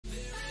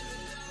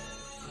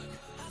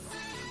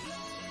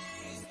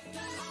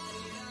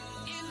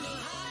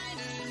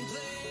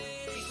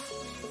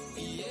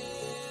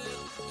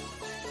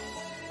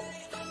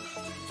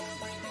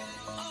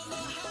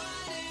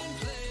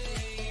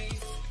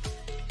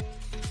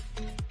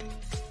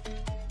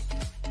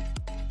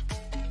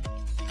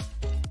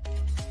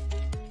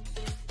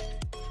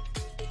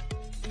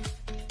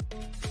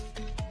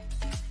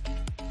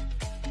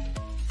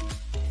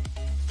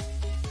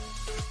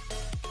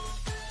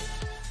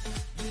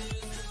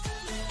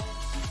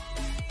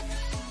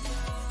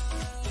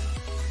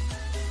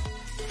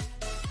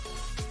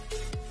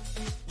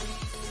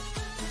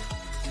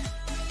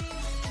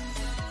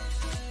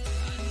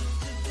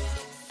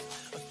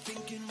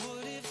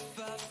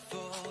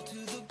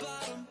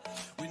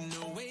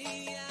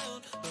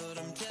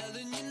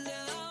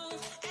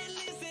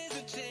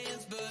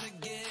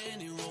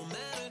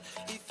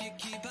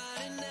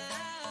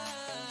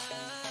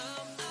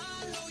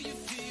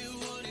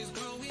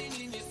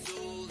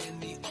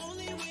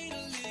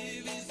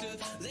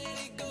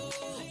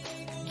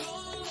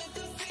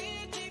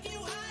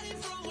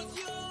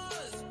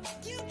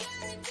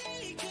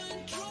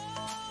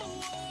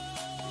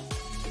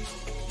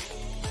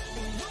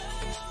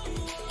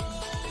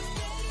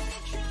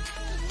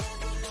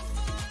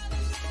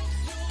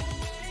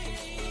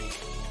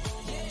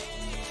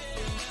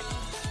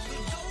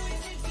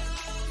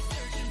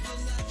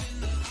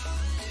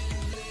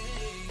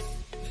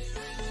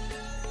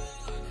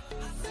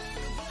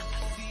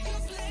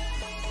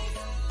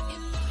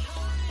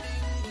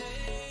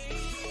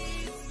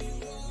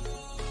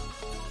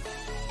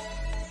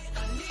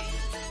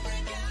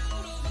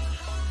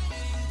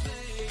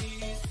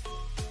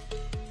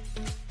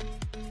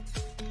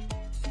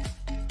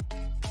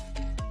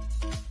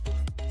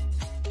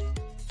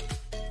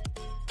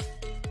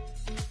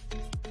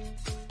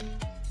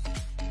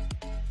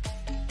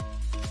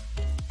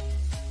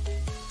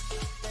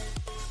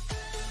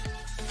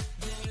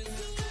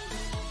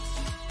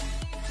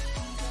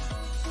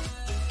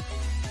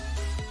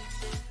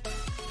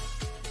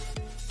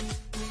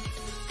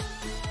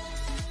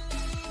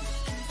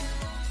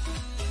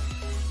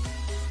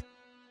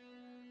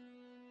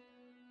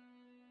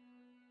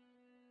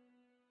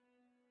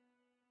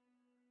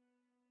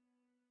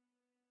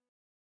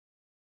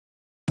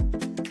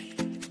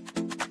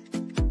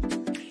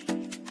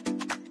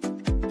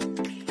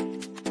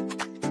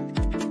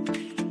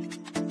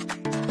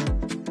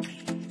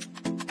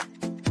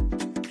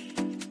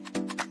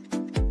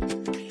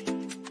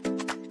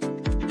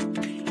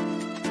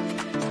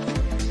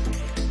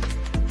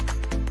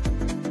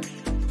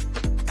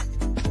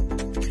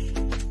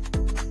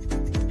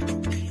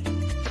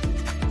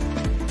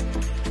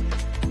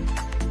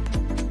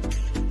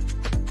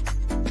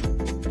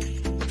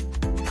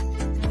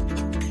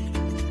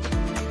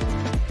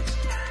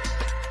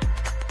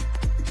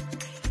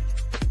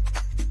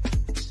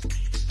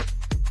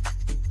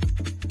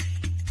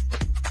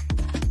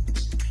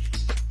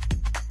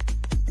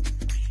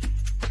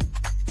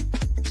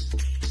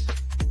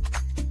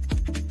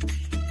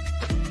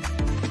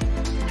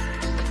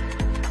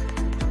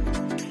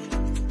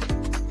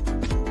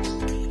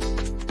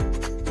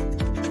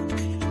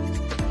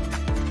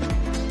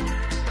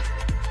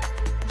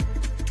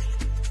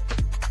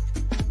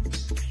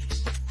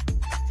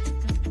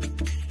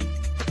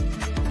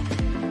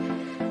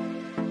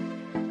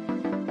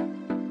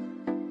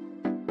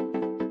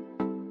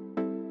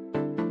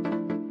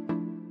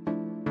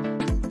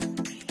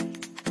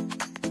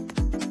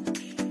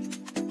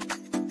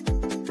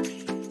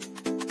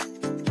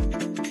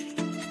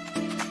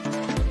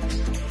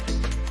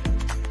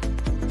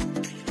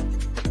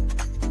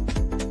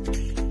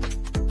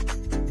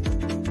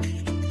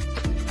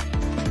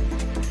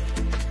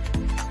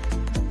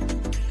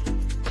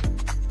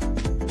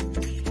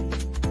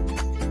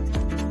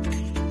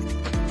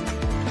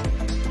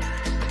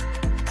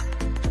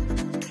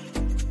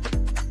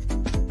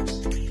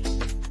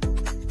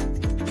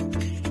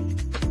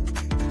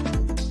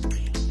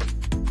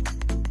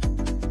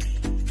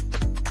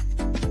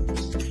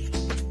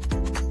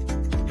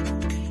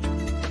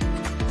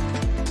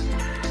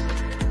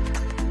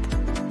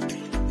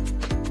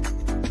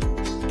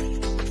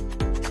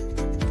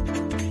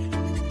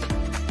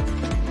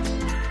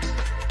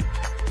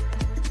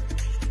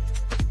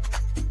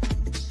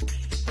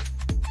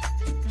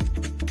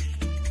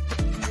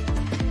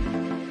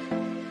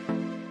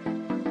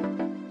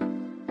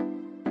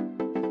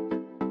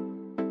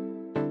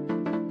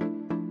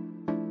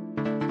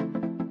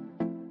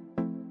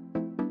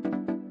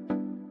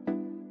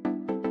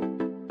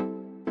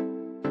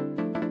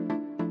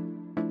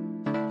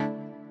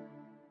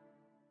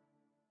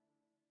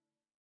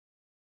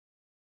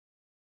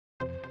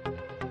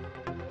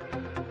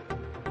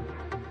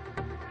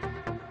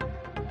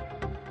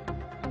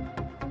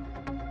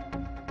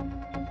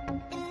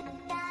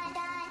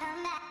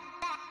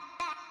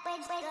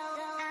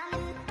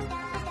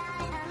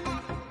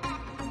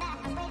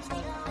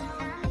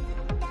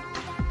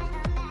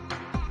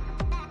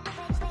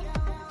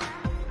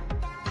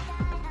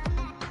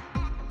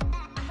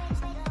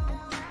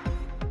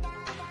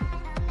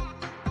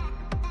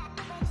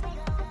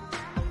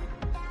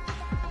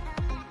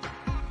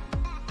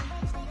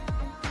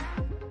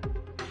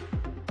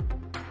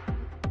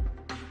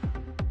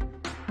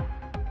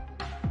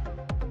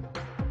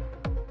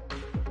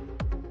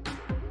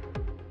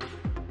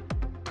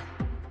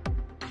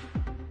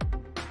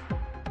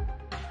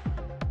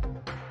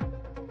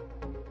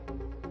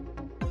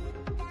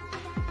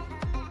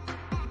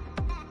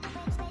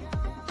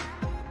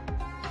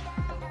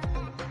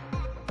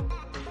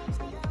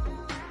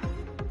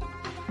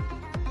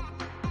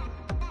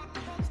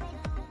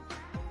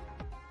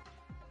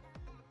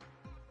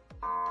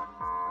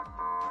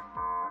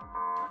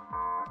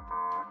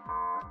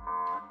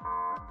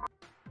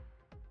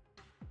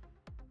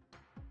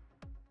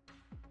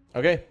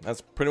Okay,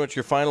 that's pretty much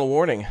your final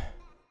warning.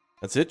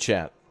 That's it,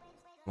 chat.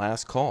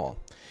 Last call.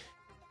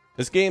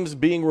 This game's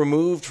being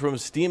removed from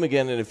Steam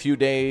again in a few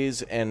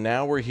days, and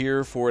now we're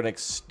here for an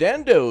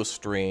extendo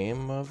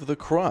stream of The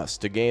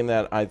Crust, a game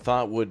that I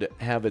thought would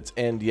have its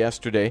end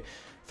yesterday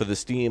for the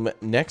Steam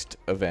Next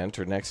event,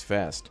 or Next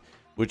Fest,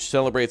 which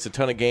celebrates a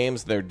ton of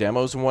games, their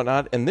demos and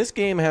whatnot. And this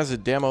game has a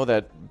demo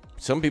that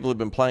some people have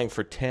been playing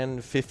for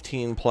 10,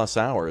 15 plus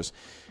hours,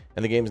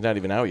 and the game's not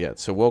even out yet.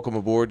 So welcome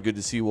aboard. Good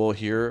to see you all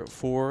here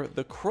for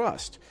The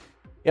Crust.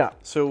 Yeah,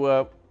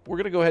 so we're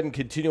going to go ahead and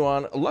continue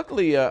on.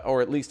 Luckily,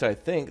 or at least I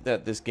think,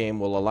 that this game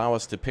will allow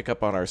us to pick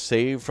up on our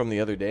save from the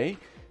other day.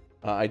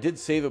 I did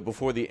save it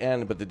before the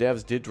end, but the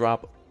devs did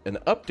drop an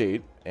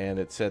update, and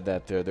it said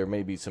that there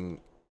may be some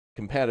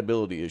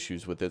compatibility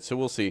issues with it. So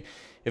we'll see.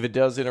 If it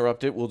does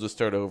interrupt it, we'll just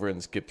start over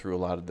and skip through a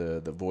lot of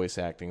the voice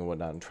acting and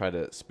whatnot and try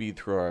to speed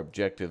through our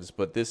objectives.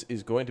 But this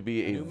is going to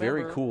be a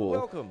very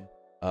cool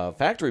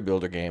factory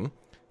builder game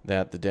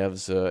that the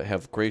devs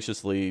have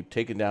graciously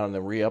taken down and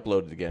then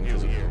re-uploaded again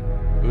because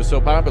it was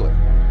so popular.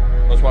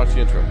 Let's watch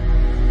the intro.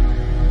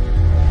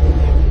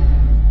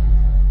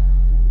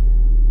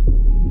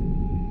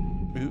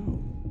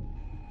 Ooh.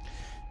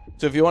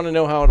 So if you want to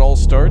know how it all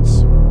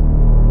starts,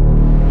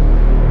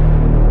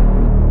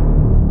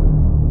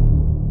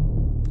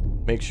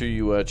 make sure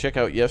you check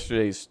out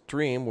yesterday's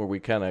stream where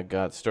we kind of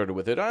got started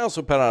with it. I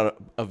also put out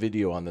a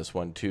video on this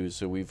one too,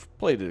 so we've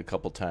played it a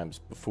couple times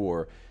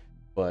before,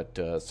 but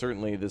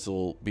certainly this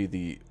will be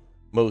the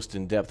most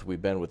in-depth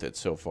we've been with it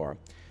so far.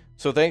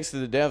 So thanks to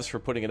the devs for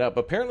putting it up.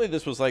 Apparently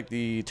this was like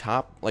the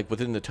top, like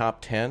within the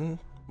top 10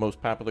 most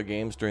popular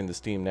games during the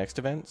Steam Next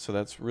event, so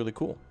that's really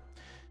cool.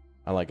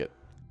 I like it.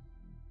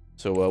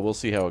 So we'll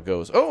see how it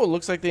goes. Oh, it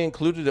looks like they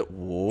included it.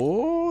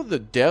 Whoa,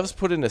 the devs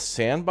put in a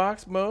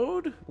sandbox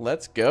mode?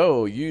 Let's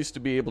go. You used to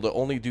be able to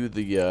only do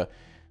the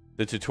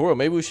tutorial.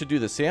 Maybe we should do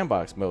the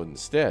sandbox mode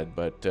instead,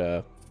 but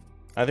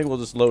I think we'll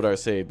just load our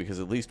save because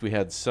at least we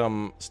had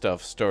some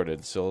stuff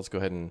started. So let's go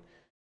ahead and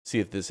see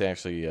if this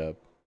actually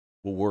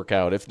will work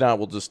out. If not,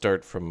 we'll just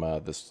start from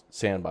this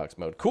sandbox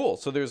mode. Cool.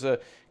 So there's a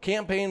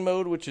campaign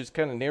mode, which is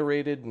kind of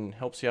narrated and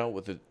helps you out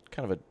with a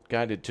kind of a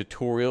guided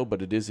tutorial,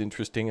 but it is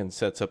interesting and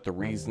sets up the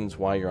reasons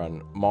why you're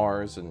on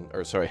Mars and,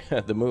 or sorry,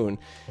 the moon,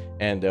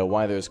 and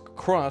why there's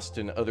Crust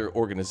and other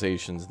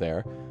organizations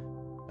there.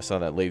 I saw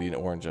that lady in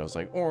orange. I was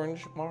like,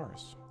 orange,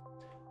 Mars.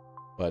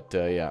 But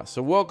yeah,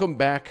 so welcome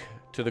back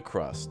to the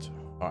Crust.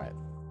 All right.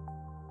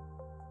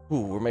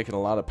 Ooh, we're making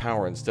a lot of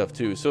power and stuff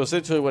too. So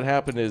essentially what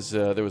happened is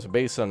there was a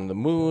base on the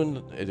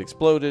moon, it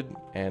exploded,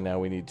 and now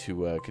we need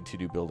to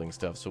continue building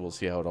stuff, so we'll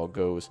see how it all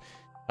goes.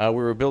 We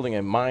were building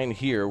a mine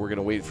here. We're going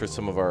to wait for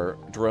some of our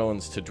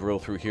drones to drill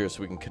through here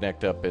so we can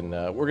connect up, and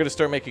we're going to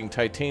start making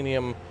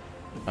titanium,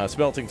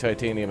 smelting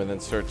titanium, and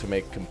then start to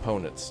make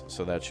components,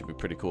 so that should be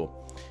pretty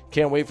cool.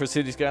 Can't wait for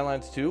City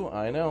Skylines 2,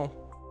 I know.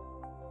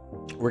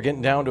 We're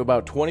getting down to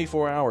about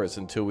 24 hours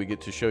until we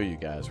get to show you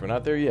guys. We're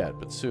not there yet,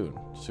 but soon.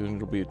 Soon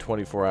it'll be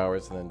 24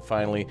 hours, and then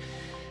finally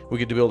we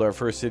get to build our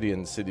first city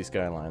in City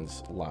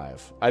Skylines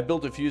live. I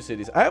built a few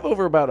cities. I have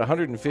over about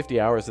 150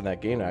 hours in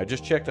that game now. I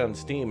just checked on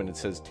Steam and it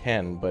says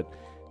 10, but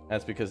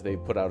that's because they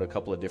put out a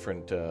couple of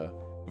different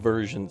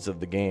versions of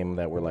the game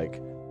that were like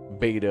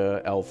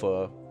beta,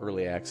 alpha,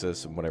 early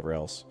access, and whatever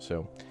else.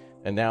 So,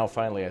 and now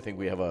finally I think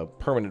we have a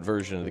permanent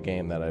version of the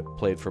game that I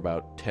played for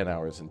about 10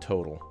 hours in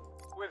total.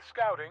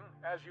 Scouting,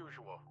 as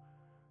usual.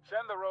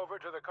 Send the rover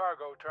to the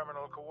cargo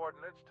terminal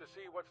coordinates to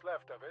see what's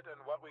left of it and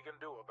what we can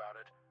do about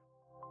it.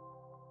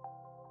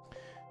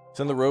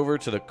 Send the rover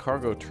to the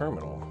cargo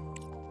terminal.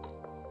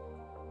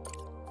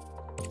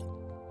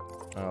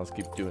 Let's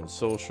keep doing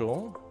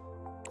social.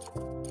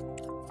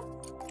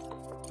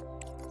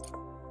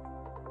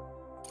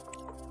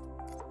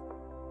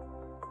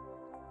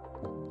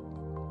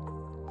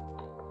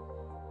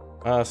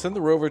 Send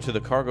the rover to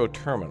the cargo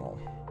terminal.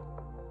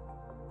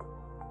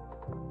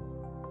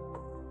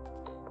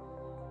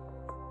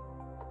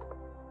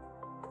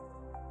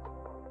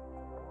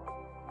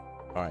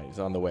 All right, he's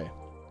on the way.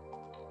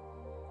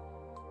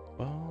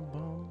 Bum,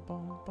 bum,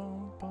 bum,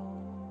 bum,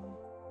 bum.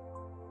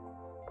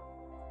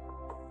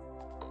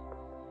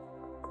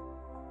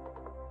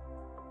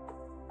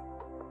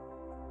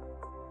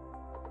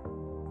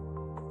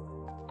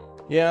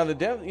 Yeah, the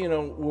dev, you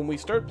know, when we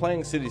start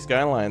playing City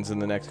Skylines in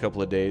the next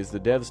couple of days, the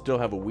devs still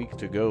have a week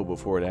to go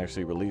before it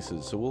actually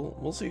releases. So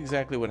we'll see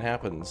exactly what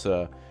happens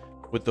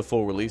with the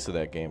full release of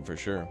that game for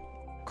sure.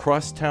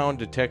 Crosstown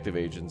Detective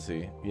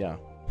Agency, yeah.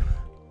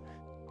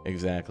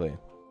 Exactly.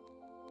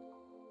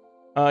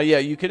 Yeah,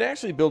 you could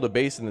actually build a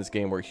base in this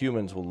game where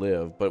humans will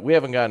live, but we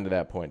haven't gotten to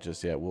that point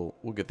just yet. We'll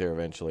get there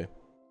eventually.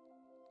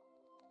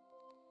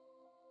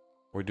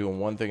 We're doing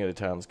one thing at a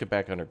time. Let's get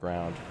back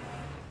underground.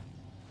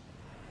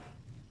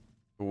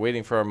 We're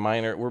waiting for our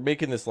miner. We're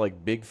making this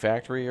like big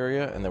factory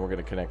area, and then we're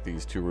going to connect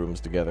these two rooms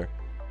together.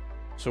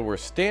 So we're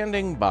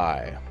standing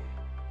by.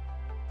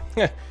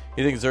 You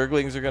think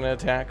Zerglings are going to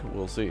attack?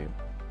 We'll see.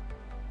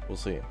 We'll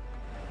see.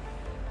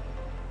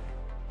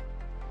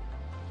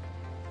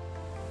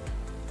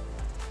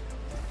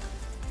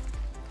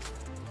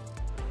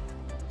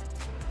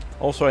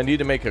 Also, I need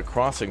to make a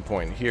crossing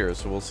point here,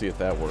 so we'll see if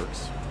that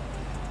works.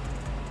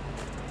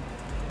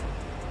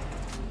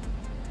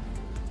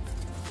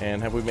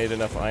 And have we made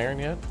enough iron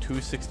yet?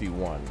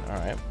 261.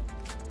 Alright.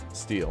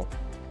 Steel.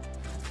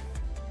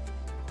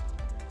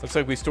 Looks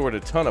like we stored a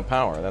ton of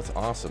power. That's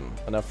awesome.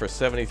 Enough for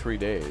 73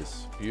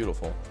 days.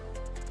 Beautiful.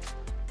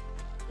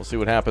 We'll see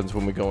what happens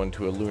when we go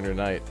into a lunar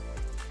night.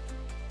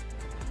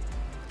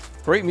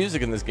 Great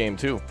music in this game,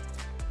 too.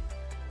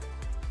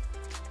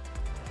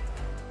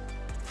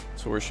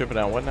 So we're shipping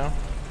out what now?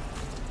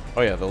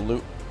 Oh yeah,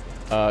 the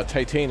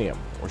titanium.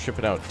 We're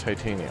shipping out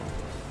titanium.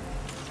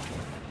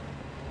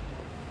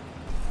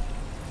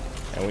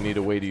 And we need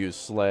a way to use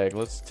slag.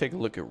 Let's take a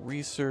look at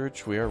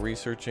research. We are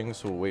researching,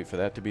 so we'll wait for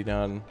that to be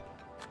done.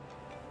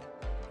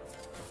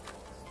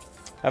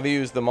 Have you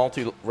used the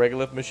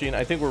multi-regolith machine?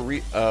 I think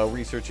we're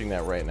researching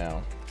that right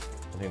now.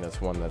 I think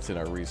that's one that's in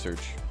our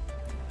research.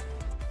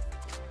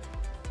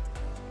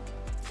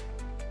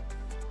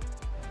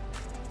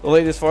 The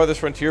latest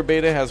Farthest Frontier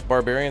beta has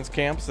barbarians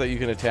camps that you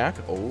can attack.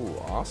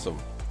 Oh, awesome.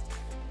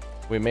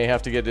 We may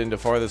have to get into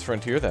Farthest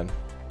Frontier then.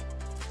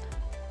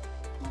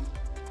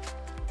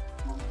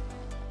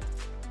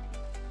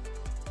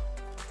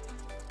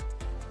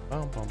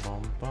 Bum, bum,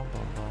 bum, bum,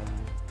 bum, bum.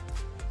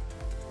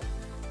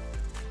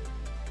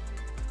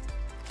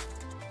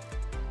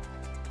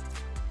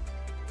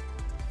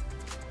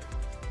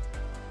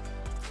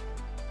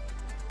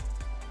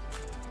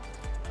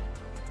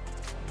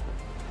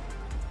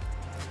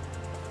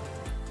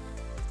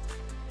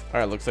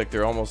 Alright, looks like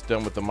they're almost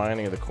done with the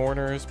mining of the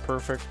corners.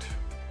 Perfect.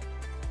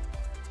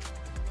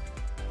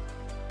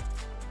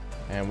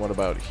 And what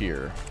about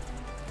here?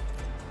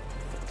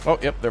 Oh,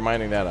 yep, they're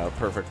mining that out.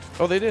 Perfect.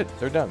 Oh, they did.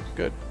 They're done.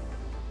 Good.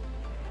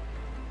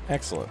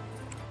 Excellent.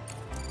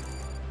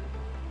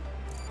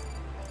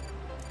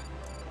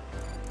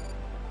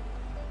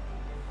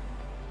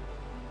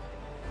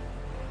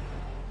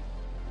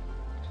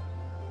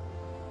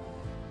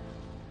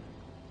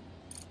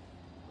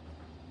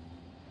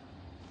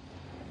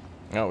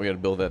 Oh, we gotta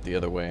build that the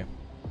other way.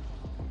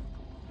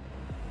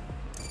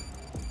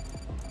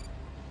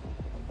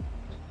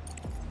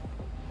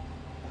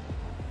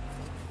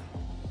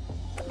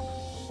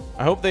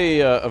 I hope they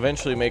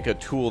eventually make a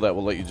tool that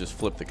will let you just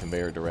flip the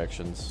conveyor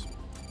directions.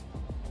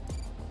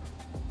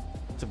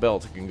 It's a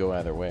belt, it can go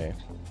either way.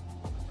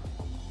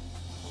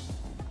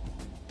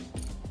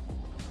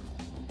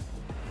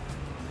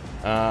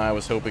 I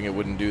was hoping it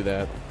wouldn't do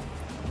that.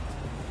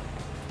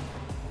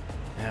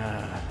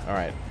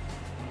 Alright.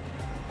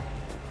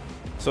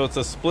 So it's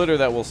a splitter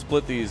that will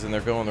split these and they're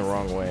going the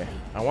wrong way.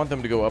 I want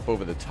them to go up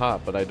over the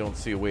top, but I don't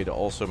see a way to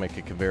also make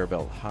a conveyor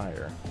belt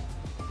higher.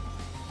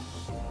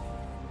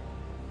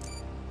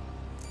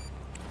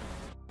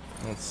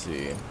 Let's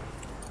see.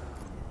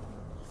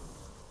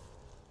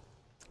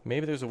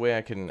 Maybe there's a way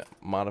I can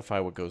modify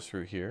what goes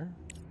through here.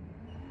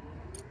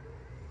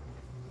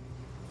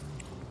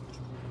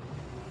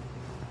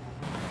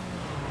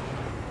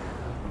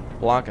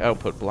 Block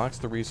output. Blocks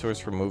the resource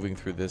from moving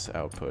through this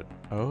output.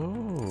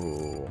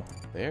 Oh,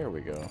 there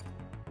we go.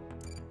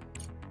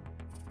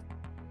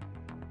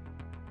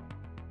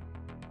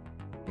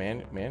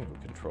 Manual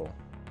control.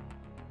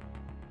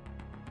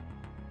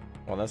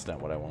 Well, that's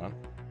not what I want.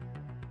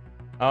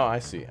 Oh, I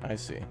see. I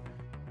see.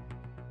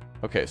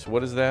 Okay, so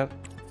what is that?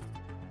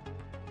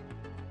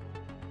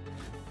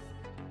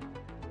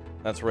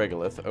 That's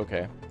regolith.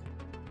 Okay.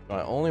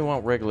 I only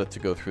want regolith to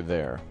go through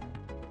there.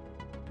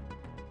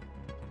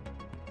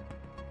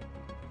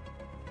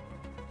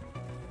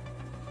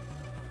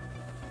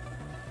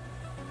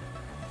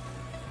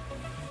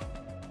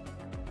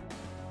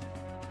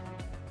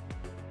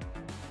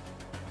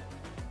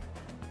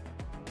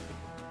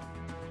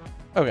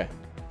 Okay.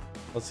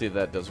 Let's see if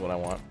that does what I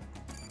want.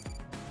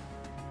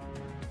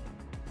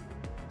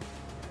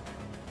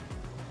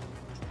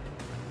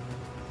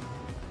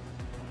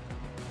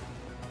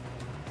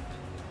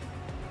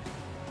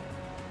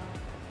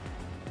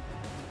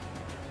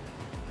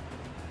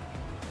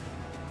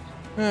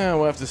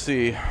 We'll have to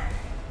see.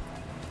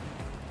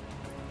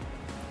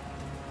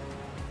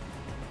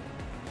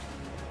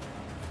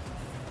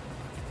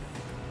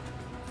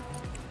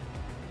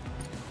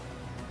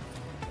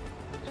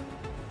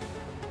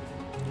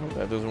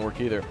 That doesn't work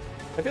either.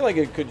 I feel like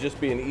it could just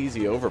be an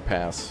easy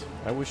overpass.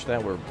 I wish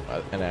that were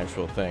an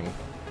actual thing.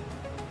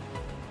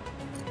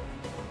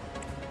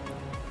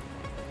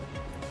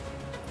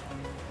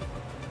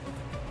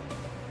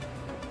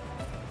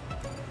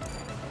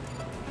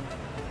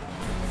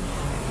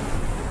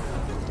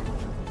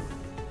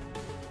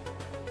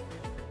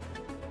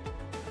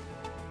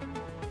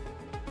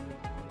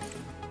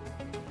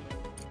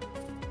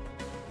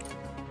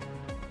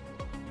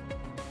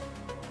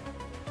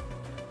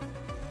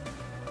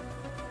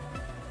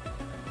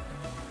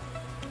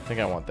 I think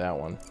I want that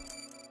one.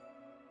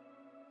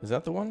 Is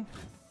that the one?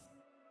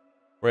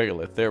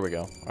 Regolith. There we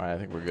go. Alright, I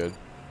think we're good.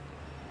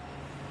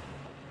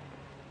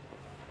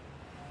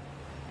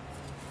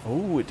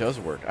 Oh, it does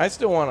work. I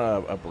still want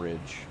a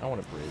bridge. I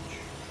want a bridge.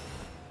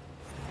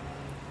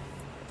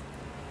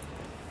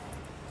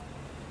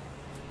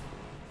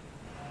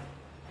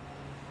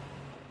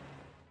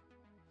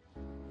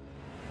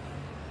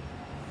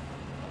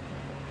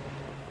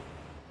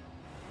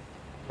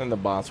 And the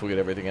bots will get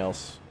everything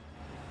else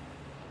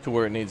to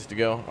where it needs to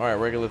go. Alright,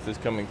 regolith is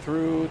coming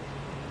through.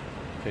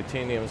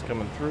 Titanium is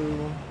coming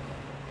through.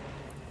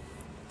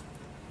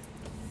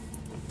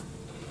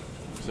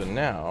 So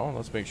now,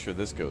 let's make sure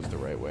this goes the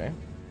right way.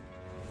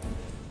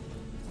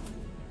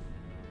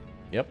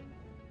 Yep.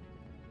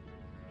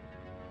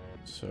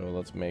 So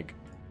let's make...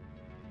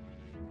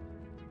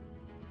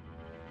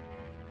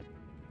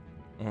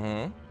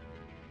 Okay.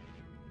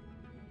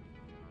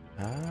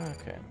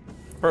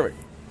 Perfect.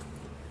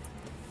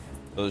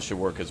 So this should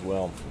work as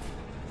well.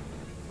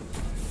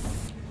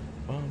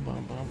 Bum,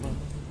 bum, bum, bum.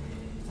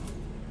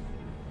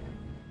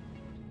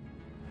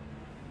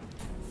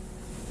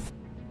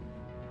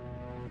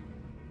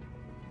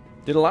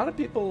 Did a lot of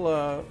people,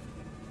 I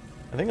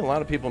think a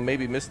lot of people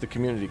maybe missed the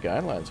community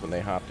guidelines when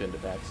they hopped into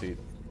backseat.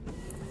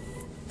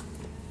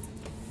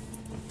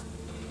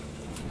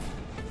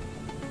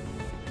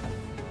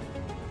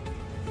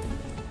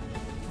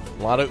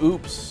 A lot of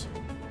oops.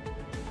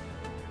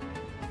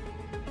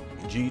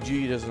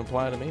 GG doesn't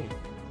apply to me.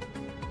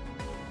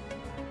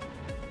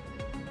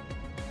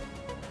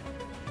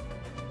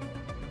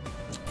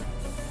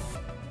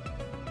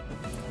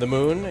 The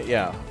moon?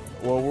 Yeah.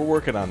 Well, we're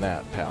working on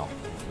that, pal.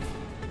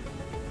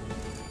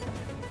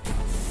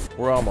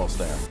 We're almost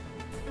there.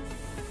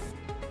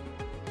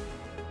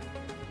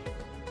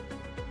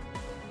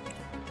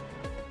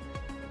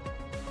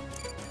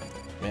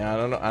 Yeah,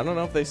 I don't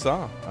know if they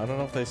saw. I don't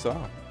know if they saw.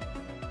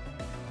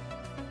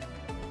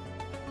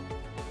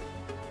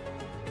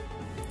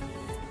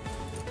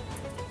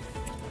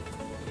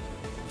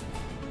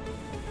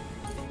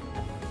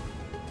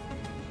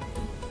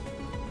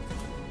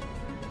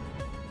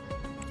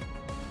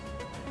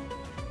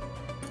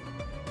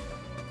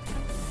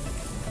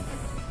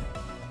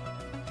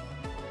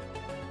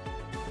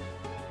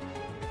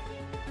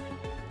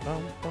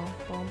 Bum, bum,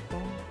 bum,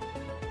 bum.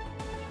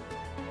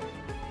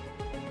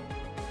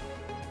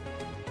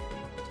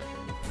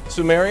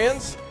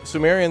 Sumerians?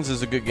 Sumerians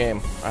is a good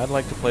game. I'd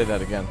like to play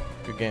that again.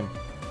 Good game.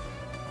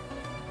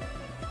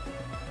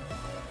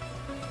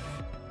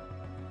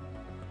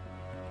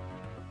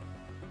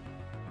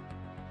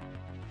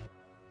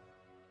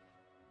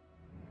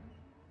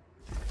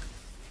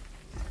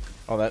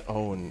 Oh, that...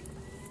 Oh, and...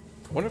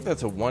 I wonder if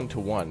that's a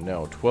 1-to-1.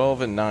 No,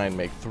 12 and 9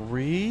 make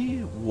 3?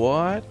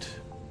 What?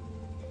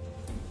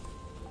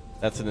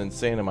 That's an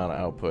insane amount of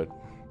output.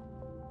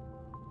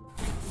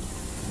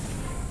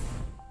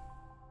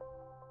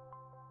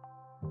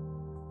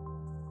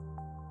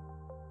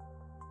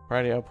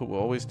 Priority output will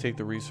always take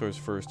the resource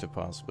first if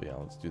possible. Yeah,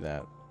 let's do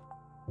that.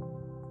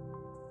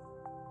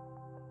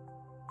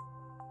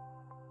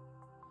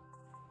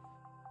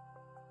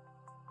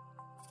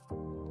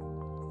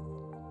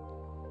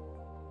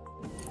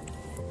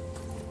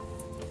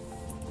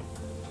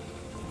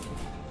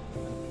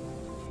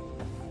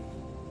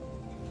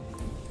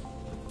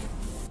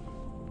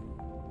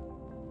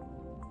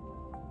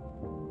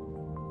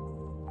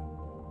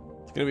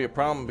 It's going to be a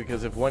problem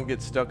because if one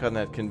gets stuck on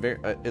that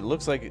conveyor, it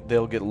looks like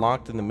they'll get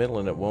locked in the middle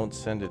and it won't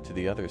send it to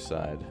the other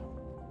side.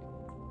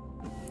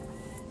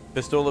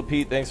 Pistola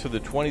Pete, thanks for the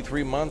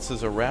 23 months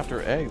as a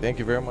raptor egg. Thank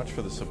you very much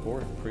for the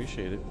support.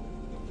 Appreciate it.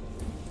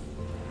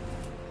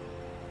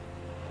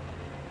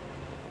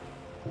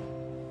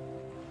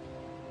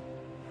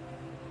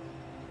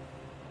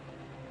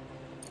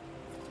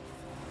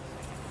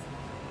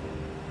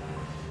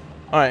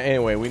 Alright,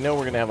 anyway, we know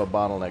we're going to have a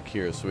bottleneck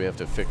here, so we have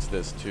to fix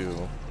this too.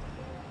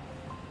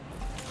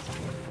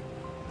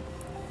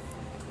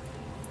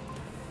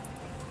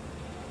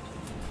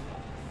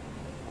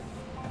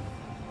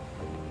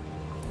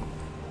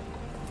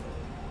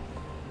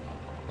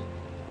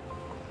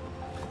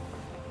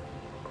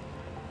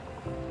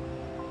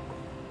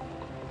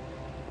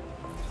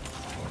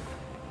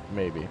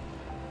 Maybe.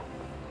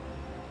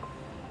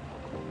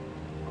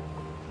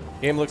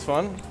 Game looks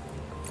fun.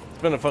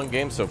 It's been a fun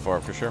game so far,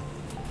 for sure.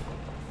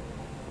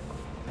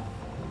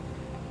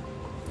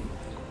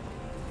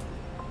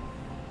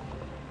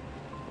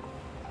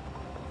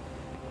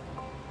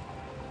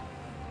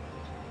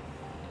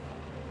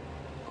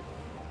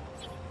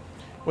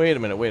 Wait a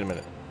minute, wait a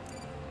minute.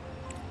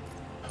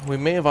 We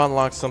may have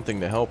unlocked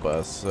something to help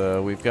us.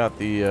 We've got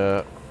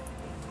the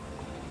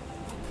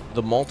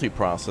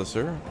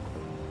multiprocessor.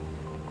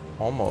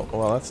 Almost.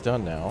 Well, that's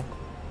done now.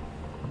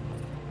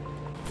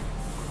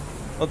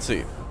 Let's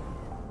see.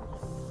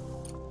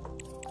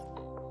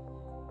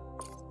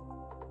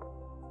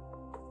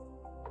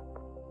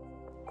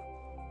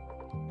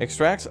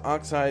 Extracts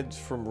oxides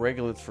from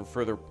regoliths for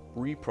further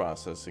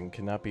reprocessing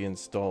cannot be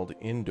installed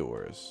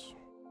indoors.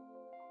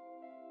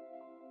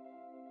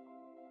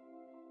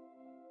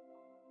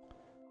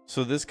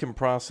 So this can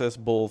process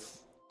both.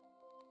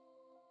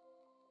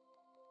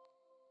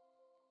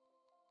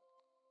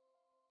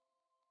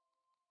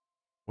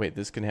 Wait,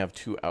 this can have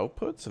two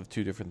outputs of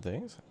two different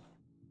things?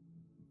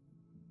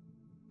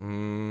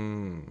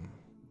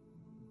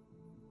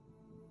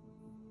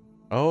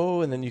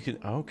 Oh, and then you can...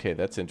 Okay,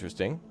 that's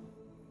interesting.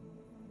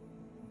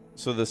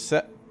 So the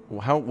set...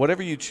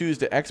 whatever you choose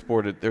to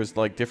export it, there's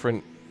like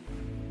different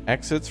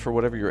Exits for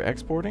whatever you're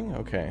exporting?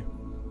 Okay.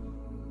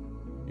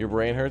 Your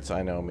brain hurts?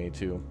 I know, me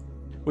too.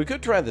 We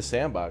could try the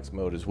sandbox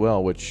mode as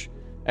well, which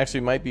actually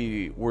might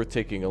be worth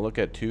taking a look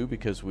at too,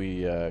 because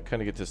we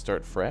kind of get to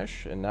start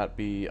fresh and not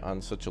be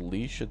on such a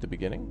leash at the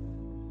beginning.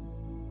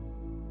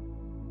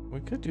 We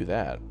could do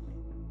that.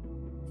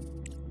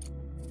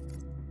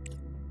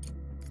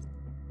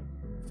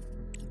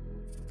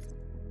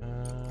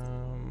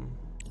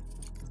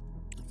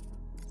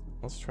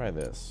 Let's try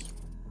this.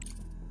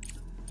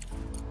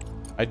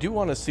 I do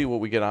want to see what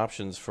we get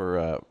options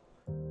for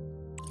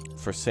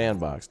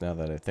sandbox, now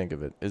that I think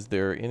of it. Is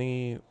there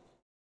any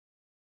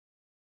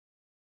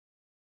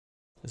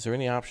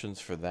options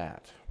for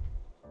that?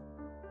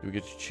 Do we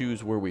get to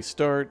choose where we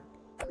start?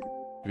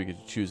 Do we get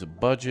to choose a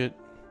budget?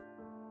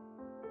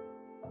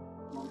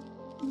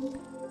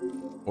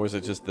 Or is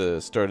it just the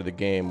start of the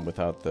game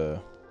without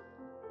the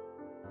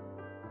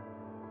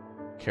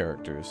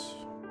characters?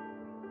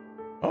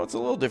 Oh, it's a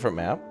little different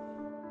map.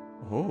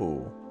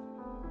 Oh.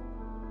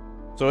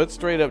 So it's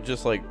straight up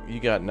just like, you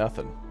got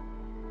nothing.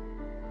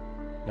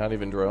 Not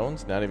even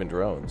drones? Not even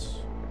drones.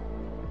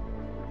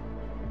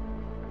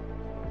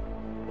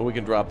 Well, we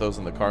can drop those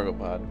in the cargo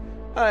pod.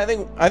 I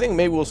think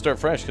maybe we'll start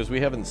fresh, because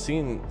we haven't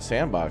seen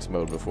sandbox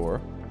mode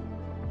before.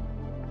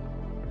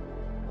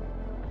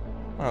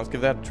 Oh, let's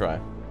give that a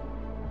try.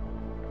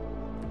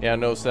 Yeah,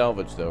 no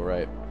salvage though,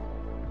 right?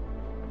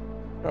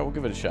 Alright, we'll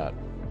give it a shot.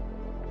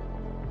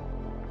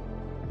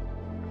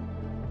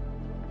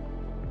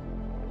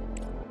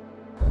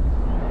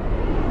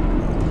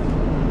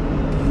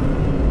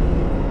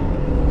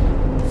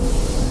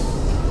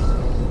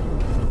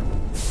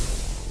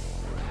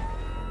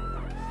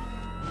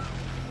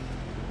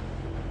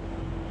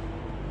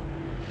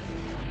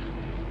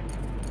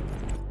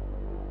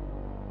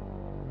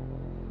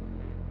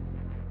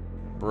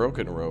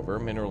 Broken Rover,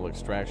 Mineral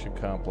Extraction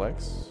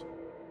Complex.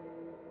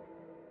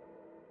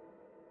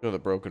 Go to the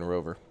Broken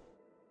Rover.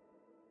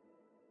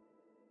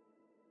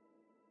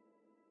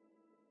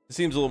 It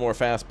seems a little more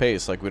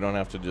fast-paced, like we don't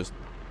have to just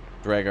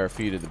drag our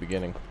feet at the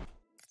beginning.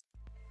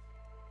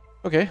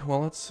 Okay,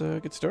 well, let's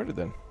get started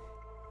then.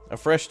 A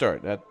fresh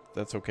start,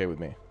 that's okay with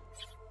me.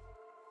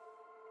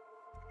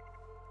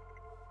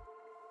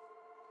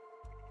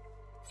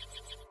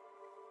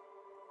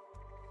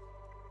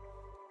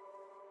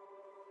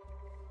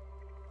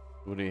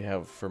 What do you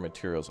have for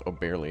materials? Oh,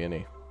 barely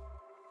any.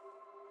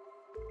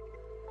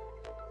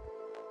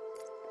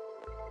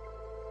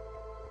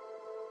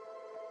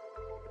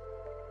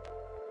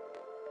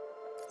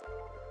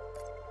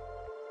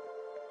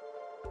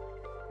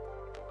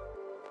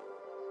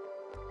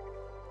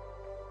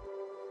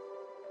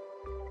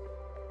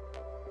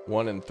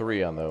 One and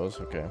 3 on those,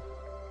 okay.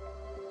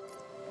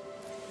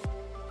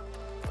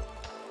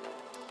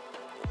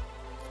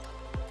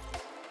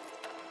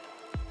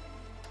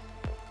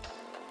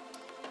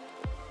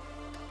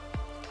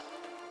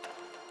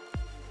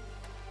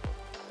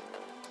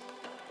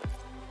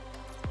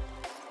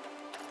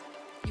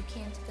 You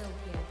can't build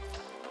here.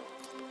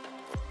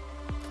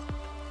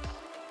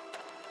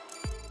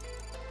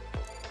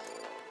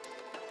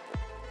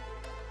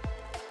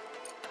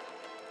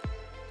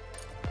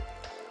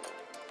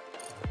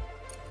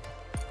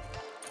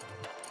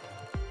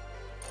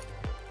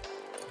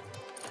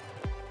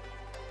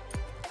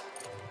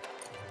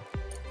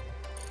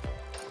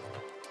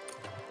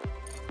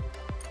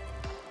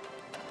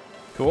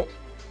 Cool.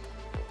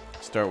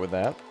 Start with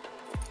that.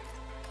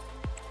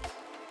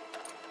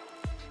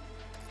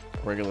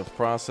 Regolith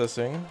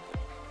processing.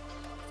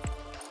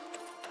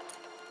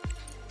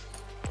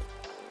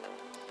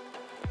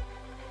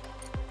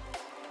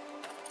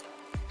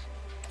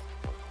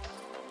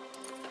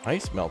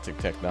 Ice melting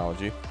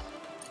technology.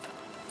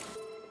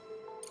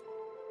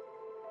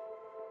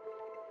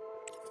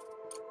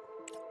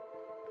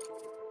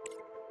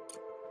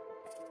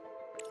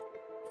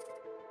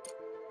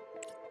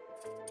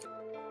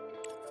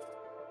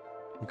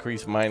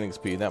 Increase mining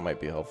speed, that might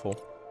be helpful.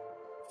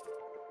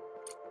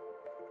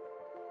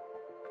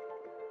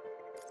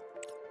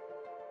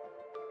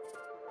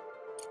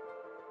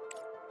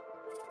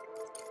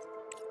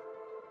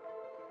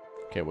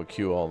 Okay, we'll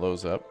queue all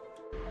those up.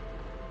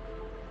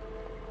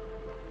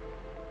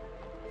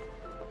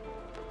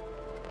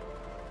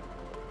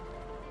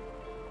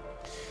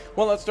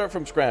 Well, let's start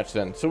from scratch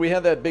then. So we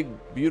had that big,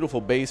 beautiful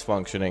base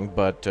functioning,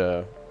 but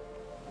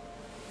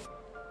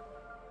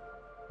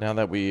now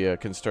that we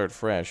can start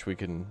fresh, we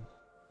can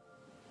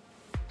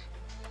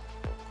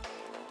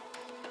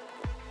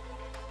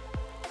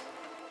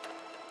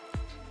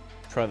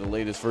try the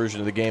latest version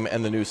of the game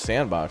and the new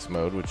sandbox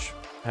mode, which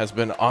has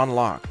been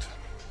unlocked.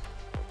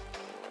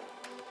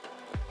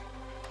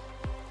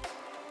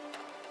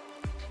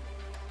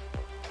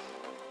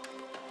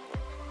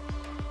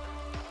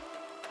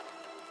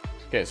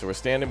 Okay, so we're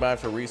standing by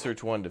for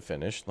Research 1 to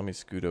finish. Let me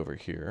scoot over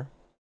here.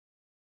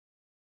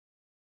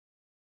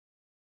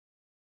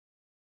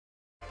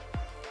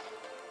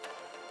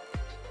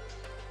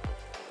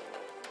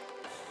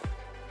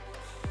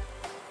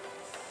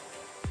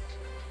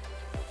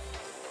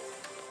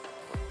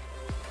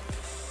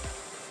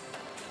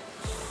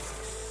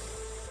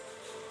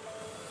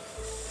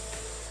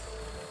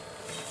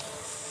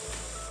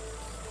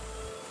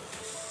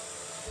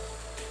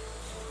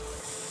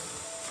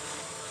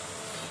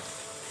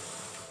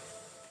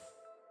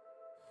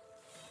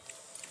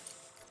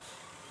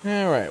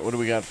 Alright, what do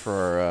we got for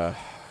our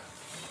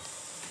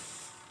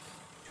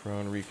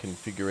drone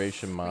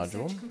reconfiguration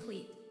module? Research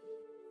complete.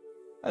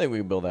 I think we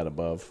can build that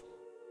above.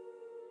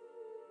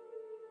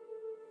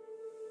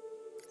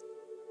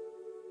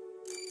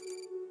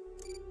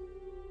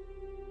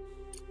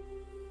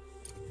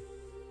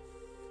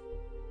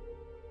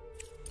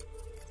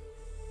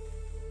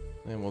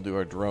 Then we'll do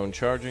our drone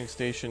charging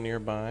station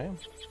nearby.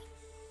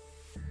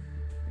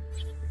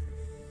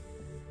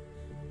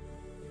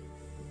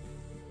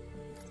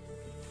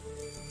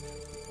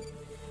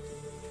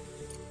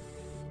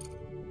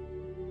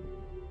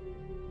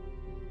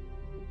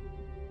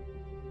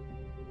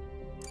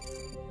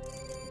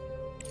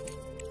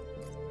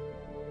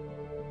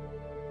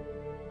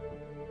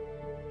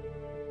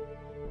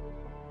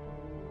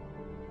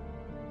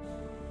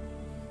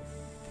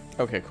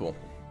 Okay, cool.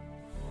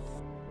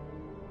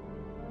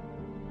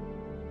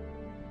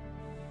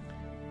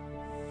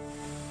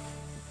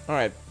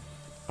 Alright,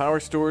 power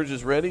storage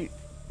is ready.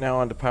 Now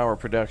on to power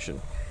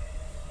production.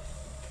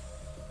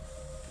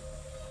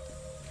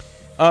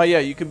 Yeah,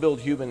 you can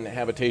build human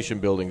habitation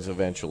buildings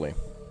eventually.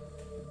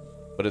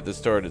 But at the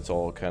start, it's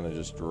all kind of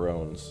just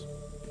drones.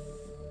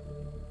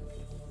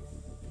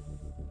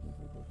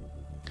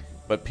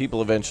 But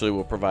people eventually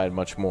will provide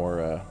much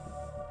more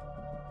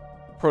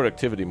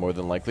productivity, more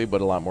than likely, but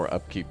a lot more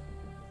upkeep.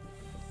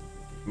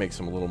 Makes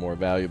them a little more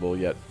valuable,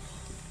 yet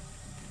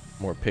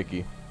more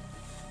picky.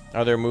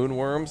 Are there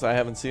moonworms? I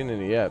haven't seen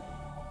any yet.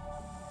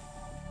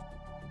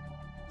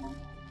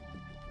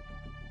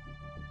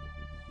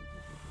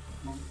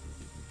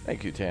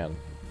 Thank you, Tan.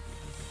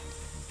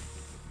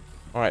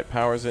 Alright,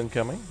 power's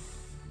incoming.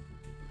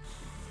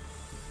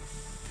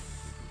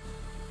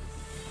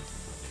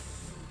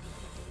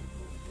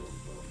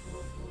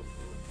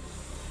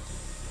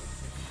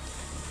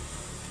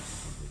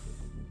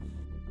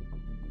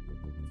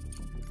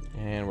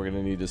 And we're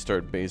going to need to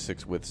start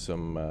basics with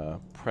some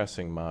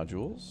pressing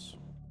modules.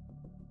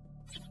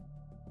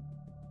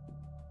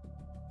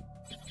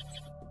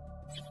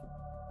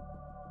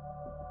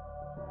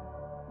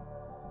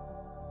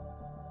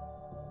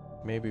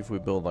 Maybe if we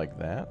build like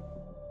that.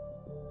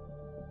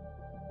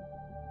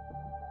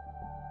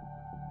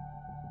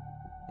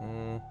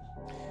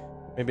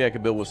 Maybe I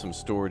could build with some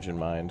storage in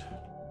mind.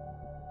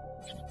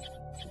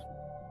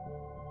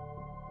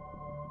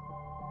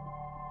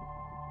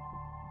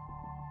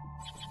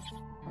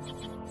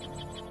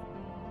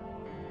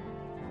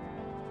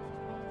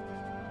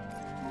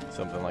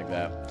 Something like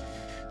that.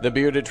 The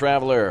Bearded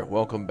Traveler,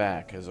 welcome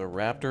back as a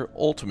Raptor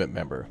Ultimate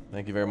member.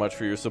 Thank you very much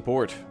for your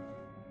support.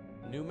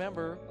 New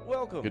member,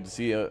 welcome. Good to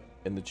see you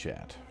in the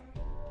chat.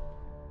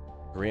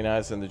 Green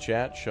Eyes in the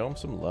chat, show him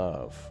some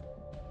love.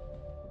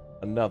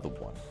 Another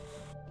one.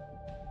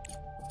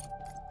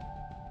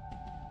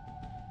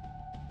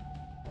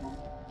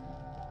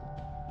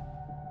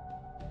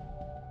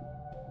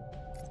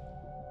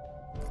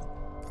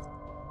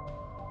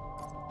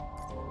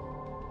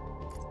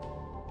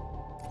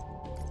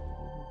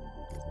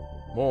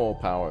 More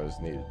power is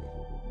needed.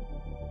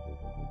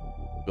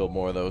 Build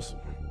more of those.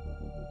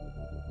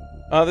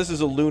 This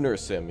is a lunar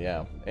sim,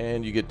 yeah.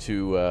 And you get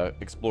to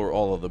explore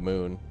all of the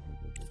moon.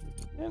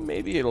 And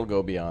maybe it'll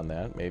go beyond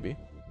that, maybe.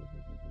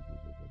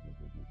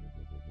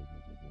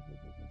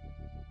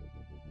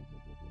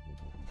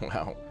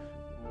 Wow.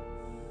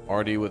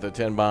 Artie with a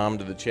 10 bomb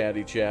to the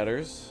chatty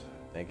chatters.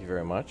 Thank you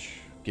very much.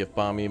 Gift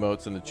bomb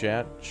emotes in the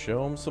chat.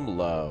 Show them some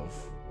love.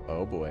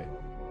 Oh boy.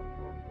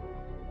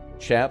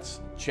 Chat's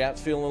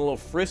feeling a little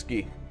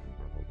frisky.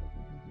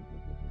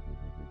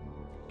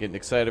 Getting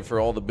excited for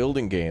all the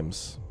building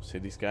games.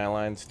 City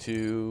Skylines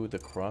 2, the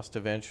Crust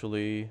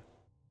eventually.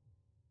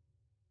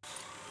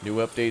 New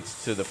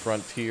updates to the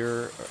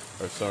Frontier,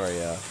 or sorry,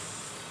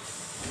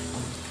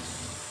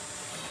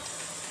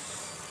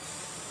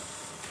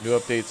 new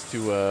updates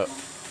to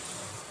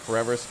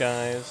Forever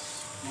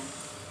Skies.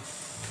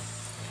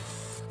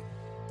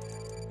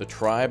 The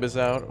Tribe is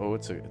out. Oh,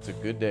 it's a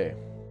good day.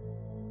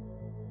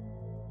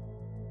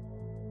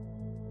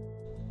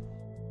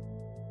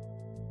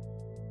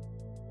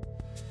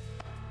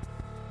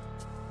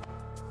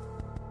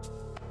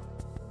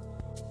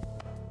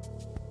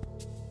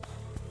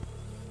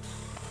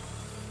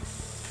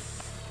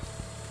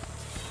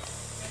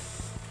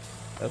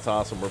 That's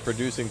awesome. We're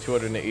producing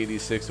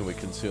 286 and we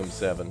consume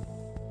 7.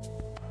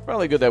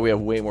 Probably good that we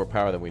have way more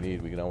power than we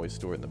need. We can always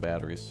store it in the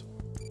batteries.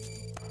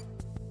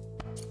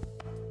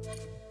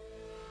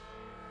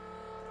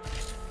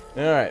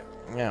 Alright,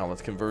 now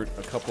let's convert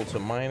a couple to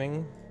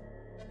mining.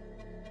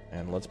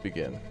 And let's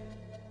begin.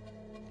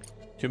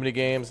 Too many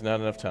games, not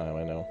enough time,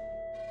 I know.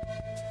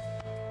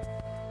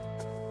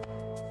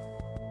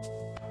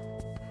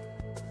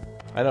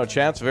 I know,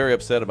 chat's very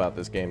upset about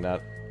this game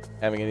not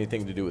having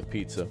anything to do with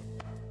pizza.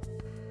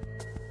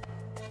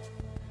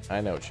 I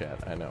know,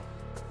 chat, I know.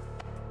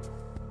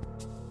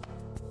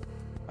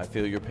 I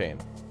feel your pain.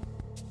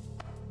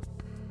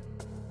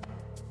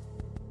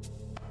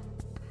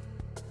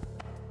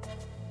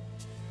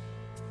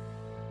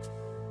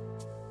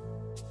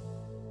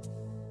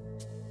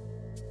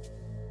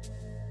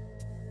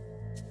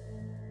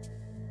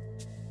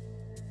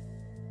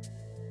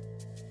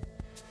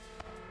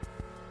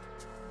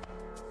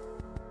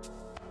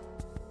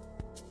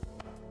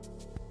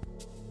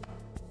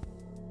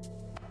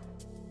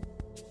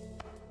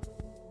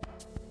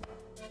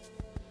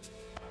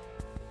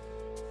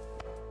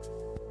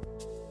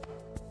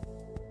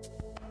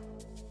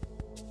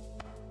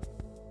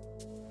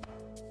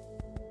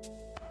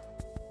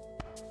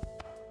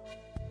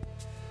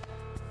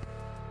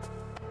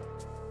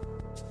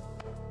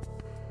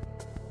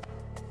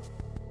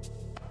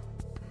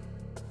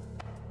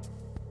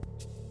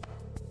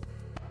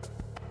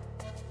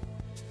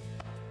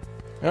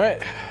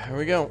 Alright, here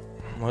we go.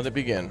 Let it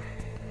begin.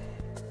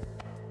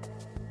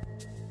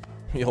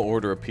 You'll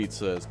order a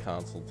pizza as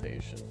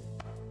consultation.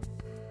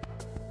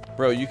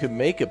 Bro, you could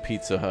make a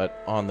Pizza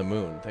Hut on the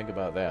moon. Think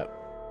about that.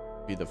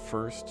 Be the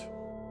first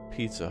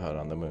Pizza Hut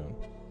on the moon.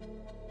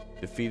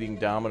 Defeating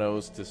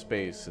Domino's to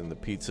space in the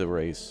pizza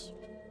race.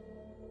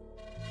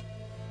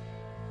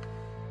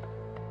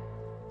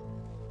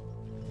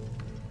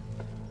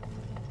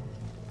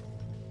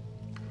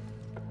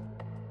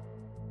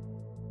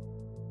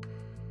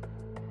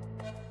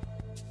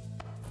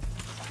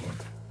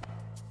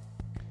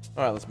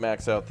 Alright, let's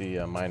max out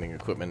the mining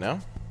equipment now.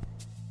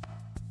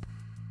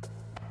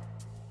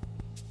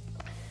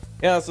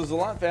 Yeah, so it's a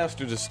lot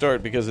faster to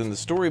start because in the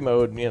story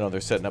mode, you know, they're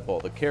setting up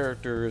all the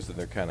characters and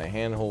they're kind of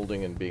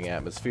hand-holding and being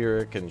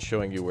atmospheric and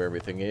showing you where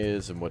everything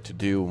is and what to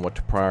do and what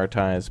to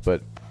prioritize.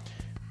 But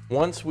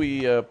once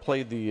we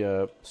played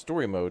the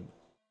story mode,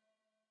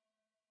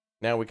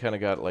 now we kind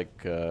of got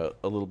like a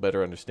little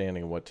better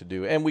understanding of what to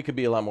do. And we could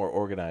be a lot more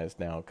organized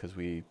now because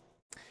we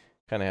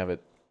kind of have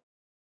it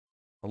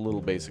a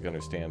little basic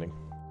understanding.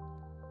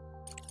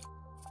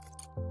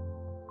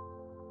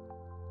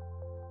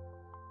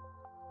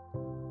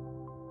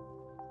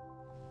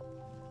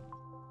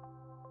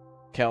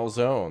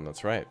 Calzone,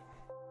 that's right.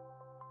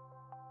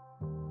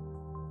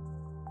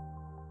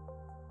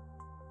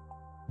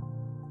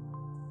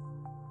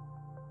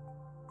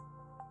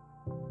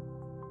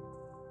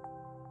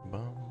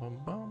 Bum, bum,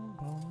 bum,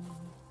 bum.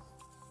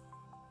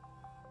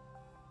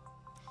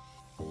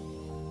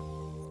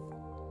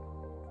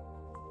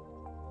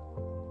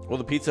 Will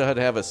the Pizza Hut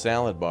have a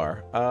salad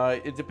bar?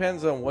 It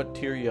depends on what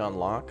tier you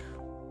unlock.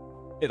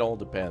 It all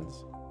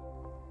depends.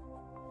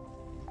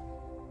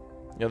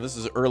 You know, this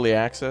is early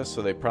access,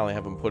 so they probably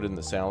haven't put in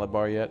the salad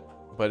bar yet.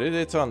 But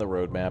it's on the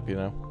roadmap, you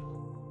know.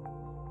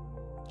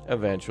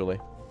 Eventually.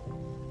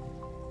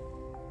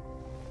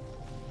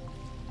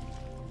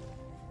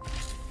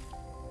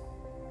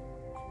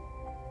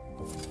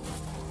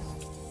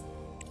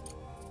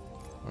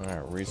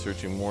 Alright,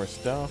 researching more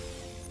stuff.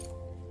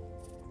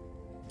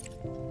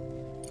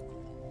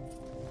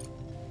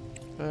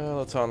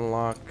 Let's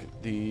unlock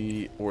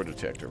the ore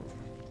detector.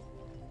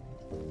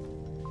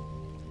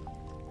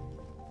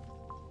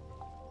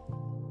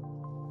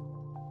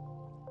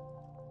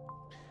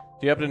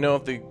 Do you happen to know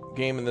if the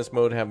game in this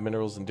mode have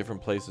minerals in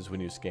different places when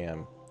you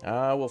scan?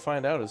 We'll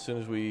find out as soon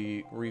as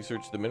we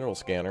research the mineral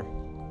scanner.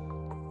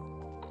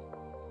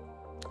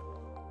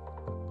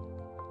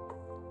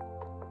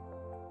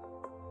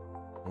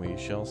 We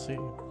shall see.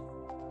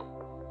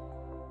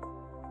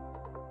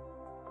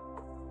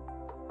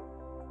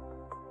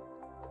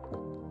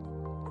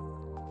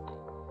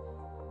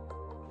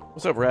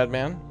 What's up,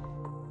 Radman?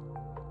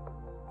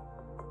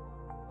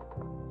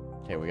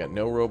 Okay, we got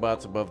no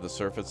robots above the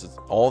surface. It's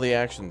all the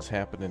action's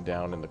happening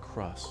down in the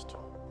crust.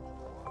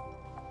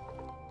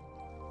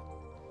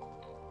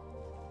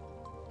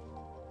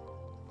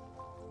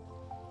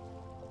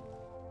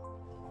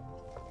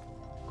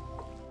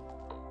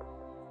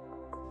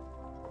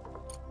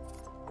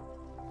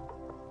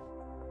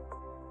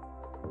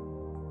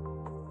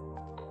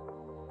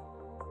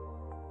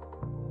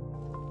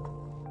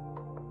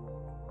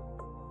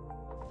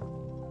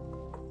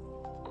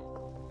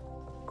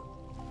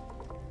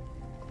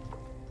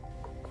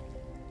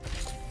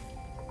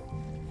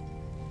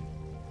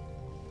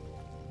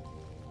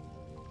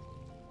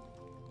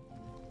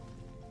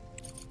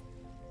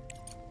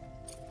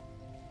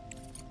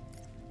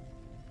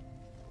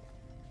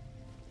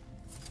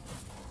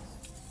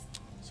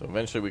 So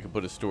eventually we can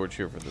put a storage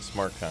here for the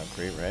smart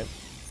concrete, right?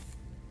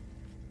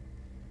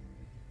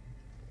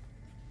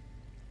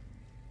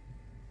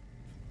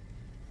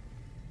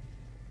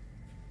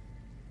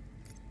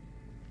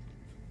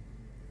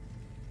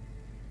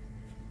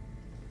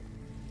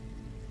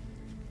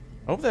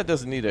 I hope that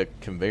doesn't need a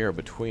conveyor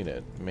between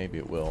it. Maybe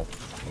it will.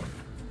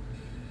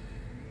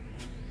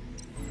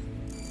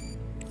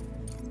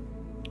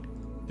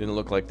 Didn't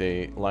look like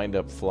they lined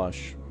up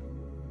flush.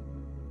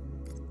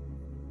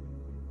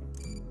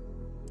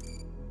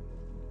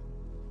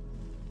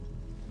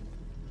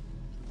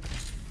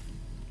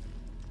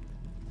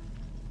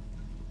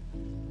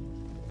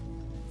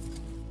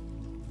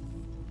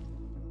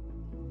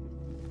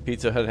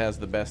 Pizza Hut has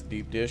the best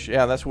deep dish.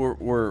 Yeah, that's where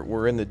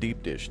we're in the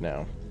deep dish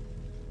now.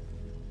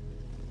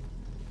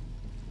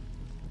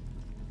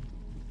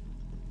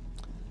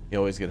 You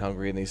always get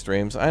hungry in these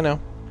streams. I know.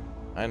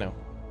 I know.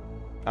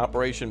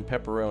 Operation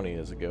Pepperoni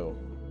is a go.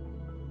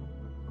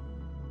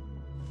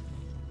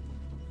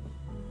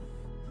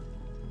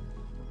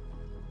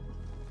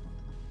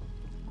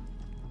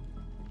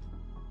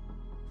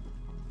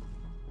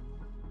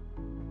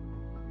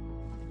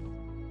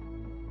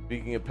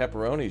 Speaking of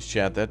pepperonis,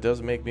 chat, that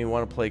does make me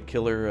want to play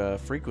Killer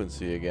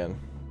Frequency again.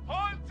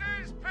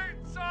 Ponte's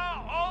Pizza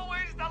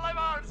always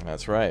delivers!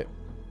 That's right.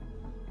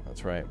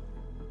 That's right.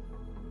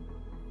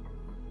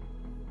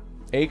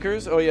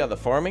 Acres? Oh yeah, the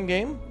farming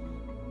game?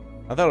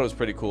 I thought it was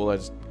pretty cool. I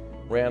just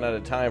ran out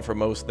of time for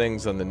most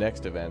things on the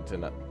next event,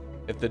 and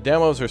if the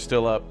demos are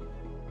still up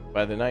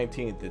by the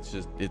 19th,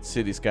 it's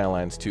City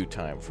Skylines 2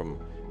 time from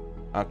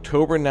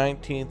October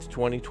 19th,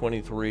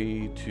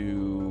 2023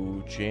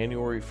 to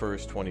January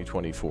 1st,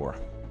 2024.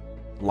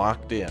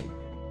 Locked in.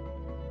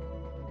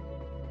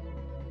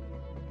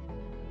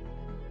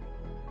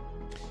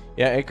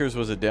 Yeah, Acres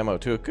was a demo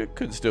too. It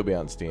could still be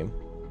on Steam.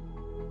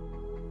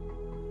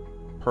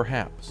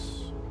 Perhaps.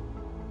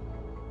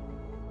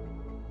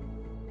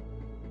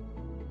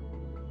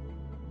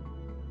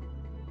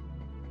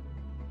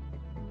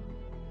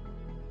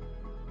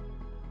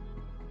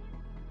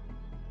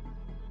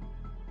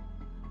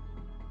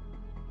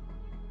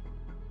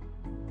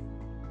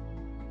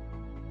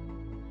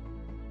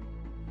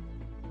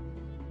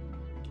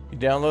 You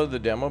downloaded the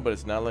demo, but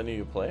it's not letting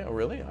you play? Oh,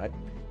 really?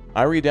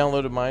 I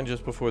re-downloaded mine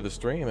just before the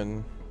stream,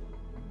 and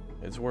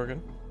it's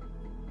working.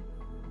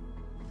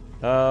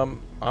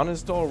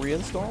 Uninstall,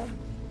 reinstall?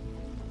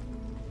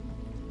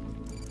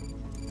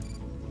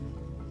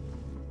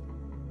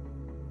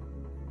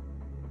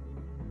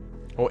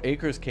 Oh,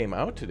 Acres came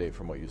out today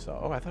from what you saw.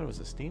 Oh, I thought it was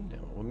a Steam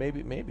demo. Well,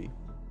 maybe.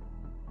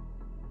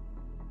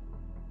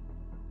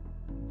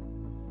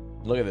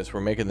 Look at this.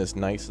 We're making this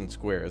nice and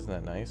square. Isn't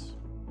that nice?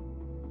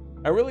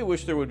 I really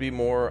wish there would be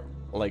more,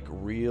 like,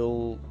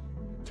 real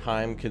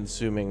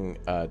time-consuming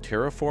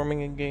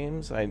terraforming in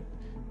games.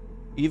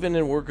 Even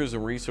in Workers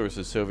and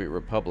Resources Soviet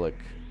Republic,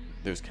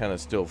 there's kind of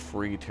still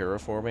free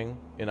terraforming.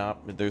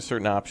 There's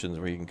certain options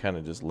where you can kind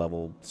of just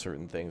level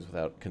certain things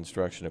without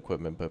construction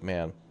equipment, but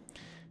man.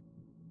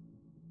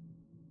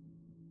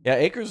 Yeah,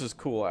 Acres is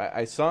cool.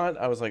 I saw it.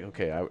 I was like,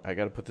 okay, I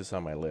got to put this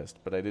on my list,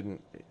 but I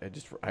didn't.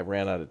 I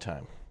ran out of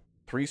time.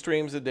 3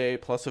 streams a day,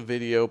 plus a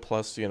video,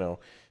 plus,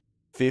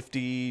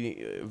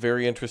 50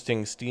 very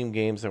interesting Steam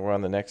games that were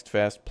on the Next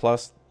Fest,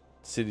 plus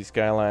City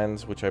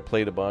Skylines, which I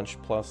played a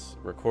bunch, plus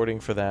recording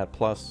for that,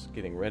 plus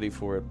getting ready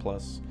for it,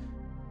 plus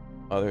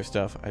other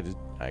stuff.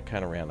 I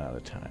kind of ran out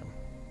of time.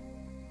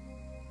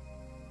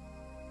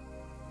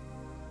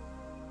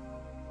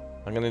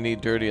 I'm going to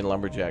need Dirty and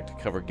Lumberjack to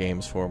cover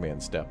games for me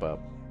and step up.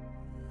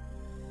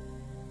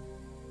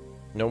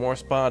 No more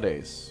spa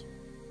days.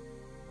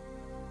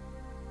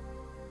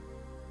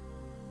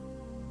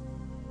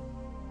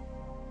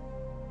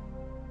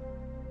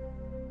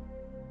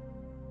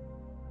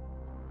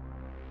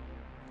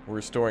 We're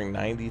restoring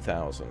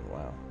 90,000.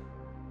 Wow.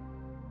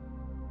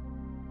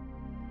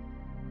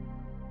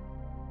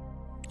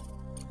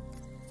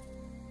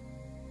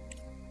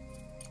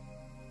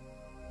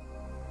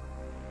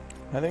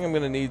 I think I'm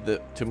going to need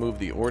to move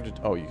the ore.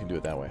 Oh, you can do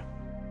it that way.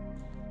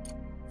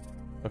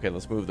 Okay,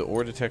 let's move the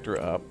ore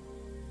detector up.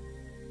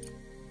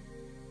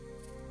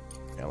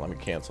 Yeah, let me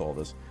cancel all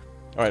this.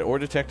 All right, ore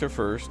detector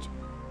first,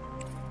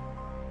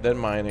 then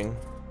mining,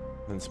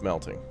 then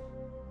smelting.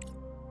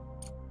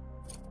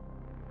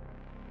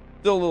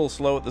 Still a little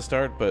slow at the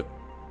start, but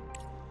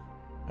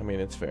I mean,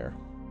 it's fair.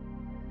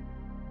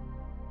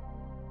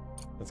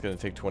 That's going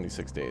to take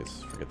 26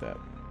 days. Forget that.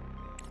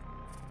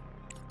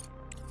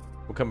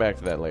 We'll come back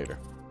to that later.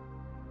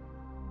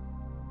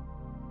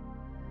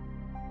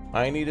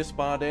 I need a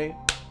spa day?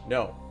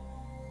 No.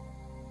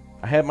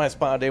 I had my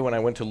spa day when I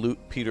went to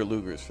Peter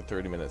Luger's for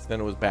 30 minutes. Then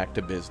it was back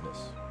to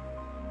business.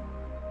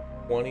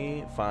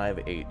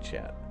 25-8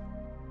 chat.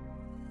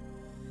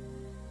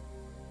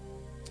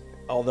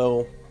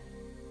 Although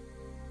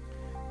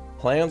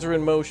plans are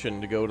in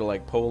motion to go to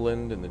like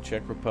Poland and the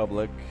Czech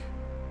Republic,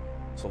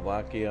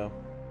 Slovakia,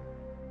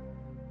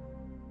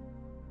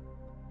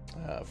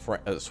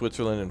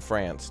 Switzerland and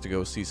France to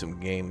go see some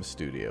game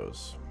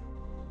studios.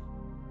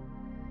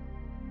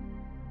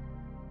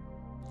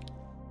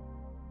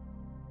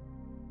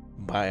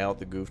 Buy out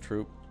the Goof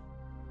Troop.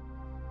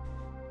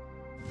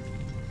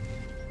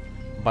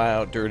 Buy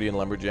out Dirty and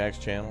Lumberjack's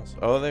channels.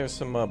 Oh, there's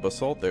some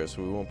basalt there,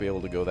 so we won't be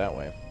able to go that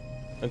way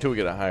until we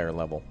get a higher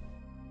level.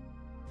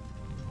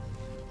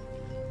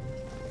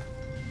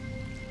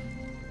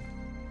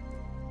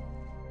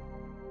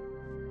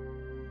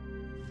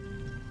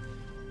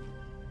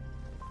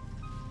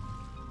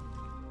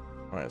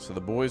 Alright, so the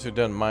boys are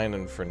done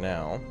mining for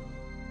now.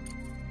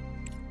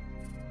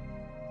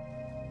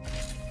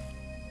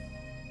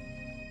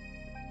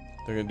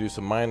 They're going to do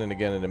some mining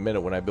again in a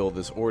minute when I build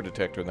this ore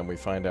detector, and then we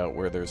find out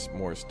where there's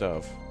more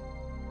stuff.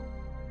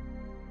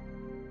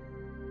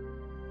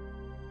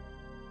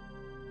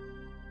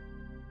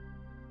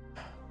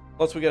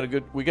 Plus,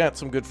 we got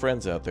some good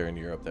friends out there in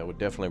Europe that would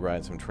definitely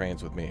ride some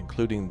trains with me,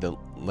 including the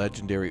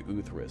legendary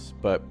Uthris.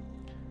 But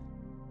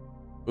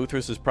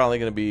Uthris is probably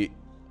going to be...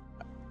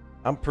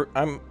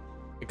 I'm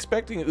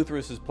expecting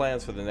Uthris's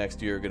plans for the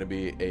next year are going to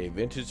be a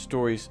Vintage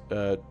Stories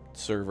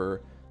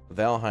server,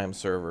 Valheim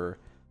server,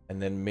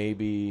 and then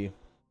maybe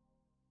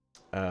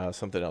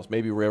something else.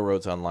 Maybe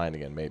Railroads Online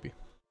again, maybe.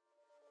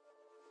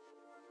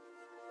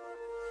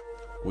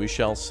 We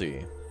shall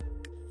see.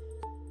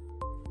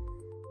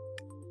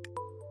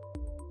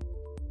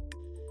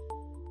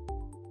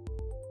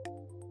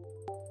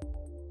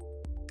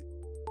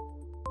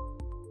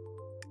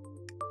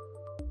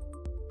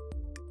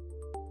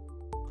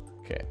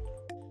 Okay.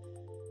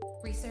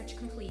 Research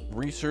complete.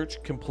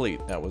 Research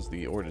complete. That was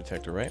the ore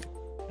detector, right?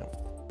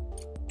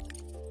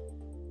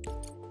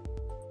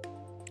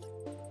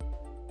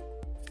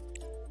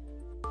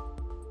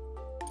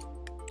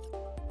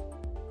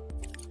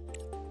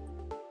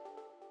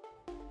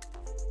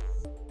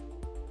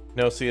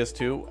 No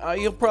CS2?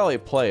 He'll probably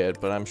play it,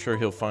 but I'm sure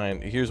he'll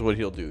find... Here's what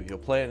he'll do. He'll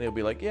play it and he'll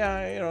be like,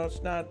 yeah, you know,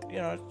 it's not, you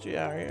know, it's,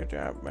 yeah,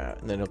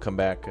 and then he'll come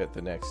back at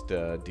the next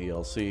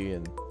DLC,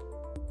 and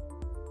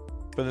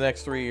for the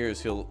next 3 years,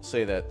 he'll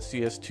say that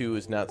CS2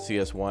 is not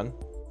CS1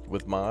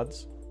 with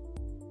mods,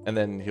 and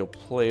then he'll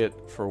play it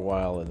for a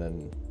while, and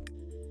then,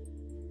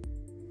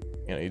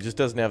 you know, he just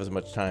doesn't have as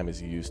much time as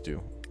he used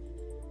to.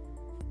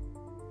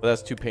 But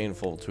that's too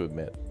painful to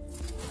admit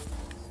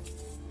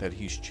that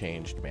he's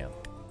changed, man.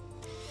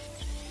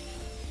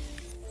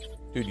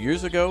 Dude,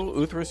 years ago,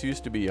 Uthras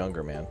used to be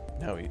younger, man.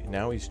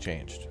 Now he's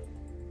changed.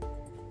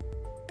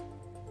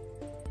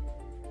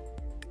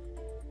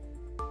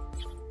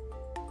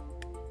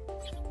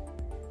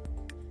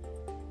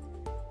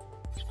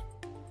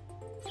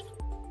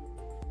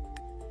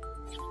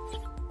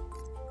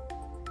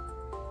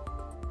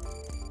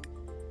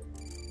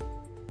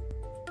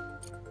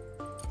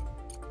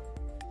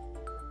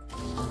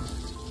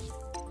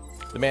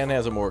 The man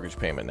has a mortgage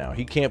payment now.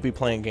 He can't be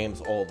playing games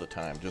all the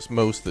time, just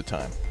most of the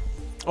time.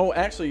 Oh,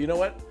 actually, you know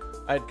what?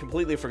 I'd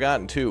completely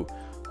forgotten, too.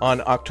 On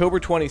October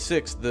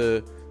 26th,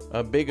 the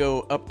Big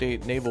O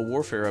update, Naval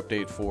Warfare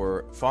update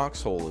for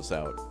Foxhole is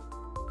out.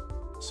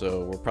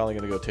 So we're probably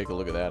going to go take a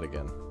look at that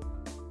again.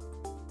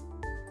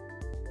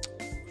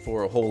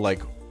 For a whole,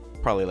 like,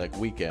 probably, like,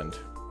 weekend.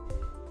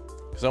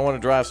 Because I want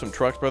to drive some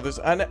trucks, brothers.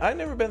 I've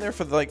never been there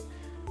for, like...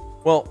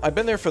 Well, I've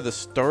been there for the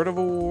start of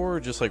a war,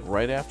 just, like,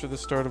 right after the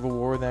start of a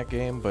war in that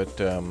game, but,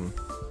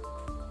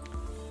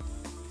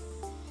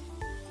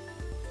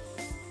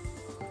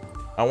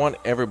 I want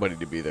everybody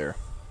to be there.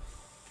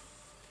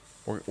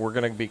 We're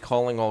gonna be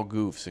calling all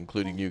goofs,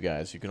 including you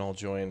guys. You can all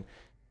join.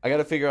 I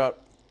gotta figure out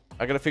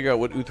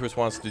what Uthras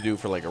wants to do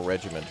for like a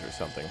regiment or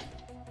something.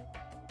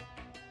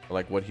 Or,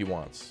 like what he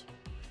wants,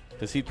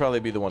 because he'd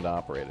probably be the one to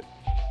operate it.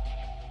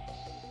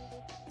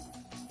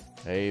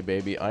 Hey,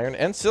 baby, iron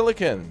and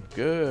silicon.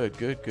 Good,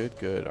 good, good,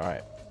 good. All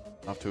right,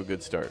 off to a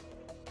good start.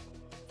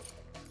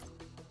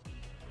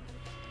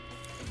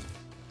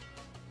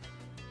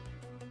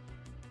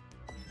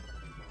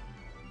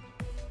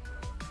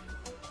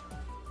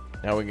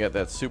 Now we can get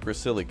that super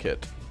silly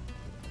kit.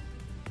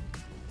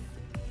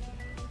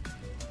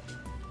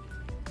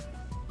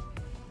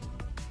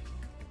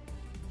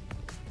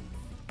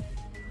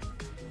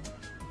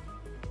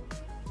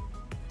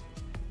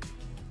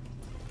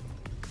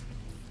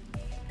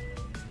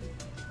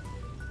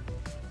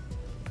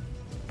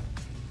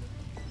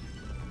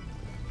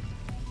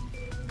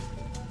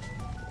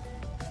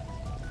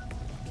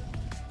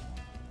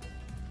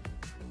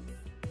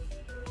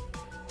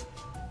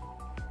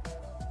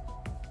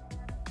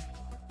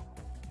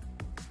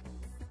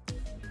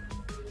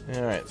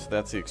 Alright, so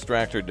that's the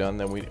extractor done.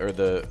 Then we, or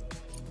the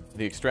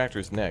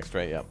extractor's next,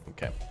 right? Yep,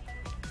 okay.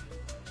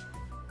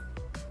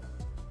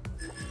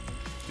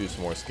 Do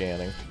some more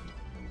scanning.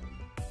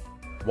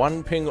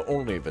 One ping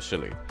only,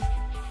 Vasily.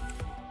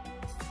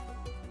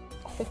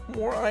 Oh,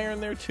 more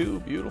iron there too.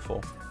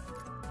 Beautiful.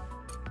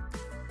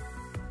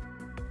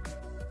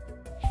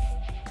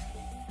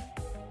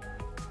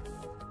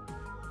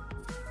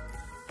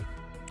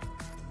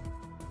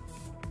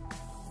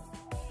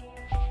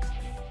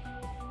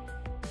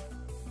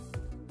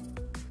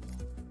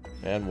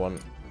 And one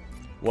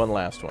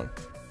last one.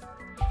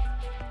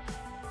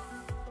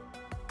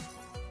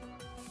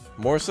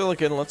 More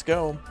silicon, let's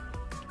go.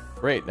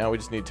 Great, now we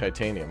just need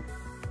titanium.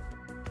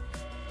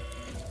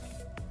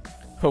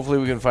 Hopefully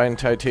we can find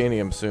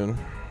titanium soon.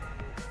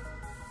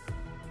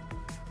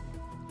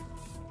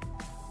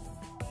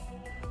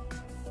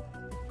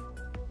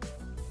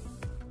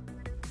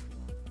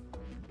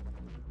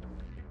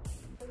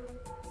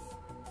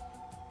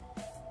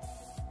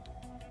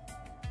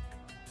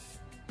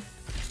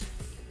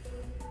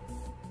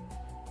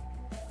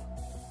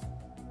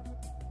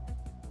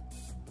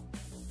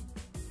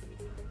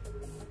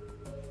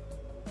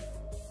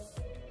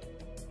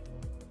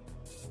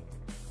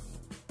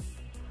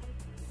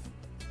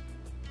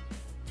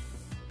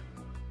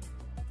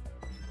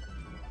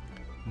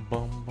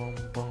 Bum, bum,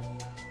 bum.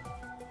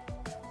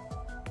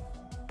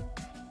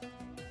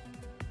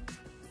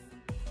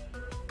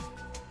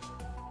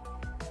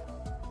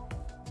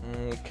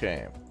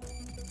 Okay.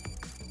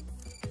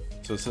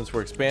 So since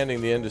we're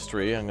expanding the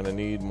industry, I'm going to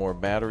need more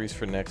batteries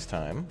for next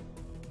time.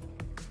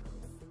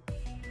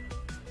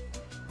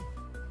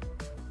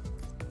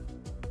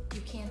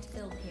 You can't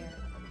build here.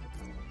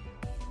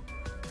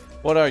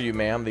 What are you,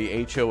 ma'am?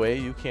 The HOA?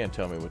 You can't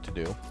tell me what to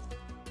do.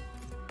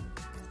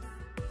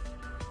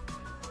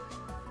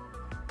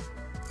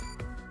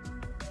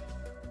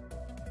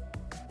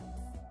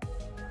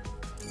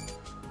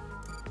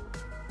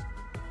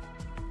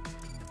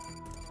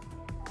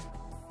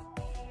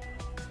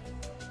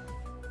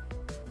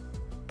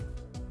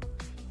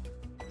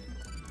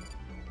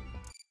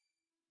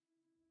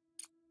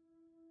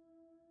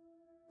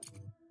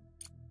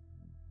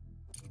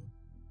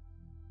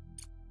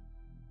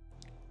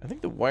 I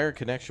think the wire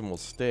connection will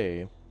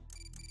stay.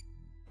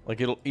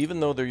 Like it'll, even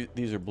though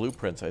these are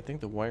blueprints, I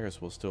think the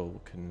wires will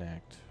still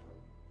connect.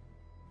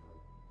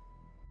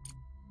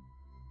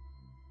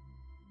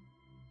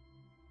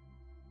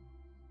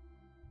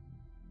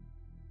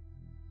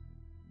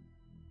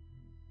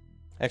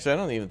 Actually, I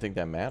don't even think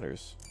that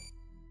matters.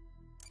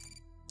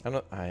 I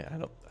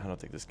don't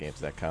think this game's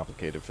that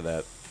complicated for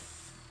that.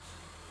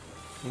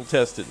 We'll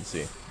test it and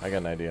see. I got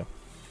an idea.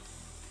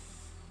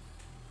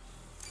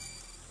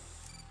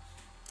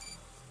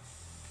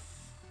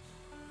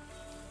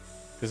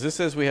 Because this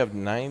says we have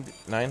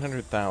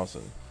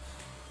 900,000.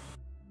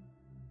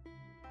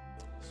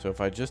 So if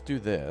I just do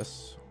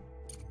this,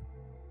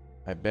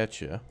 I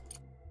bet you.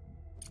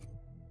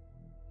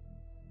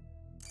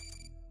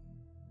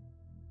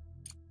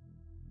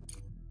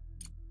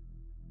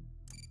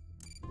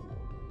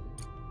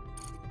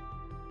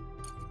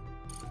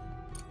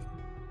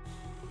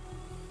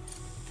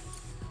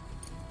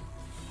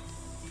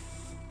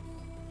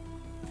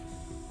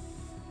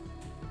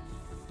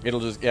 It'll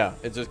just, yeah,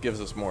 it just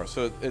gives us more.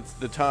 So it's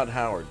the Todd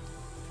Howard.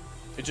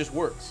 It just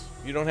works.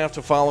 You don't have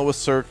to follow a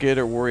circuit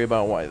or worry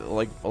about why.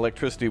 Like,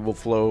 electricity will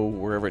flow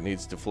wherever it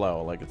needs to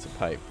flow, like it's a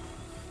pipe.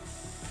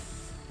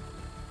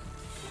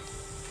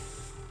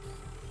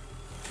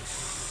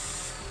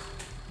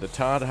 The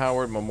Todd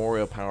Howard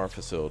Memorial Power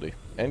Facility.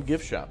 And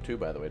gift shop, too,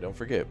 by the way. Don't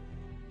forget.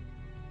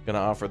 Gonna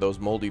offer those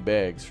moldy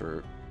bags for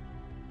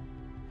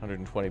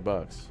 120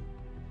 bucks.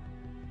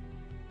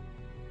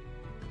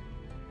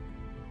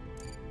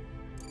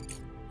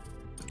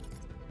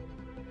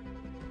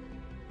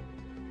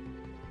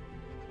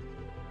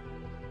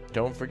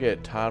 Don't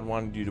forget, Todd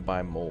wanted you to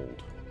buy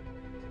mold.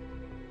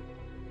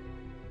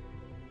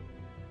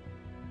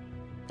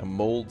 A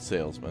mold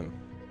salesman.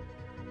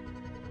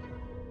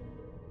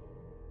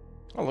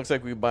 Oh, looks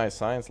like we could buy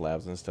science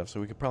labs and stuff, so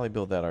we could probably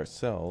build that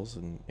ourselves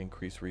and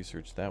increase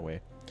research that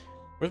way.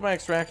 Where's my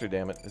extractor,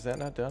 damn it? Is that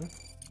not done?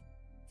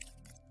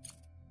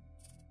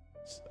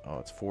 Oh,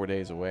 it's 4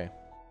 days away.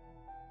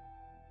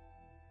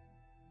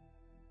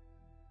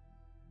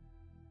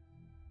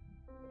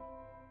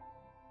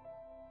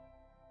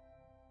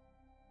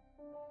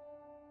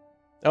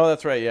 Oh,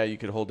 that's right. Yeah, you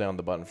could hold down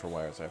the button for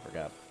wires. I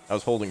forgot. I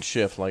was holding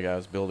shift like I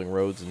was building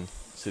roads in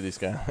City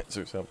Skylines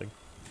or something.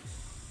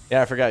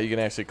 Yeah, I forgot you can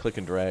actually click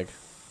and drag.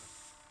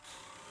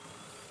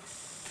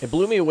 It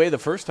blew me away the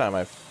first time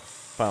I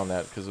found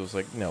that because it was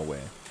like, no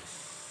way.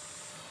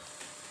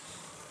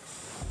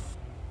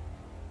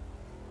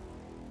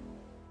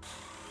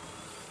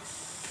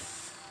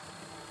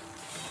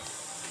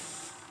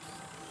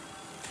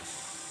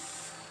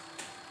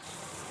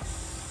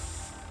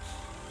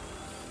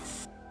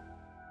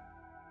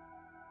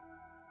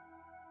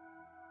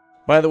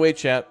 By the way,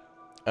 chat,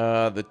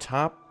 the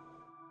top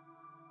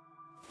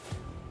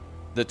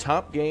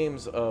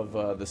games of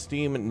the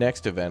Steam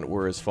Next event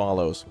were as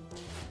follows.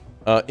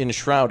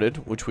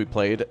 Enshrouded, which we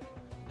played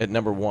at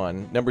number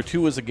 1. Number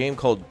 2 was a game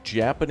called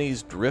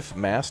Japanese Drift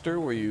Master,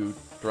 where you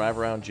drive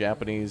around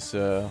Japanese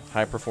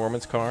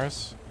high-performance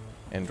cars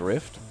and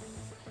drift.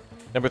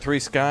 Number 3,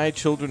 Sky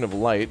Children of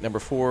Light. Number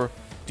 4,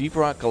 Deep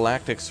Rock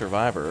Galactic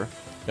Survivor.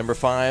 Number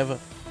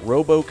 5,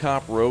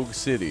 RoboCop Rogue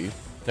City.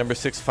 Number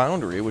 6,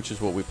 Foundry, which is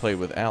what we played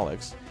with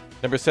Alex.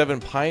 Number 7,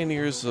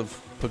 Pioneers of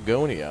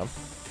Pagonia.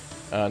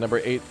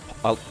 Number 8,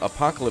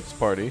 Apocalypse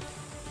Party.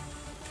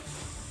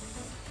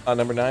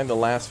 Number 9, The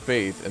Last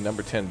Faith. And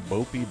number 10,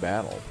 Bopey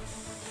Battle.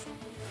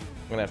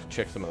 I'm going to have to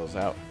check some of those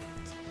out.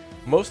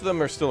 Most of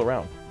them are still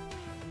around.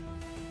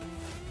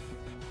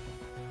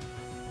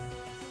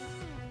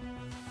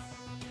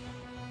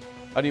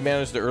 How do you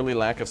manage the early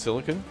lack of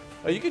silicon?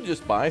 Oh, you can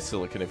just buy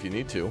silicon if you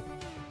need to.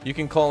 You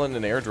can call in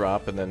an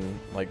airdrop and then,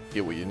 like,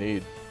 get what you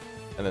need.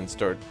 And then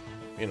start,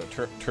 you know,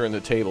 turn the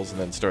tables and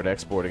then start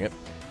exporting it.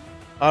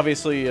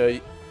 Obviously,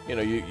 you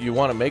know, you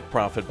want to make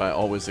profit by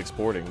always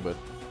exporting, but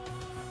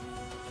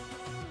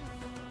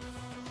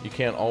you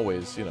can't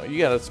always, you know, you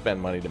got to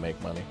spend money to make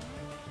money.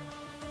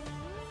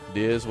 It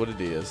is what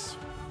it is.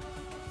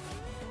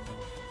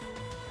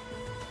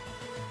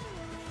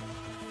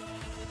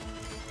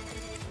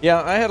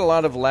 Yeah, I had a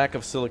lot of lack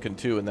of silicon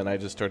too, and then I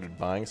just started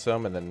buying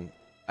some, and then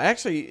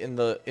actually in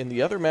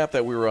the other map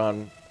that we were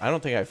on, I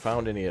don't think I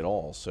found any at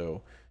all.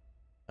 So,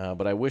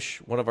 but I wish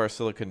one of our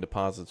silicon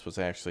deposits was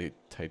actually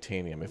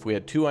titanium. If we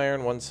had 2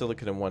 iron, 1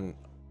 silicon, and 1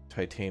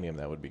 titanium,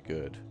 that would be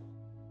good.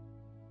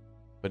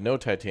 But no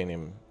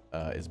titanium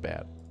is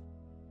bad.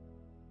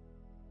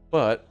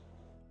 But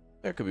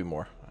there could be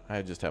more.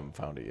 I just haven't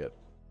found it yet.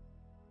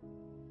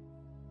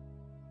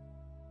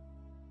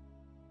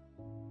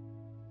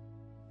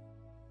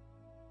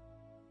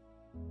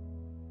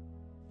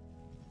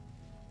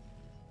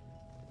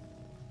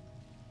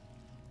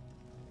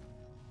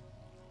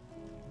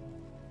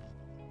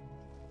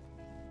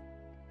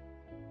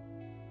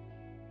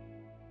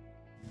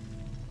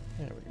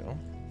 There we go.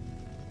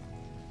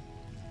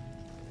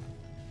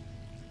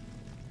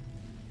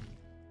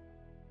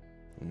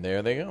 And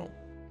there they go.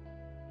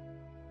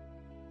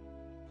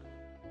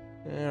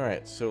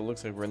 Alright, so it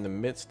looks like we're in the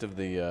midst of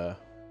the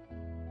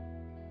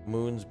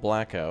moon's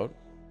blackout.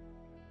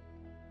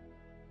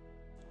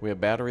 We have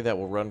a battery that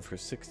will run for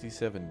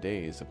 67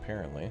 days,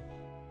 apparently.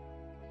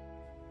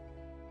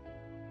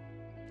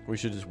 We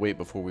should just wait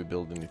before we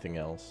build anything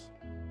else.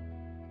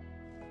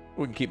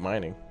 We can keep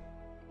mining.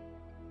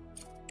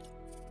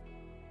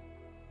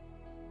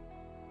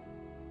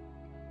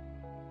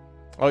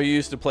 Oh, you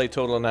used to play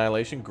Total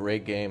Annihilation?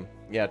 Great game.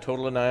 Yeah,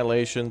 Total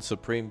Annihilation,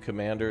 Supreme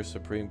Commander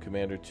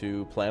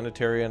 2,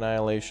 Planetary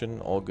Annihilation,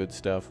 all good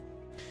stuff.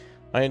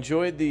 I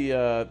enjoyed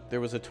the,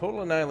 there was a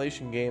Total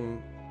Annihilation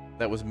game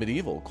that was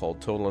medieval called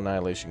Total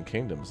Annihilation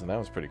Kingdoms, and that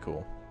was pretty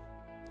cool.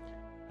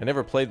 I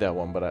never played that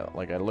one, but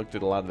I looked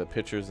at a lot of the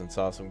pictures and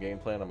saw some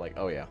gameplay, and I'm like,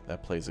 oh yeah,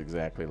 that plays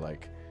exactly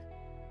like,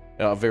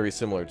 very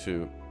similar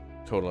to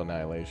Total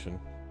Annihilation.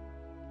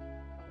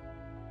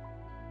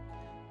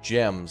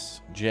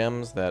 Gems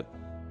that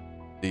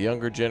the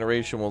younger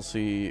generation will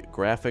see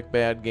graphic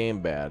bad,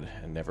 game bad,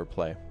 and never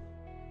play.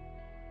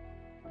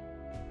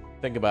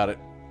 Think about it.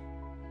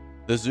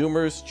 The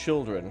Zoomers'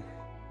 children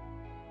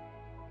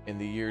in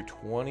the year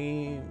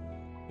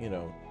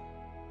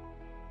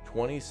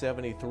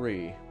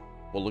 2073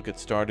 will look at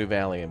Stardew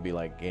Valley and be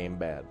like, game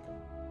bad.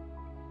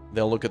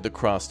 They'll look at the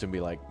Crust and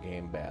be like,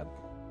 game bad.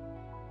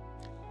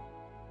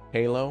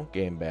 Halo,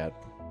 game bad.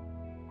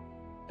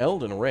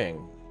 Elden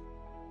Ring,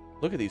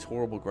 look at these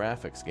horrible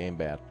graphics, game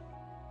bad.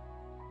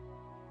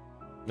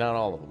 Not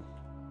all of them.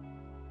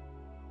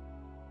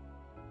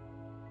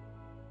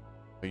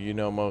 But you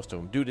know most of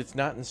them. Dude, it's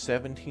not in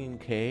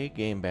 17K,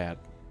 game bad.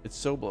 It's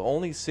so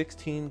only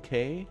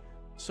 16K?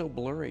 So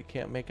blurry,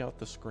 can't make out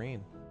the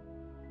screen.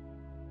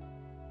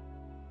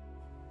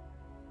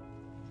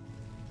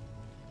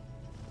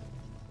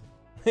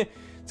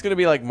 It's gonna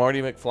be like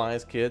Marty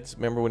McFly's kids.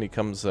 Remember when he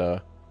comes,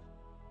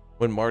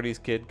 when Marty's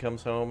kid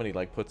comes home and he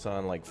like puts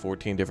on like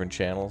 14 different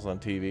channels on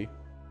TV?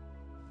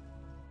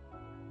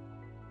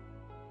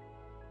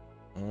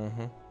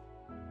 Mm-hmm.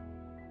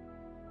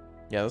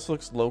 Yeah, this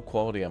looks low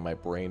quality on my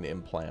brain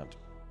implant.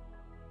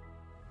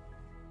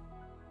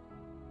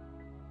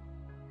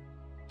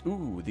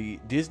 Ooh,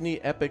 the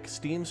Disney Epic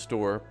Steam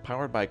Store,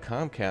 powered by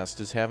Comcast,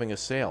 is having a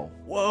sale.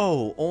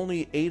 Whoa,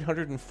 only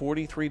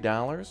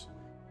 $843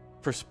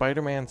 for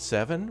Spider-Man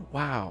 7?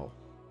 Wow.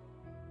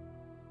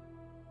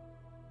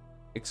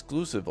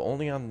 Exclusive,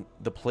 only on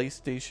the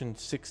PlayStation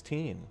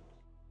 16.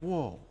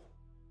 Whoa.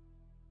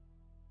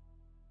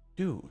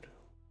 Dude.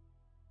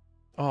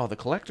 Oh, the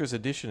collector's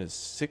edition is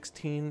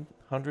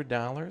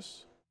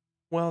 $1,600?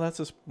 Well, that's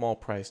a small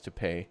price to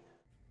pay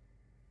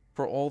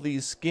for all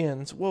these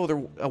skins. Whoa,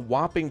 they're a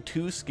whopping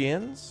 2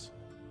 skins?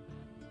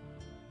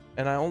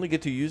 And I only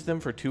get to use them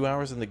for 2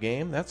 hours in the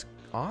game? That's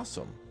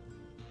awesome.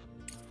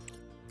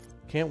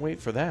 Can't wait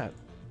for that.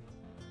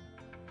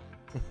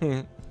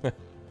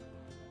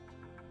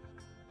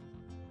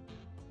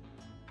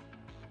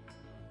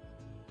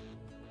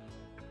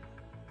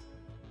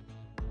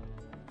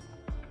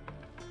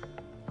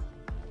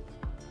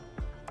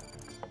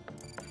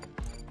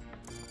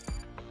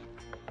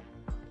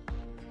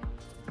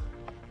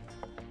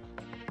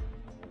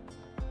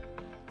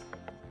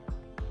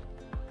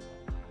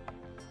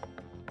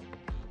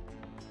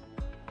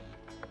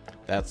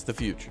 That's the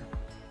future.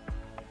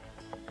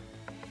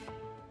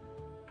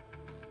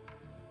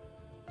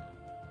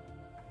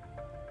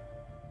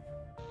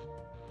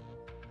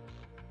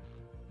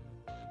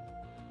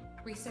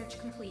 Research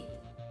complete.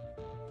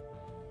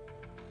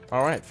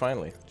 All right,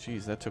 finally.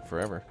 Jeez, that took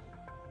forever.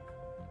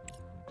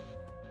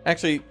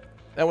 Actually,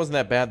 that wasn't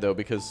that bad, though,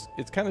 because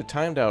it's kind of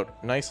timed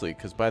out nicely,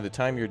 because by the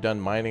time you're done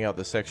mining out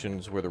the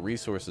sections where the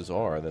resources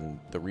are, then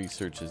the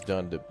research is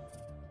done to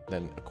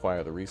then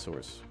acquire the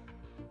resource.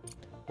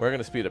 We're going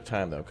to speed up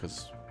time, though,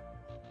 because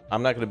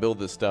I'm not going to build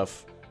this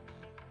stuff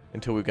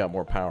until we've got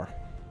more power.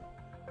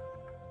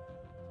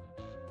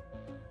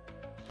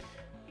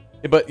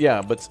 But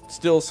yeah, but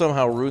still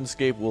somehow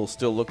RuneScape will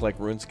still look like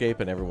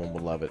RuneScape and everyone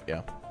will love it,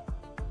 yeah.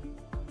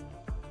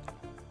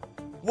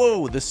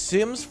 Whoa, The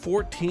Sims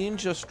 14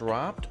 just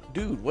dropped?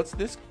 Dude, what's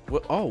this?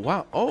 What, oh,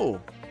 wow.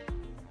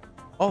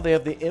 Oh, they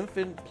have the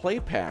infant play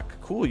pack.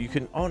 Cool, you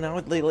can... Oh, now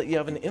they let you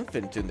have an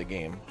infant in the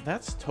game.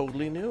 That's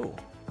totally new.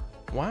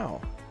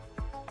 Wow.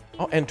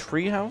 Oh, and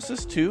tree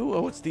houses too?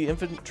 Oh, it's the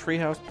infant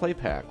treehouse play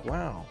pack.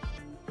 Wow.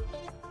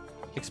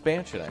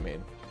 Expansion, I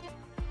mean.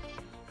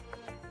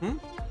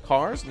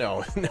 Cars?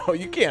 No, no,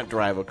 you can't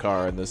drive a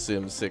car in The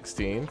Sims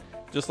 16.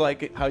 Just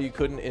like how you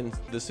couldn't in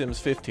The Sims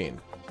 15,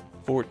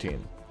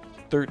 14,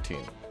 13,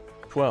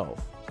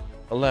 12,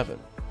 11,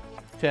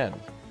 10,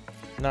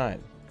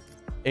 9,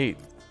 8,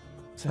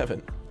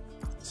 7,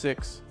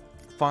 6,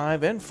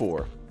 5, and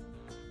 4.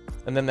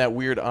 And then that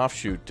weird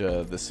offshoot,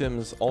 The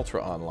Sims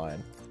Ultra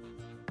Online.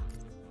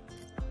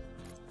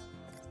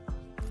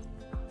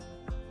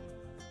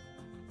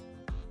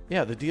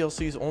 Yeah, the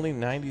DLC is only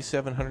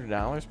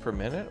 $9,700 per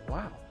minute?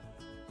 Wow.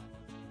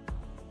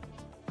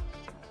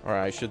 Or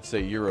I should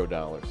say Euro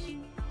dollars.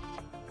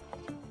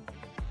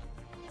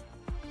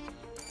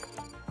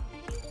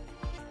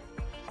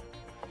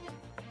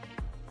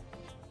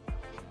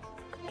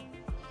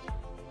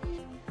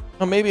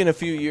 Well, maybe in a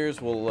few years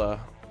we'll...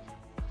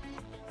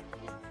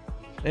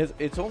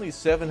 It's only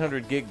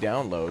 700 gig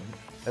download.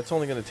 That's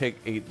only going to take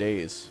 8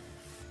 days.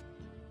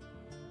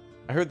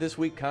 I heard this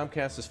week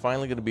Comcast is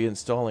finally going to be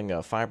installing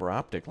a fiber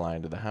optic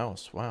line to the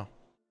house. Wow.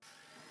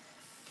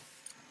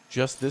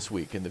 Just this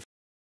week in the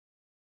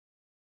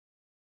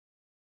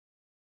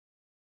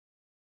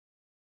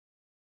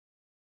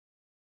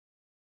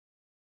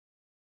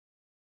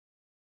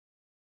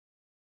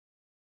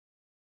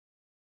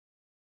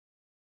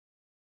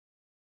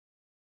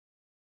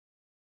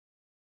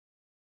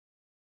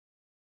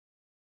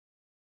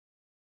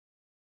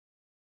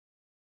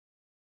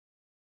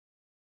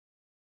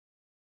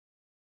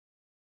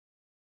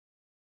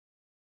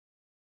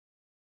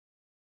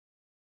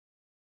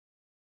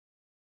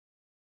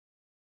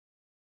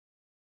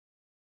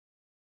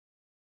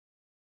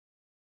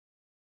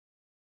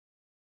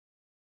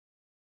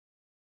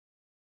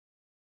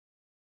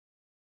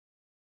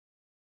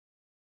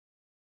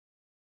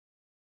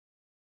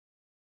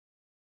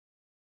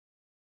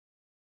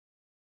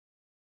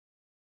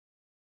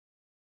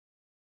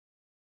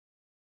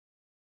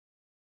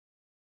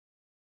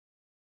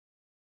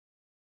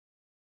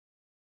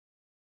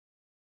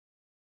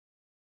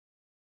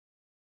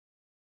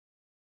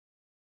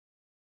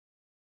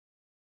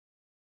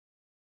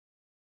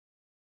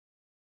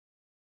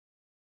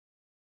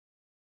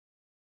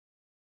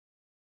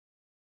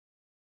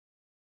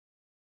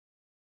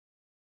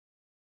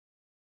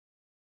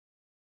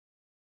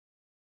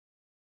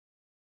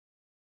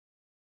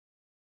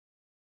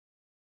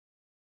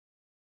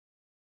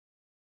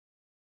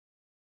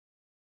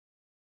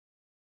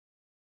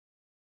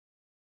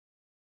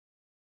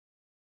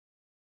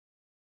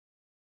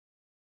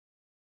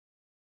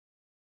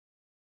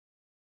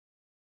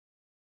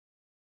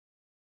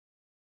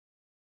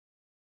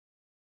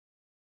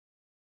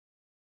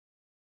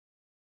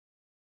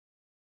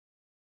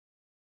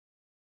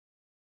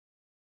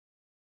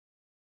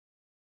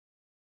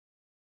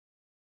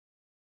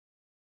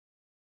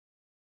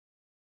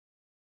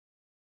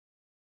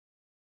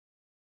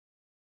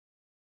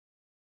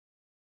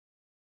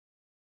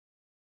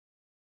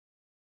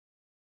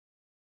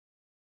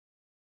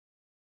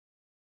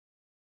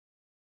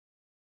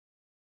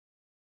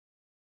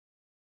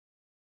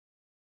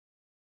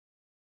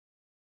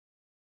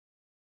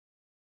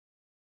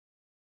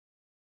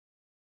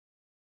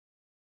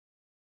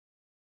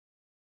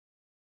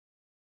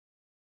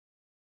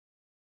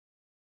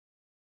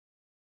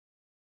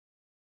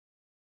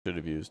Should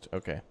have used.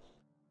 Okay.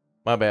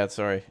 My bad,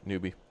 sorry,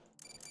 newbie.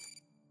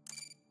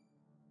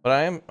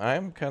 But I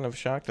am kind of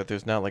shocked that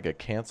there's not like a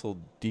cancel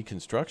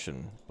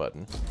deconstruction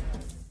button.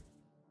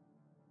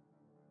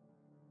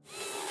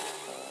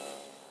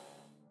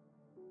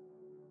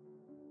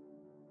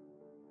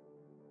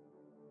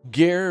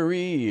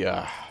 Gary!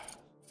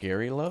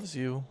 Gary loves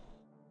you.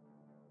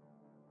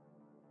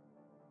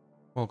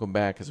 Welcome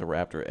back as a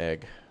raptor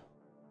egg.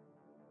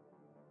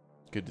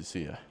 Good to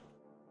see you.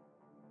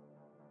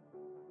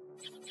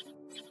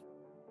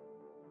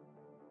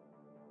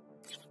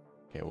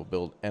 Okay, we'll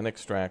build an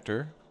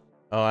extractor.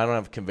 Oh, I don't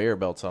have conveyor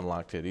belts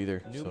unlocked yet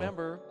either. New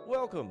member,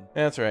 welcome.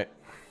 Yeah, that's right.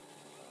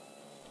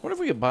 What if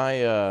we could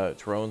buy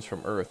drones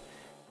from Earth?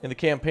 In the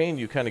campaign,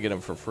 you kind of get them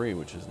for free,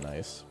 which is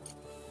nice.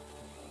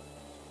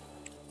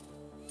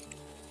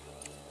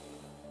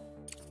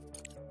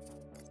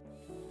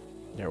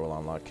 Yeah, we'll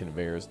unlock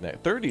conveyors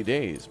next. 30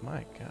 days,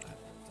 my God.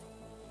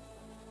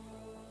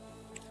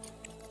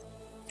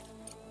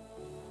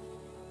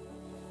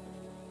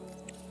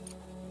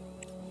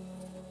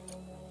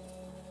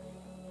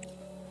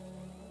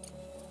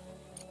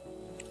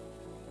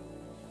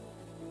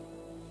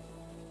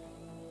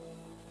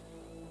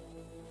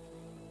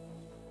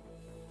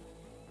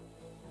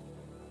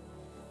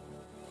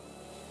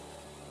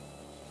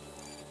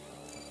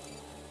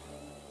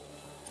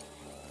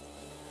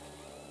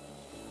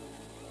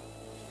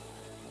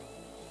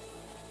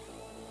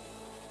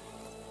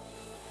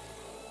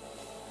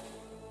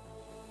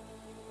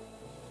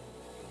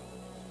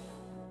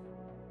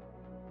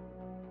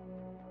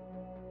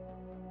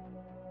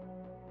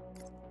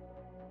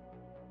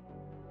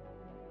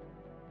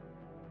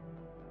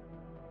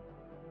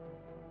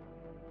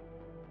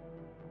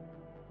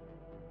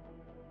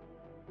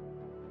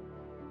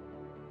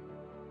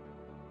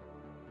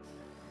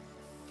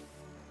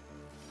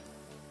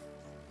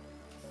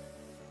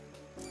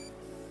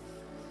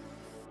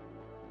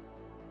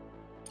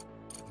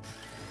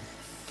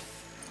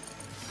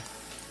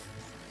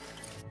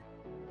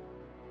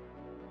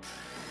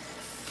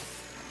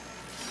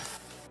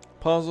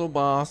 Puzzle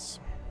boss.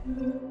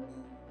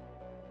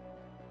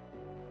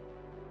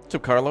 What's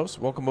up, Carlos?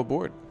 Welcome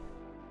aboard.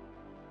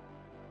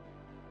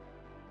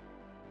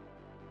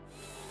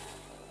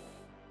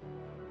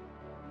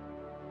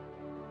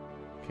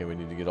 Okay, we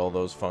need to get all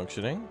those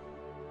functioning.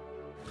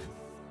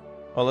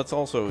 Oh, let's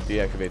also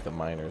deactivate the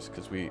miners,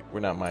 because we're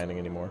not mining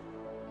anymore.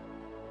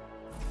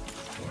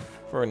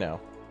 For now.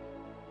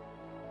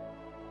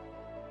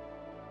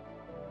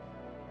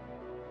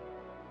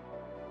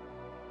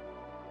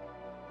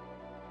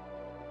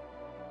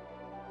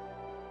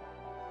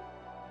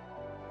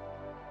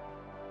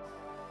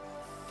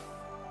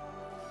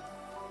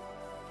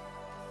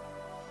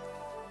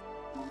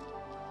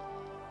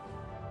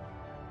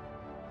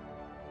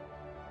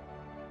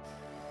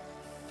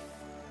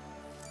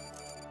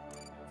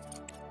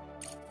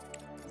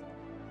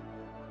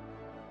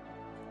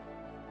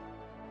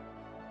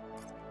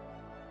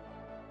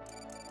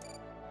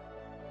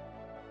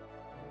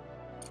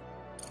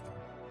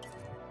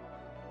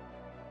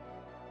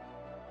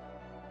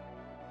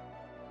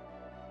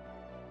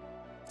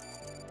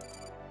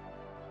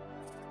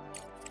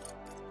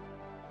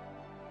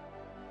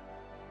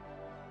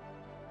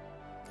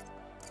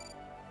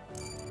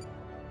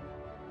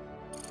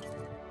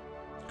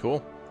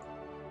 Cool.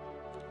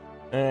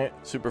 Alright,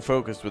 super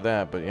focused with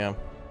that, but yeah.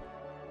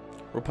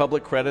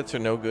 Republic credits are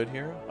no good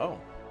here? Oh.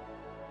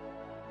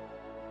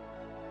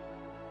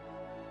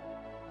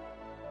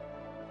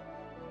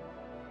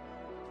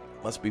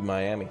 Must be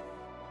Miami.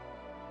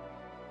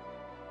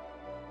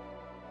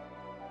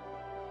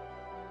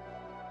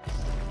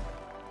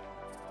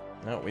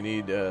 No, we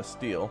need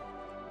steel.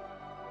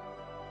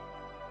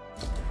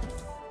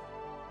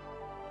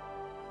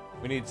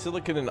 We need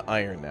silicon and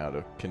iron now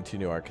to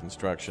continue our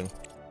construction.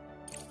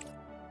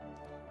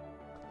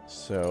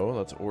 So,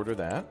 let's order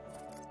that.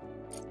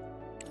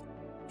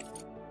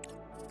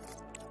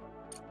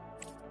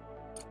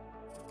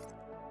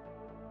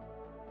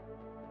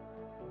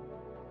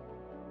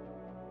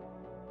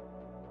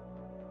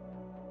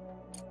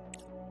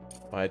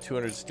 Buy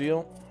 200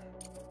 steel.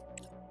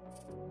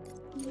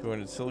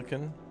 200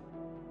 silicon.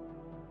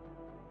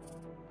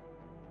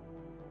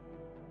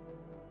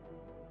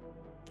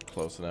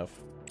 Close enough.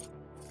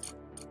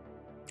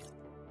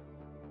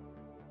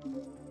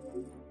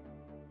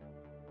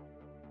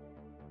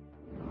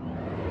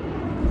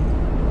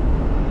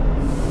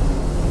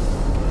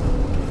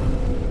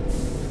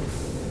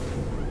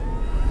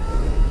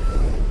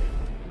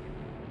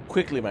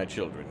 Quickly, my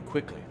children,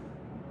 quickly.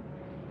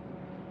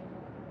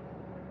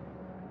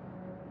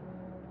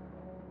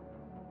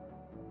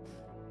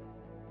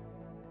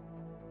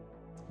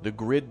 The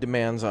grid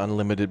demands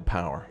unlimited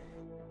power.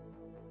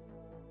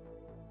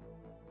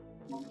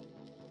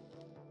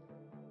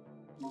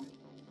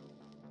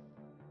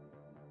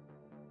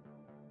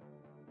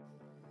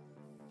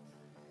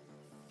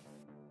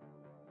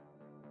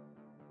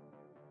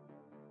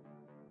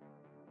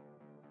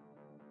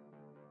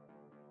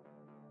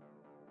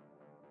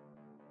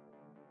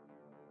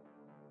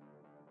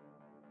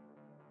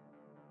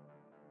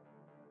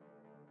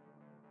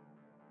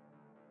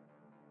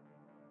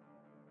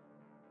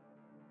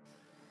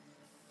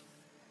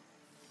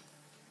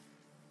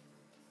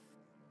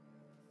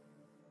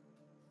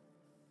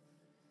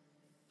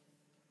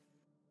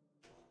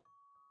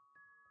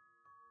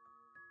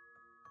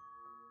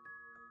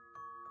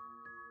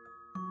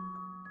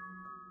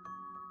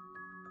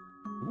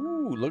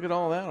 look at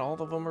all that. All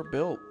of them are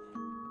built.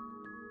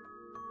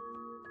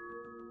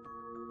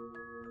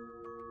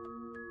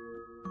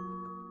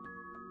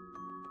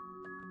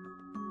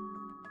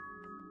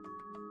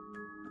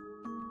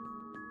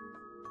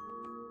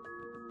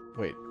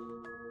 Wait.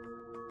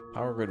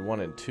 Power grid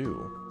 1 and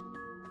 2.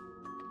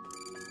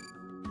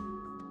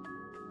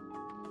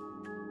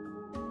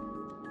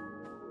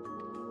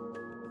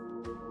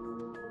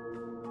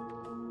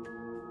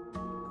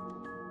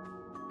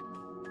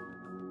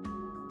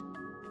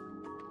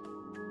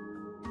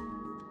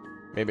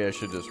 Maybe I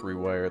should just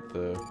rewire it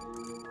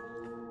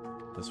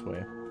this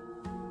way.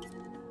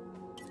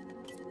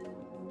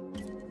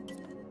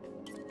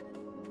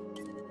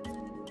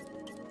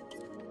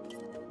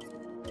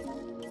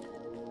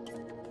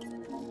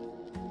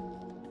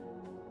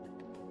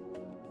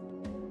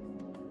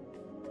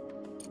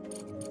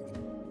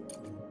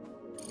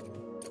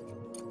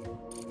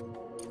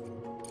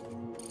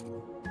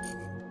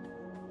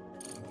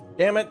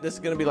 Damn it, this is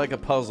gonna be like a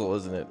puzzle,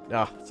 isn't it?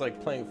 Ah, it's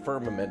like playing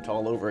Firmament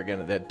all over again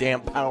at that damn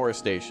power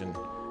station.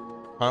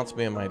 Haunts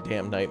me in my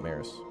damn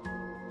nightmares.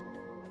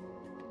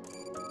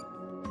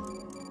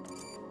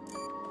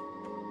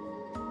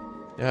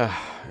 Yeah,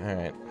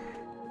 alright.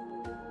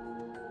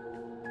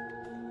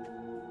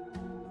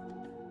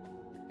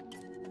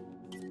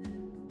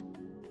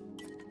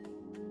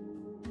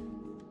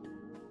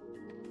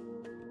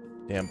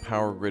 Damn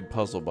power grid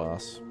puzzle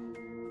boss.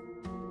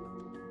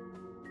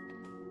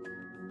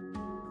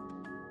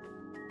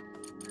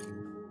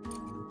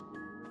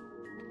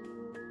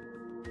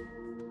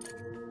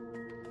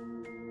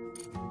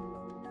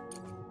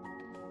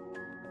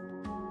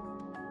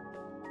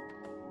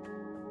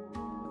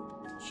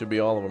 Should be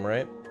all of them,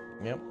 right?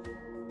 Yep.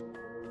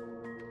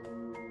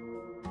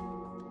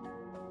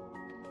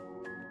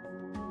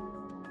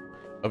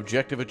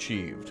 Objective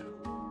achieved.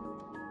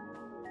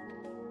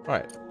 All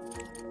right.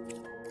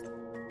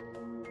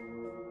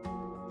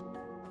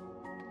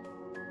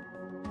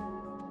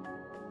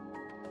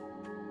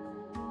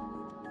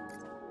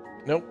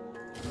 Nope.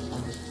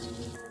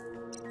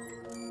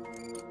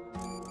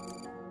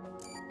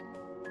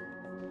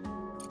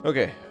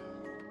 Okay.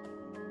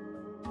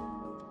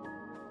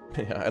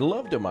 Yeah, I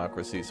love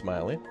democracy,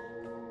 Smiley.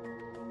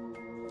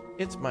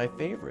 It's my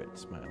favorite,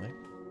 Smiley.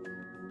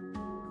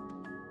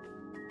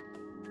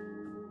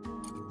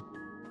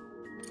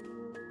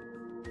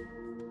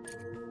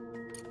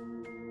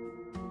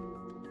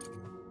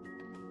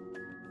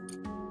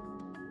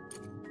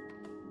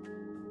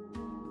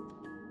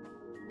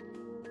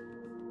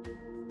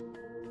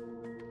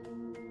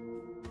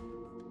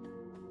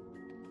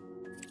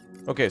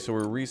 Okay, so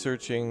we're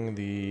researching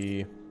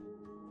the...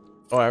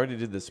 Oh, I already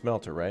did the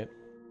smelter, right?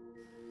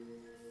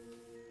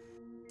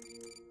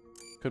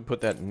 Could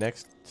put that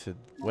next to...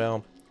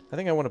 Well, I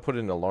think I want to put it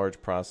in a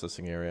large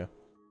processing area.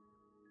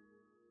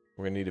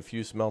 We're going to need a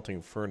few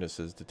smelting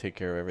furnaces to take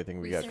care of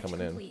everything we got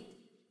coming in.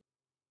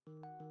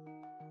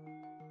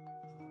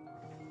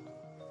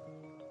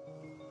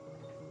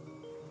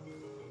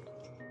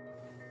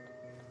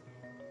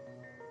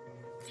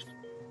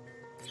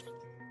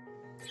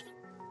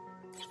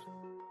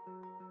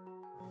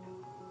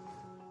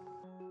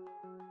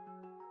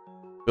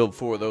 Build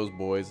 4 of those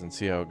boys and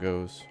see how it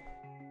goes.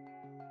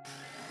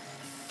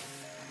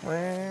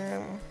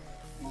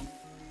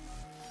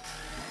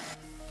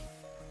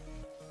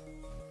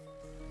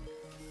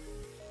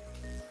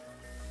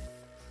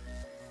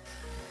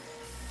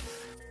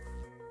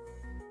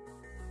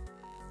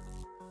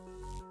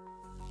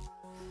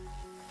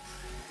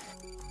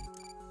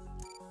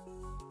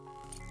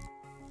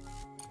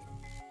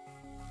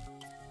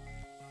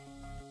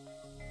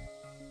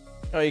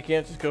 Oh, you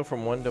can't just go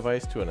from one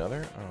device to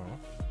another? Oh.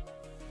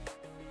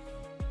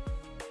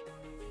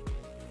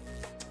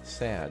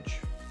 Sag.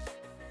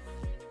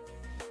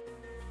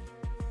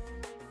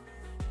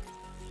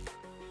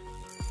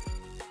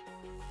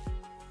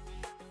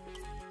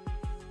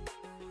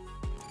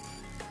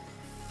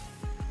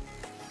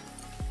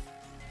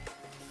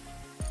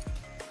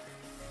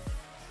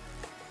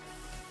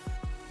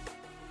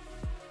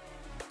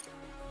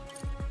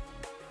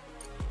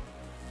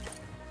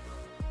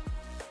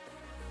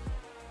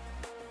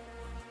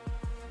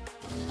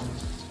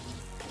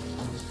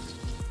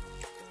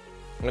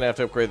 I'm gonna have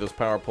to upgrade those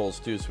power poles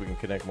too so we can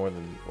connect more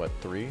than, what,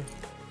 3?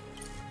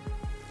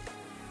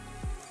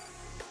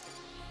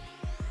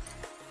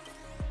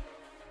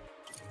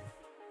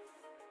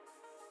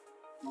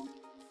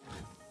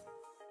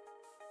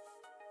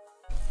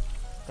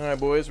 Alright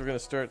boys, we're gonna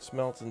start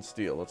smelting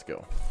steel. Let's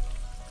go.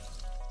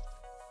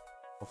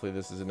 Hopefully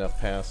this is enough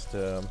past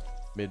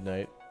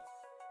midnight.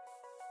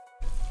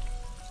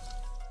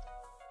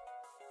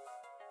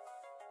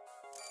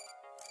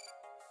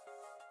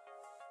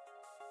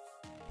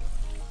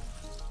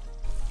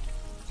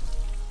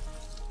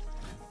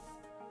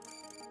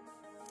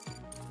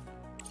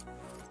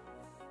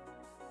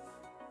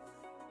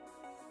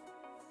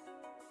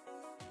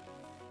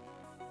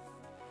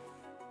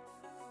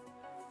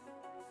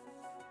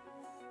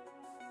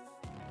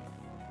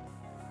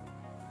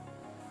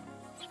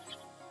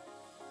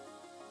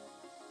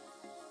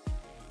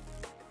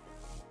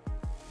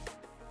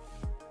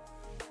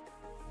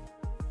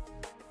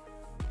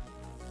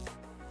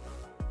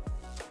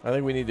 I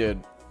think we need to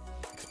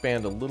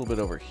expand a little bit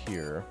over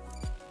here.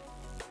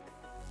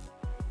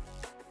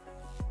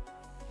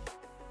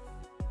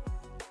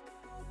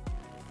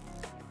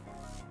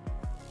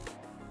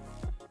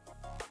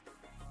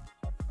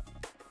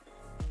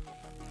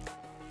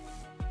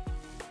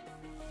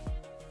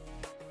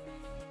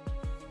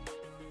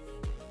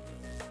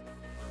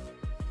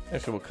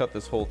 Actually, we'll cut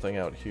this whole thing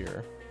out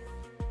here.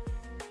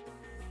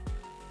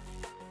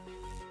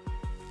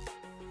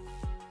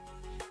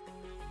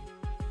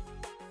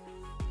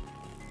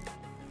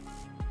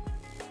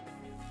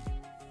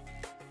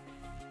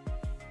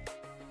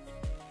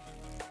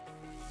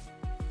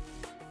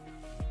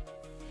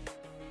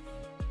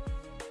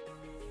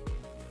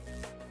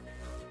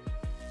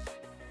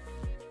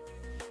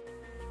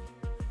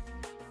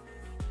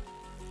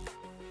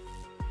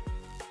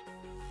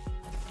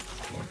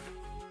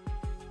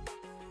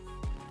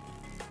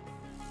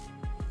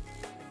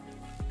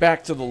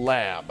 Back to the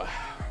lab.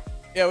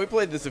 Yeah, we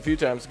played this a few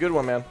times. Good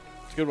one, man.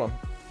 It's a good one.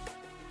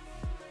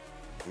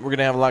 We're going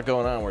to have a lot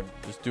going on. We're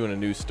just doing a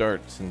new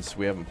start since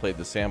we haven't played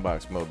the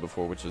sandbox mode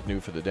before, which is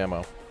new for the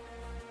demo.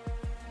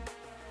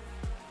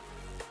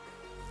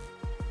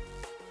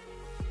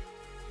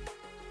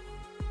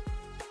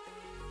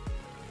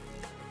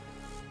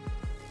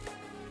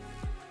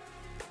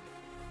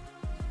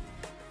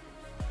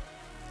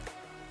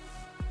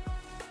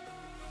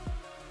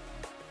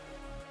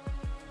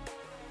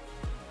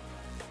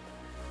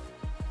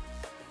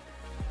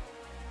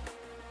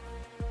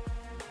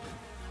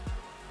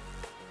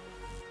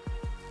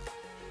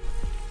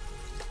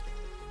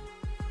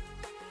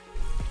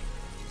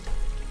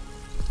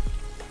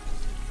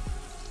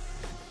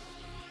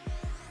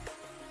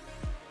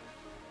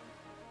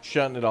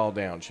 Shutting it all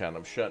down, Chad.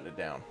 I'm shutting it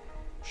down.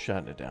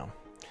 Shutting it down.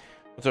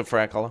 What's up,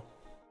 Frackala?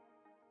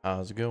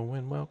 How's it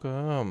going?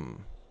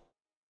 Welcome.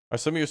 Are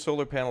some of your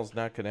solar panels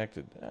not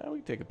connected? We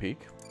can take a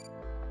peek.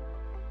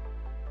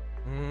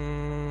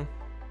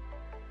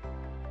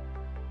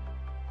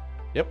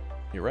 Yep,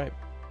 you're right.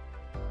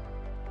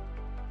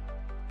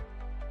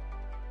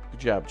 Good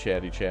job,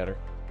 Chatty Chatter.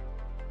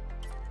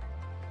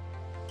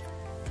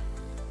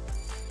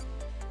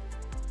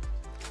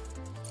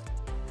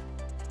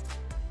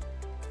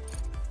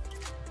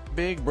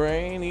 Big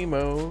brain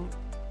emote.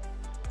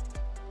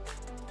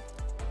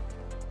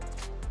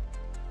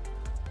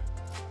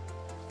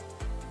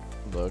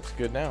 Looks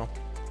good now.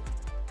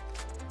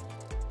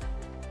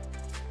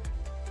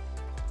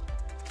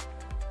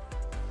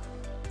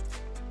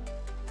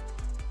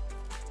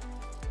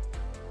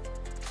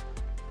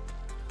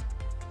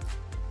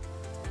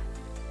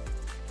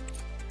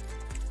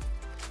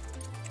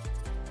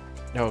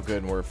 Oh,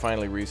 good. We're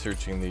finally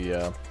researching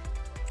the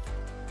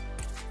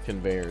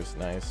conveyors.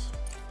 Nice.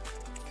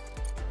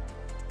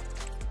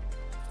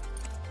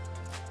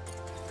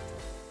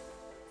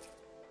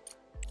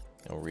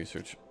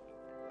 Research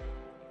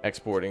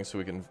exporting so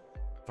we can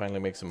finally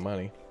make some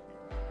money.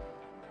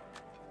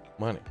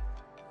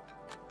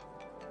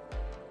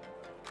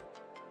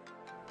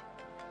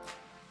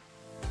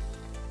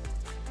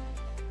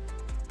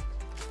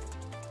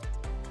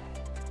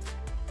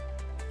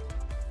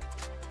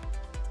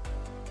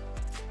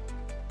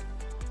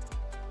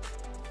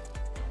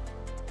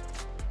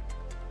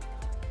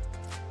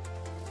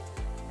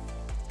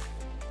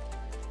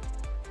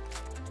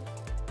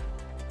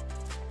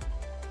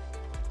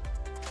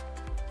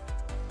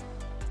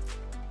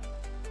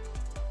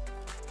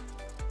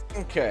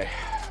 Okay.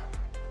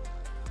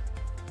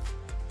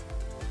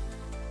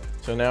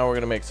 So now we're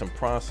going to make some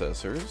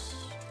processors.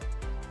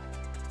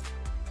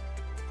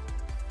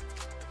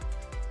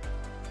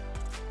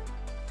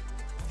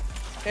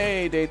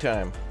 Hey,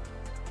 daytime.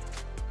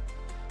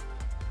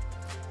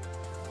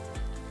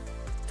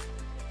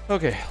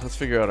 Okay, let's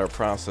figure out our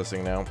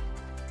processing now.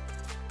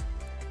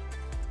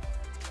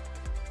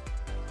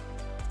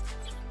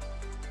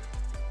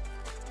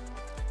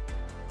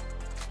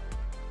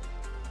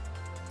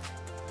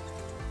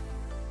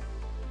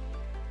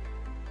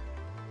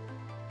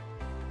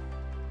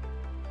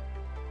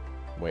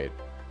 Wait.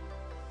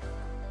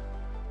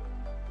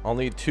 I'll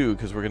need two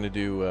because we're going to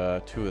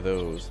do two of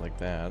those like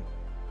that.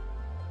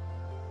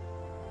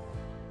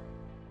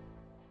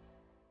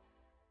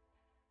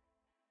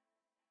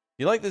 If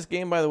you like this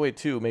game, by the way,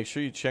 too, make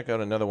sure you check out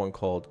another one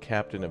called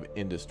Captain of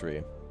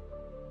Industry.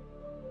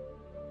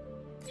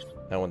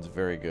 That one's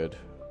very good.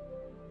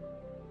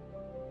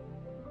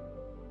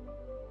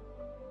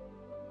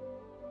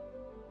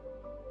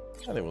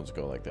 I think we'll just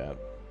go like that.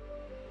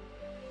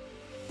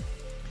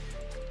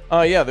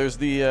 Yeah, there's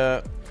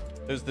the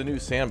new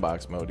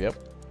sandbox mode, yep.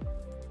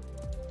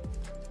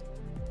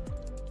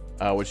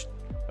 Which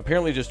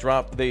apparently just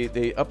dropped. They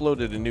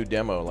uploaded a new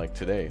demo like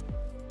today.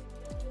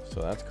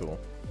 So that's cool.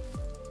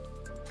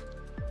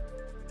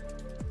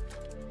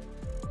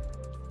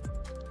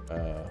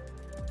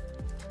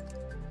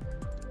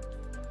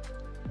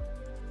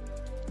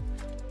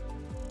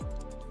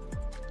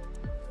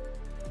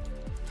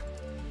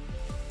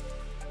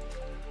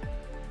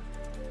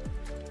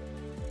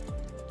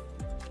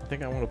 I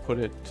think I want to put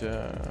it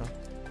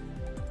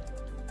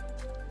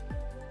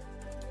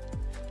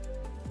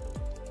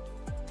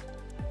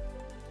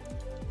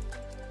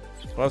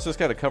Well, it's just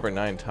got to cover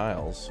 9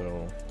 tiles,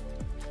 so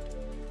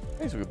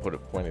I guess we could put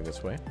it pointing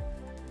this way.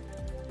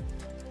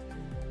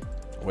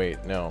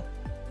 Wait, no.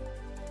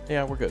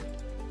 Yeah, we're good.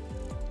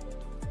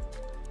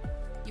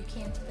 You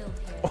can't build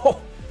here.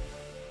 Oh,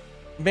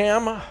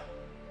 ma'am. All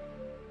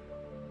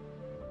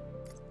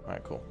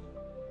right, cool.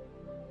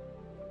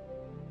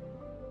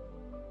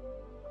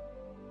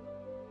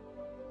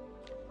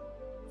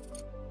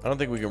 I don't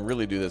think we can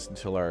really do this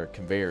until our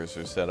conveyors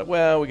are set up.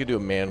 Well, we could do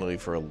it manually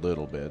for a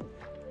little bit.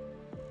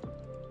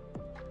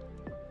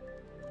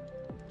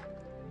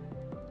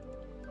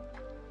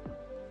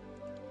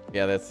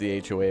 Yeah, that's the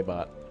HOA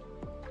bot.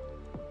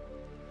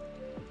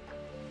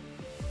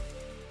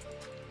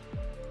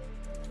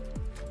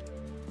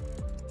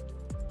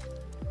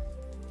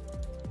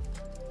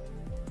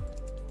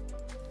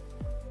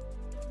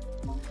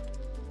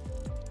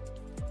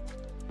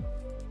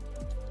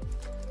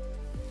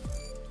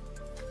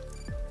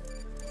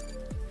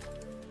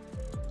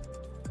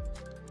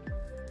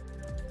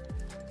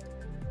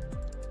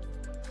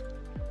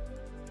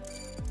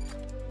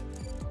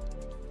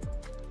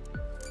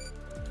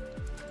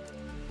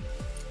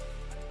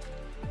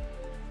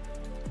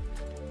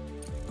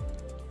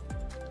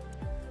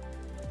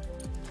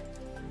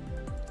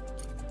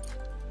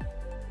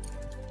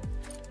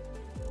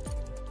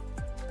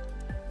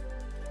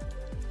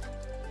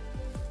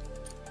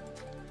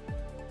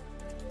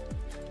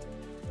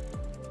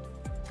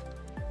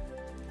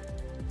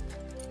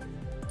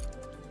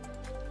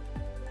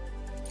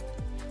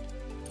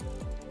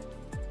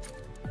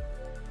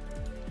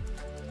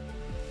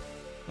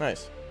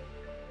 Nice.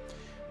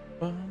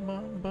 Bum,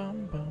 bum,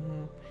 bum,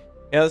 bum.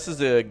 Yeah, this is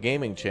a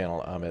gaming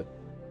channel, Ahmed.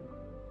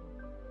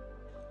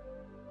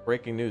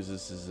 Breaking news,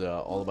 this is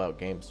all about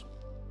games.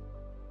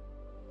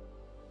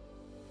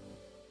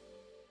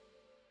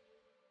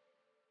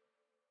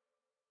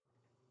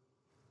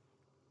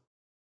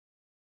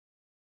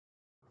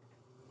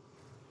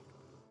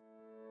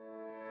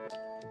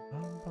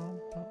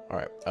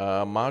 Alright,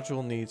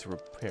 module needs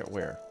repair.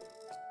 Where?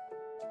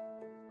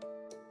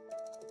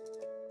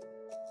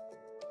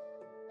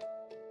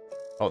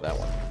 Oh, that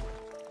one.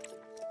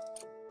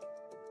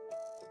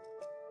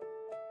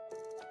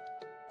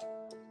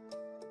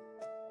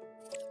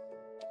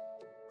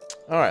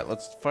 Alright,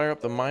 let's fire up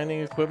the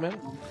mining equipment.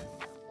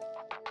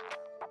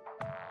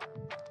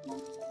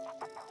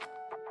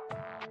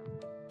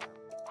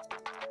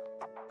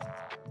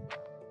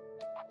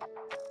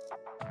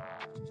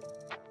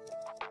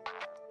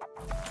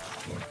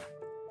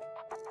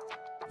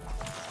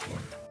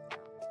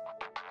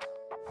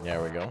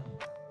 There we go.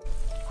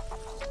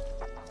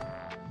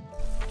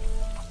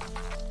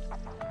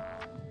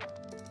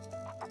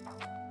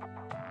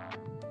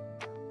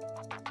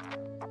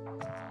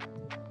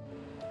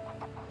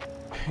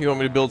 You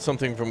want me to build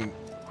something from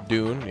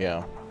Dune?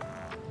 Yeah.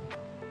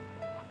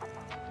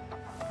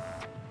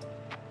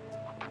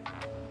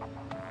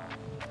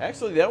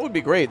 Actually, that would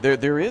be great.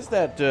 There is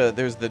that.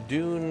 There's the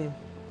Dune.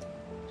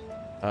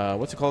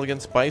 What's it called again?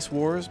 Spice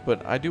Wars.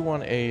 But I do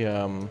want a.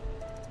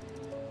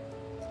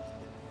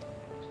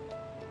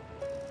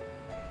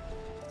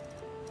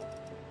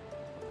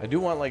 I do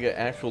want like an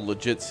actual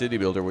legit city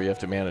builder where you have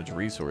to manage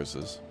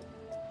resources.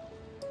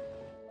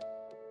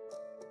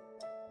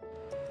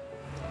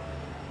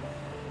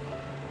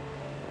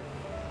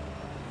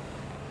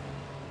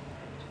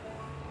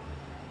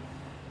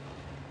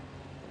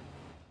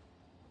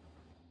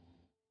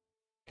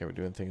 Okay, we're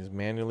doing things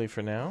manually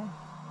for now.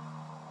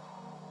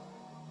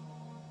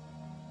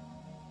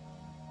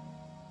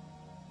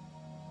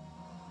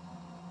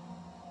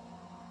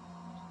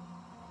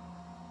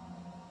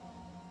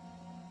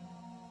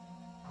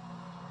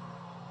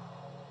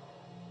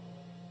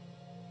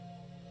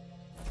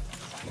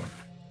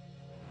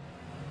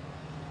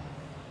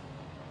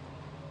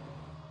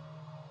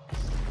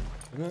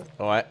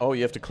 Oh,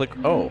 you have to click.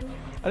 Oh,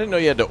 I didn't know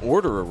you had to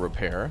order a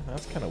repair.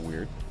 That's kind of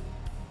weird.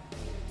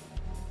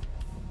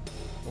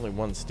 Only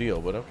one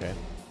steel, but okay.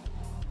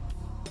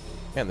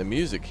 Man, the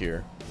music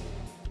here.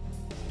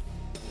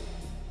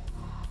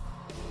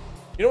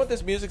 You know what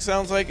this music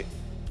sounds like?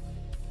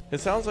 It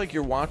sounds like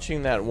you're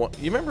watching that one.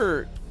 You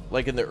remember,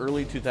 like in the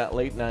early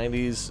late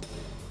 90s,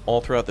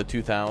 all throughout the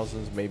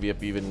 2000s, maybe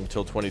up even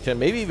until 2010,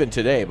 maybe even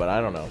today, but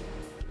I don't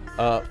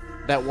know.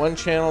 That one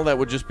channel that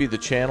would just be the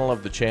channel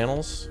of the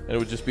channels, and it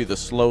would just be the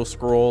slow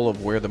scroll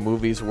of where the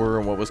movies were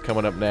and what was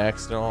coming up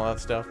next and all that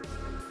stuff.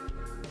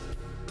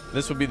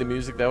 This would be the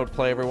music that would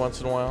play every once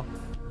in a while.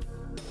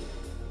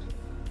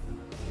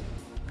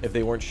 If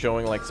they weren't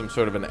showing like some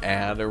sort of an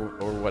ad or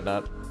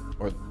whatnot.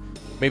 Or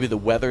maybe the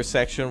weather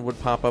section would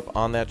pop up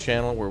on that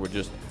channel where it would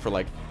just, for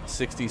like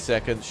 60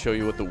 seconds, show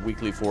you what the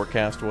weekly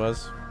forecast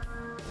was.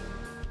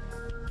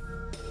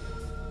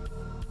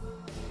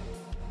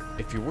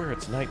 If you're where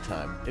it's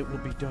nighttime, it will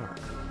be dark.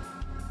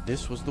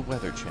 This was the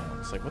weather channel.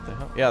 It's like, what the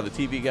hell? Yeah, the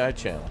TV Guide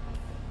channel.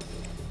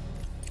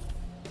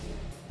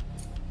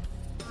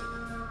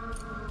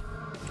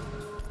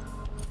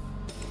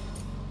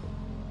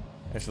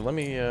 Actually, let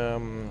me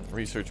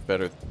research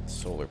better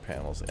solar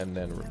panels and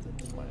then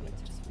mining.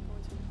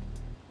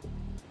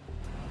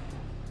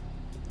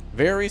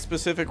 Very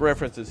specific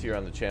references here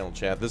on the channel,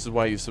 chat. This is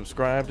why you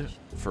subscribed,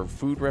 for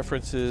food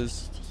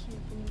references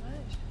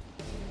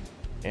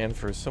and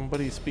for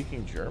somebody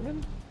speaking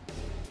German.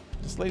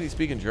 This lady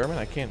speaking German?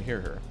 I can't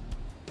hear her.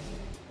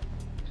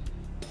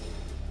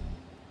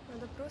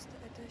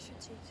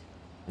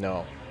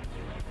 No.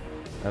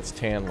 That's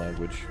tan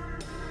language.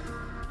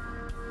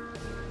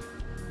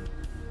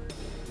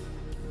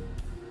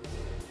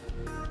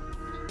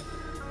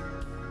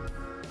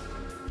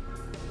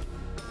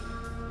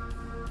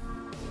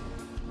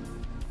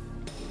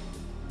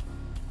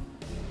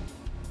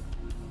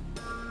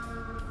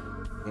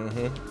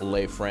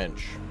 Le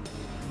French.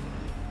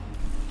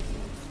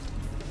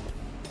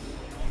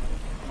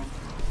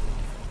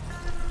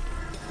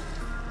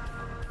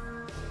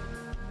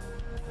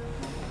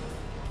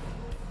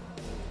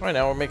 All right,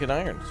 now we're making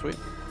iron. Sweet.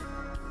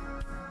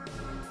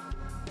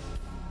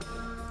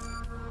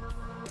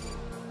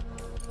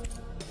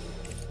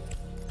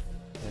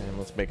 And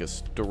let's make a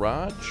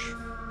storage.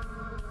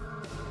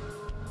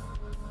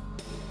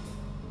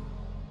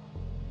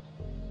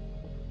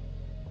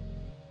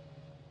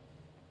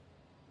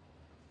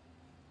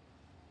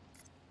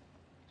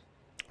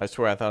 I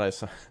swear, I thought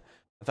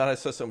I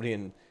saw somebody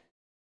in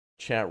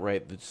chat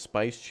write, the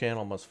spice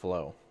channel must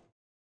flow.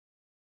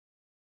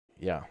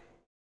 Yeah.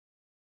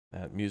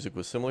 That music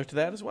was similar to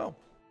that as well,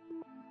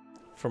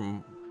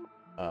 from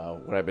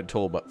what I've been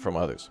told from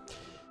others.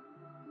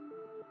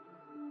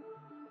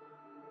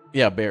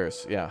 Yeah,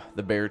 bears. Yeah,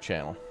 the bear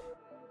channel.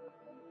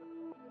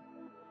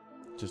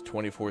 Just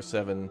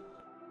 24/7,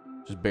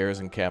 just bears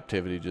in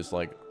captivity, just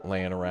like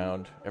laying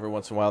around. Every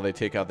once in a while, they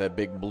take out that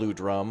big blue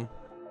drum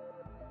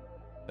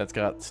that's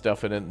got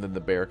stuff in it, and then the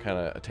bear kind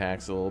of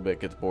attacks a little bit,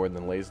 gets bored, and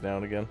then lays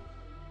down again.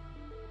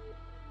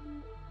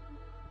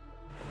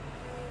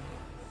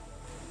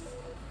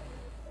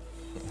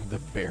 The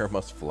bear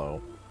must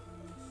flow.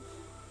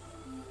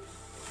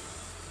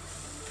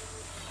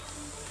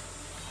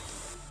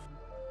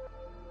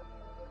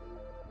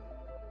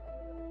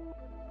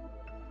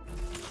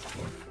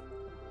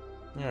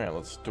 Alright,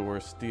 let's store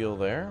steel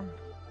there.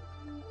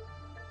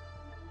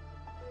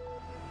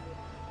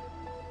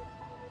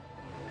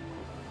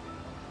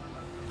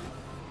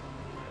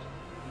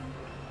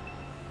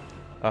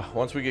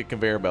 Once we get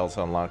conveyor belts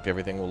unlocked,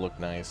 everything will look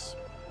nice.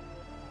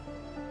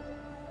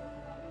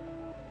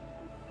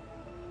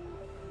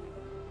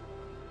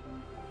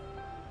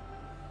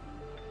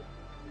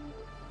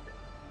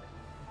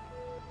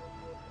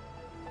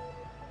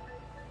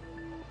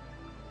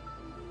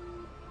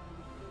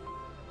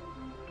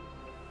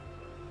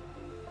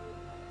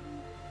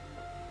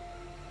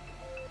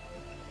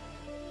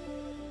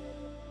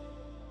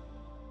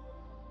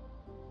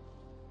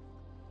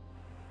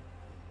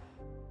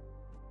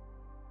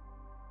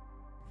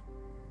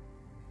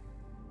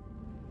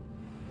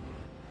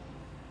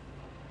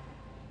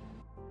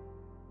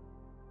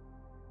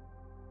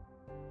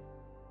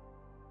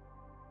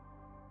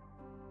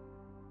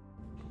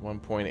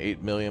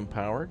 $1.8 million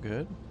power,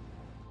 good.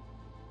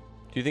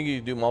 Do you think you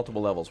can do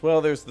multiple levels?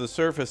 Well, there's the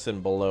surface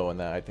and below, and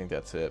that I think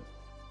that's it.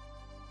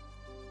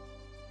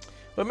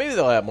 But maybe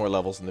they'll have more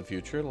levels in the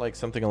future, like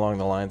something along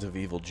the lines of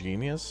Evil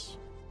Genius.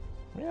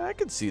 Yeah, I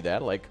could see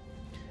that, like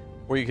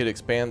where you could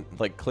expand,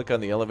 like click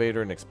on the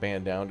elevator and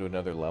expand down to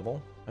another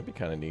level. That'd be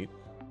kind of neat.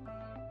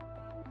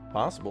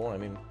 Possible. I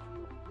mean,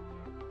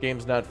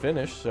 game's not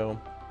finished, so,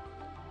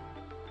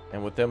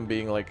 and with them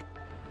being like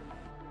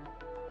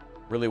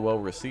really well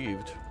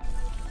received,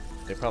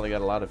 they probably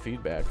got a lot of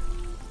feedback.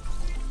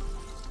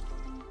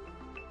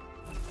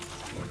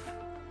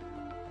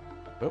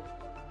 Oh,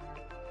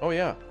 oh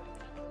yeah,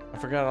 I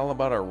forgot all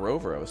about our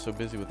rover. I was so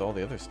busy with all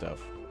the other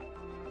stuff.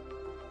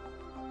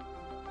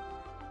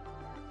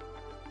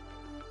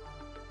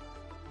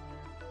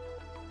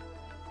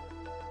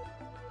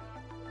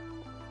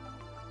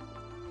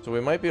 So we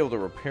might be able to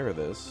repair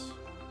this,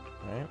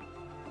 right?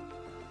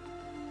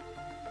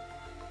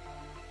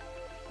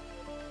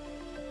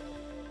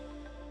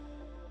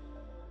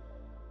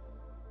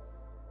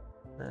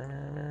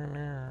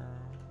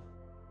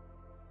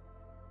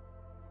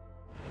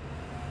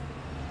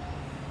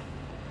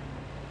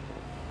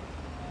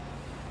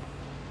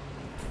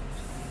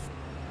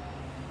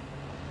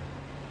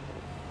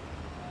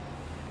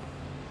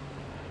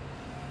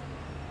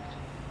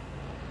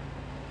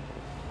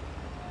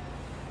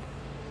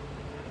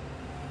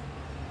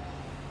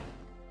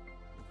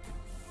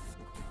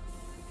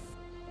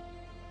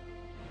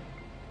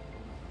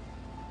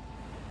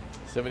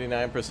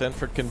 $79%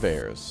 for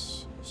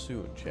conveyors.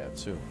 Soon, chat,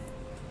 soon.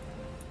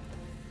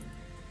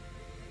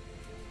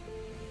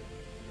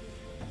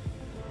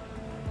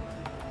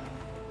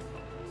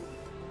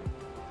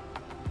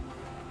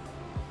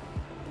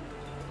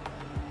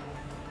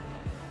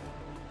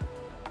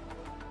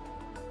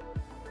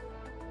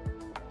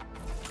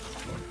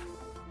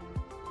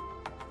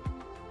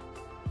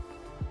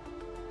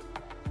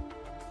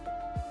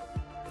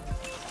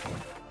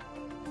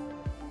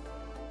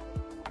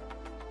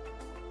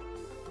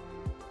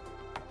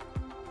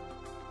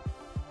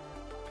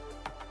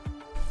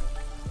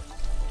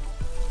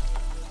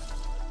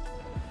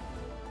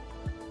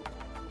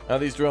 Now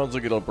these drones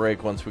will get a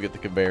break once we get the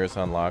conveyors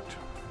unlocked.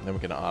 Then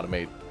we can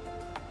automate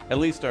at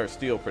least our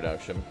steel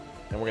production.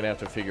 And we're going to have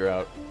to figure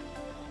out...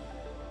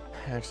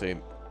 Actually,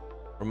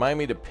 remind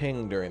me to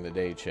ping during the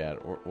day,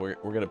 chat. We're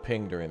going to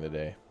ping during the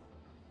day.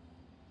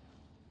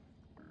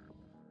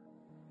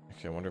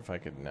 Actually, I wonder if I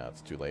could... No,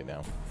 it's too late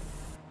now.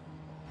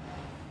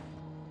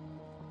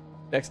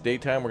 Next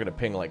daytime, we're going to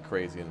ping like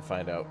crazy and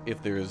find out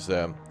if there's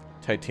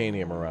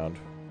titanium around.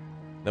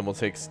 Then we'll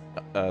take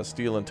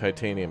steel and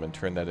titanium and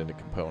turn that into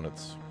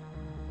components.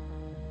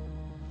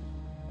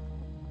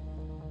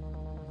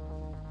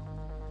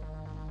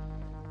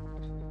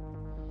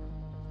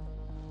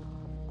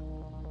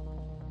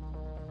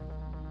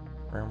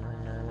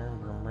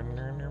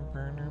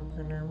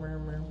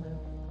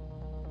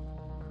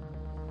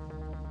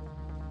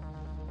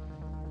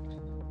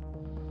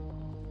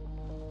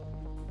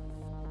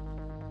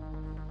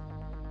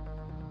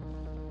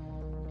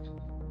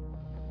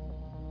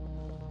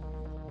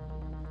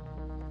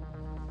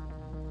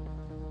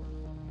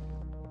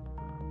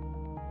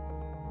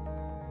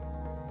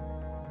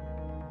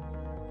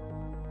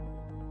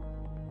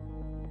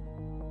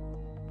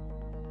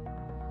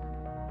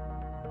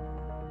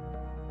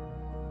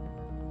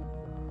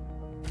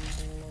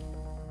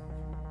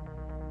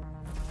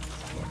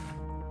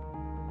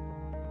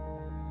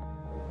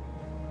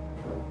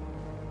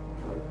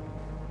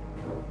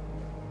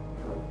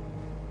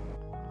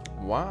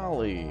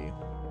 Wally.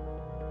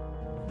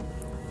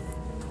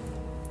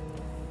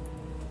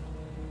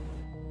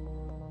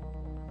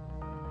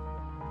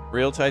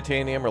 Real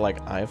titanium or like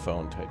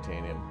iPhone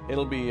titanium?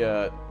 It'll be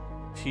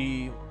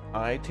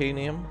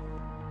T-titanium.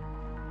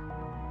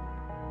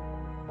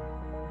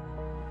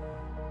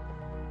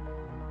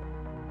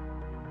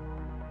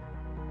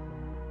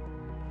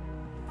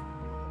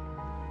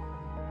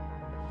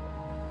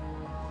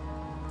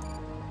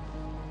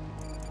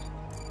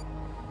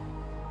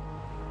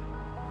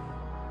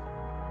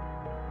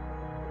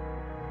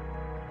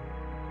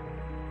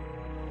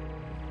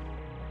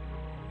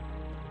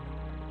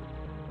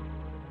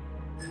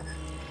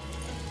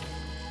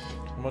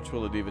 How much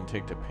will it even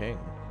take to ping?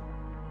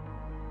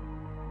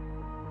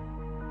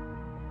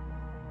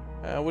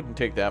 It wouldn't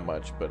take that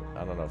much, but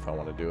I don't know if I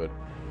want to do it.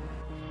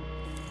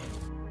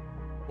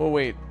 We'll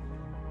wait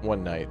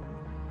one night.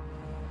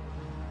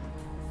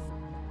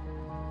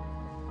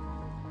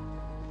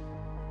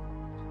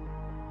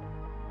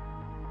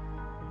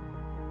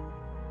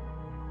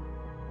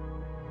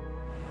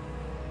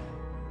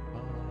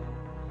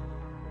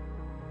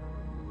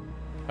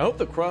 I hope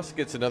the Crust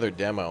gets another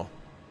demo.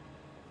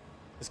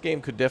 This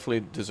game could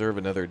definitely deserve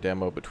another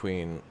demo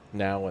between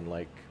now and,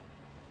 like,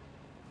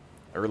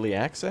 early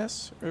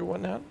access or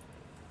whatnot.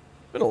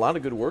 Been a lot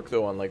of good work,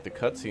 though, on, like, the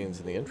cutscenes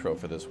and the intro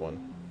for this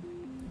one.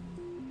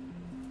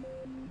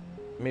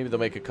 Maybe they'll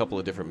make a couple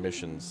of different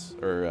missions,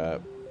 or,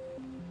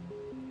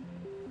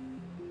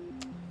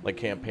 like,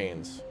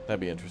 campaigns. That'd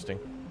be interesting.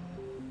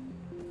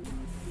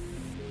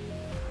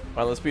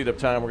 Alright, let's speed up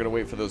time. We're gonna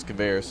wait for those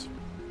conveyors.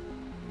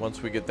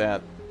 Once we get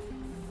that,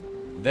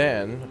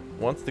 then,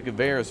 once the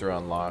conveyors are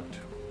unlocked...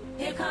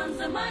 Here comes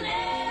the money.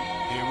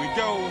 Here we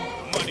go.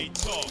 Money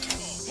talk.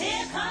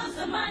 Here comes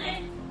the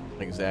money.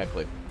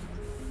 Exactly.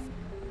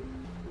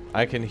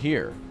 I can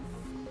hear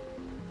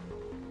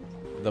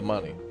the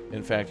money.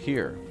 In fact,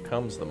 here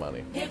comes the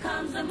money. Here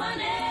comes the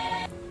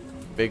money.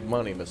 Big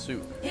money,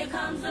 Masook. Here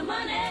comes the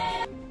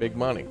money. Big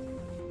money.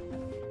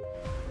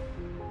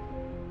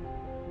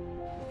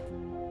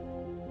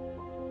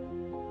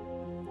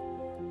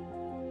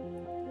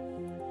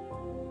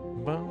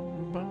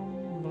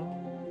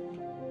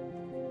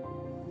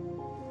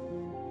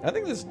 I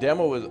think this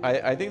demo was...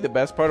 I think the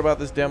best part about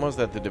this demo is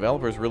that the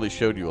developers really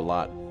showed you a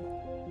lot.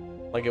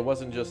 Like, it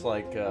wasn't just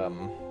like... you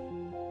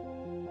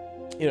know,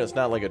 it's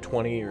not like a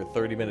 20 or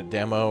 30-minute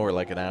demo or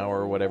like an hour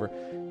or whatever.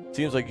 It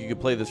seems like you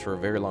could play this for a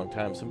very long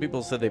time. Some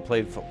people said they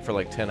played for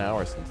like 10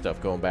 hours and stuff,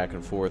 going back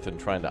and forth and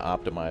trying to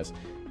optimize.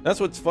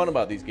 That's what's fun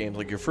about these games.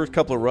 Like, your first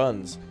couple of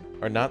runs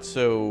are not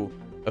so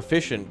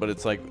efficient, but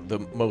it's like the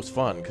most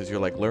fun because you're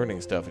like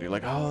learning stuff and you're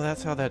like, oh,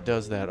 that's how that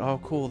does that. Oh,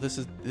 cool. This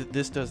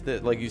does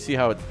this. Like, you see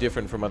how it's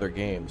different from other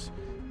games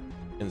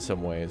in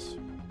some ways.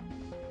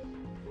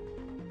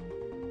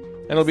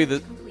 And it'll be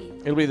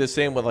the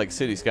same with like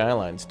City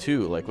Skylines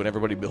too. Like, when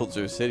everybody builds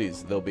their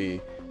cities,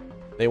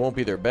 they won't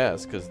be their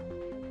best because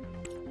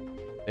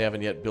they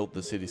haven't yet built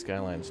the City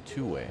Skylines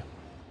 2-way.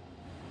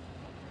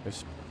 They're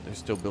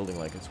still building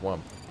like it's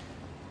one.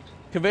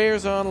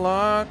 Conveyors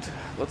unlocked.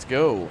 Let's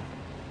go.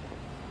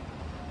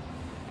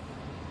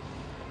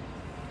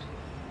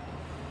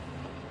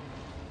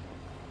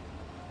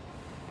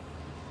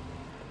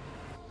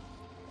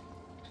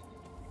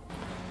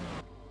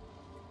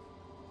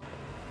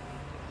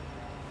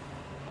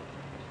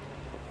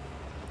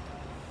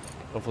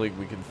 Hopefully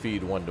we can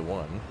feed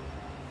 1-to-1.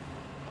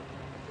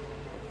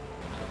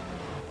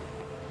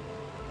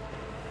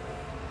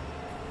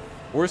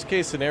 Worst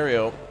case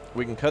scenario,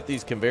 we can cut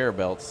these conveyor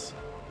belts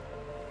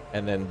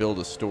and then build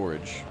a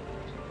storage.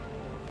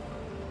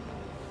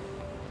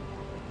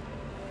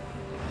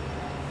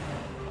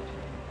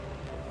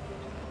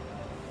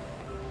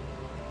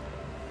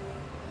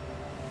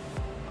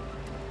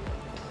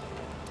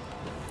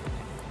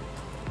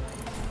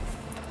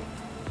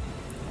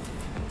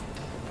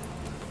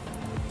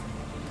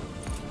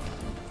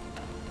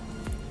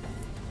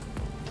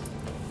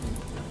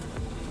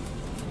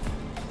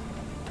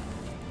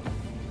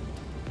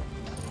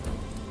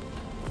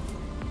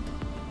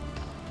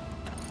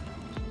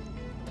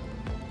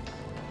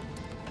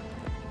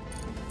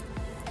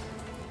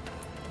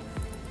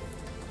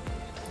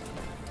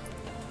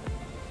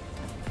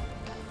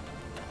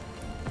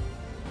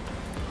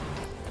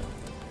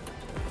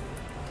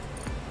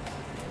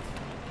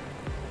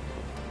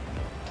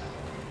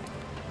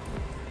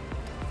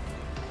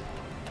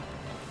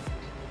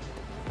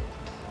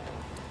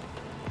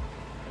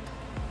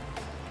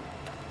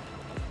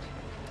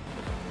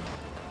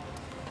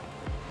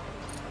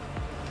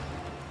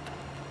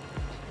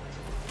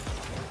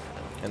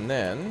 And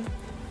then...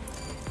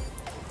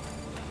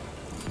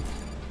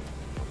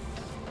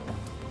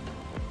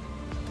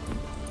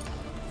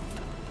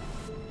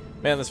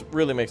 Man, this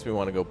really makes me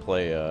want to go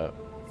play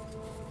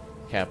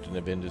Captain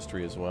of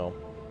Industry as well.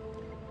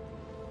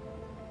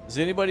 Has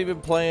anybody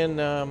been playing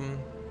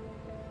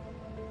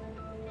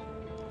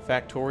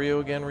Factorio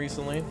again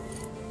recently?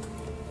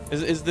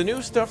 Is the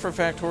new stuff for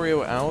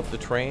Factorio out, the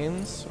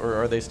trains, or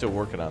are they still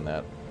working on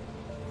that?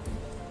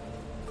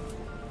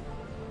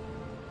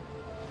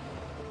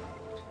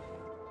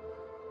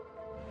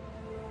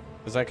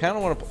 Because I kind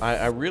of want to...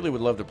 I really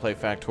would love to play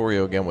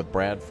Factorio again with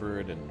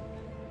Bradford and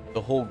the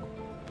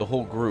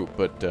whole group,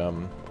 but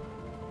I'll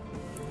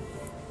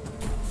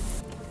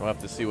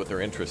have to see what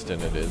their interest in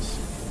it is.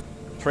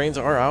 Trains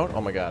are out?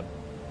 Oh my god.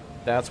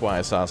 That's why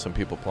I saw some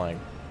people playing.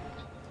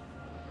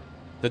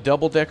 The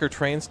double-decker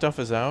train stuff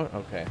is out?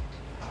 Okay.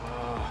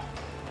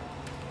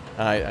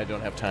 I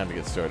don't have time to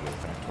get started with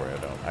Factorio,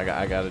 though.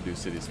 I gotta do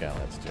City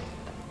Skylines 2.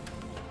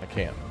 I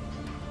can't.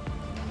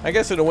 I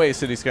guess in a way,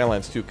 City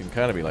Skylines 2 can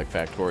kind of be like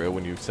Factorio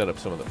when you set up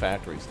some of the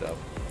factory stuff.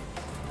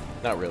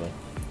 Not really.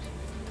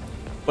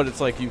 But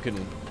it's like you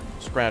can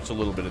scratch a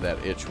little bit of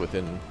that itch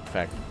within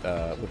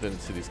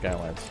City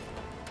Skylines.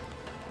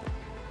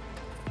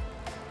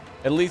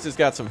 At least it's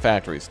got some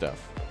factory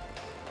stuff.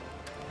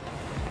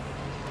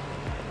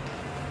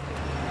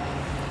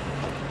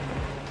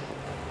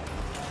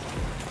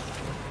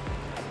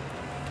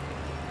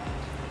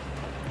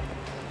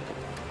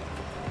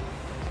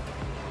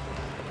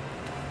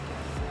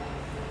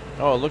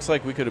 Oh, it looks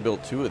like we could have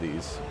built 2 of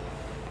these.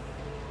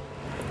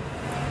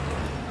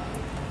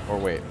 Or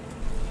wait.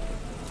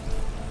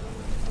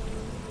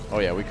 Oh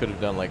yeah, we could have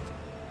done like...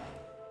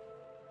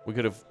 We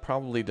could have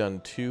probably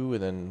done 2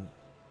 and then...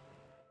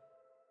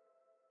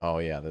 Oh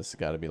yeah, this has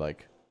got to be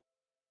like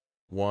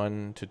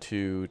 1 to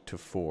 2 to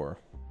 4.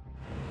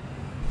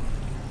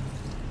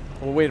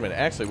 Well, wait a minute.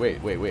 Actually,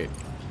 wait.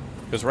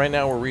 Because right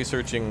now we're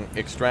researching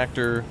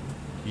extractor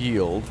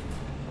yield.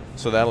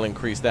 So that'll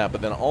increase that.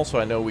 But then also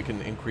I know we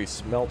can increase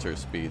smelter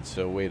speed.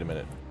 So wait a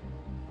minute.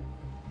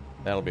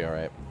 That'll be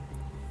alright.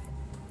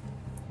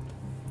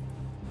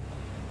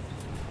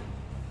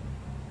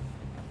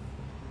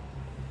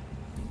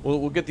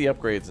 We'll get the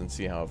upgrades and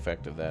see how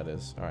effective that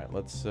is. Alright,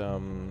 let's... I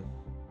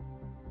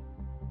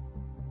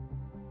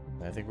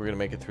think we're going to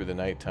make it through the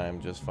nighttime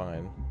just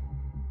fine.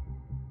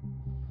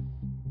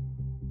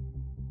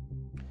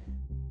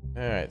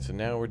 Alright, so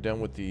now we're done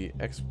with the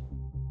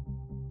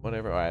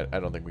whatever. I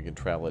don't think we can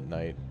travel at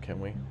night, can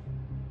we?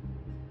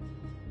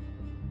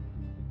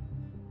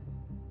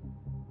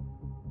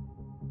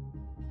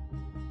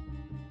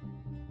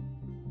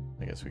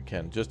 I guess we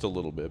can, just a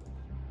little bit.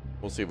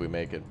 We'll see if we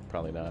make it.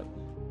 Probably not.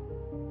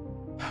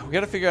 We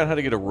got to figure out how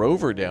to get a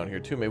rover down here,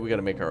 too. Maybe we got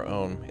to make our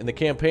own. In the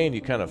campaign,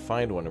 you kind of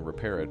find one and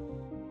repair it.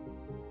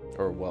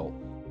 Or, well,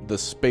 the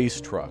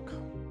space truck.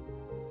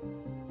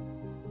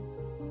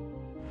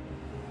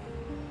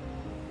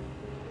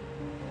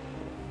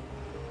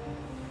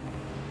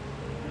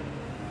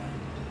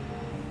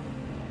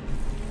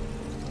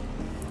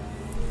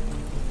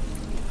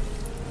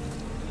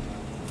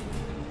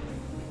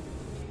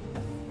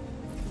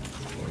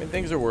 I mean,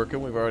 things are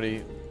working. We've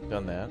already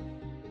done that.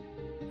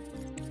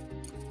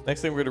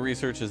 Next thing we're going to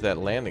research is that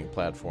landing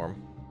platform.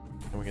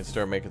 And we can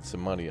start making some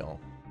money, y'all.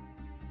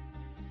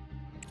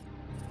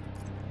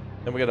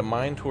 Then we got to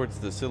mine towards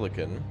the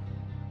silicon.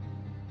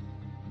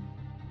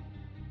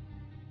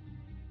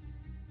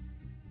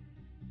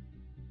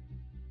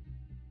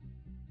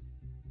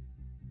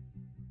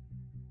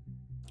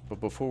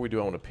 But before we do,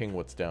 I want to ping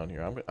what's down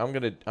here. I'm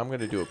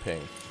gonna do a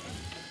ping.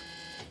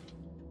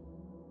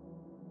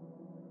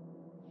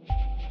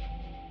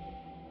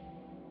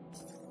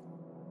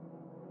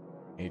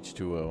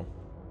 H2O.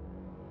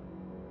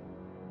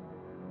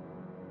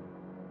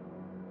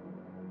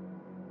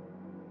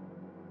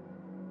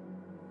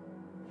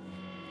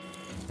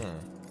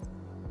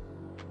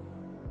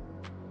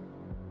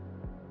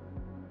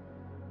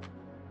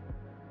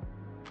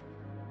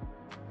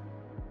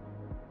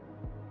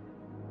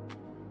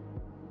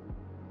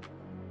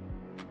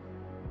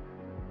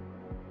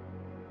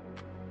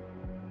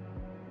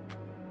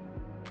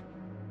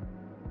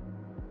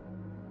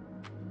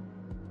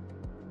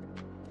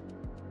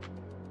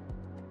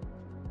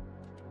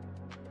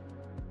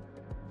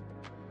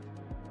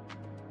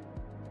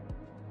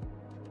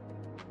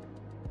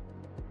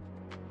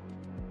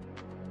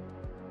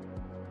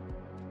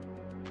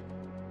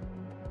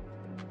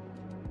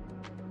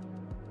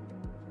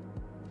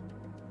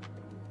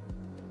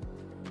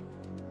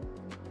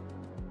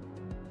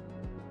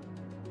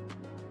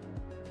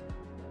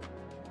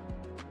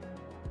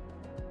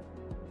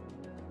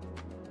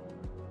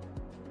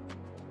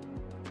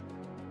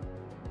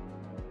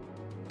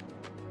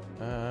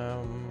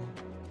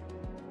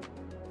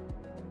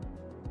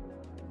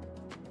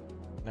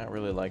 Not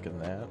really liking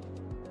that.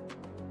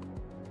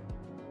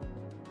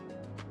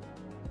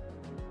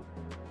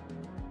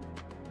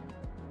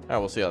 Alright,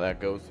 we'll see how that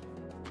goes.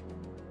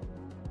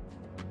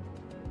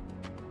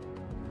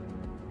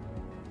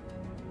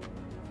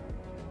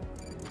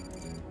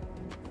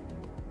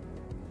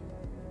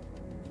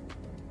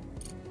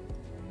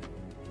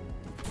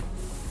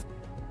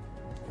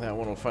 That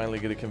one will finally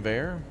get a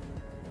conveyor.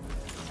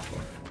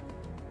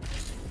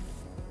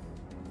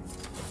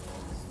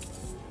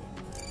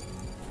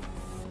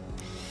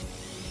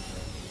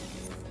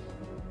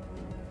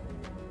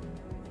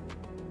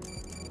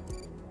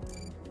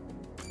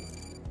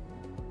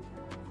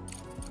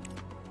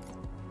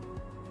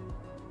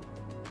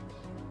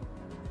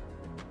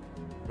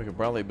 We could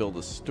probably build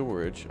a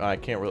storage. I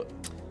can't really...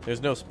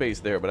 There's no space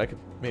there, but I could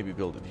maybe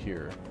build it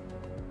here.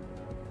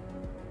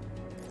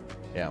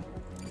 Yeah.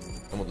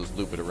 And we'll just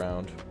loop it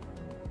around.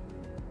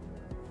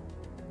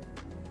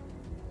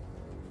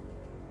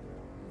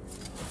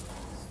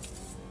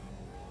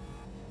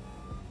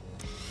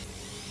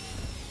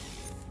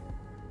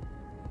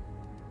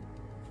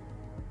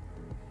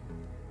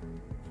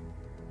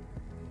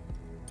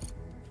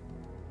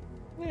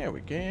 There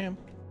we go.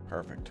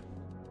 Perfect.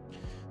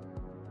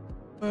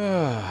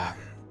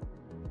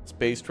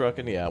 Space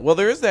Truckin', yeah. Well,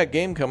 there is that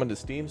game coming to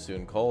Steam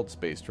soon called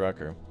Space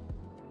Trucker.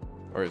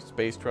 Or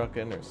Space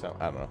Truckin', or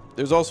something. I don't know.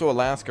 There's also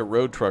Alaska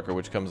Road Trucker,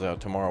 which comes out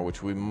tomorrow,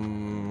 which we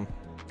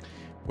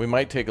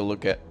might take a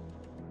look at.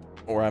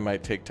 Or I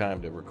might take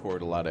time to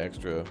record a lot of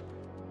extra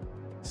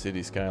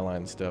City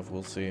Skyline stuff.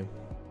 We'll see.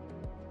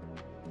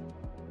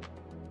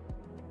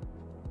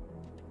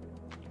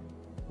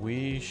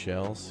 We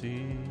shall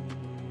see.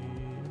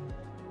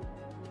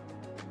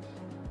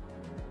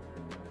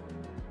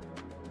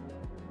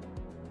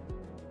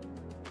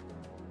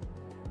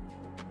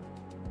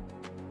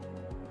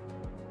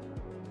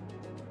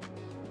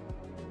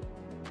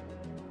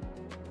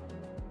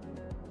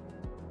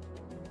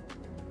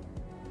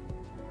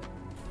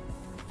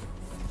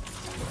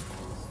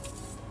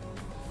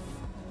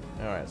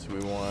 Alright, so we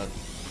want...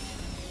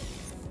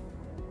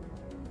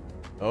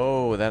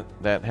 Oh,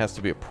 that has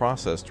to be a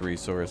processed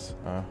resource.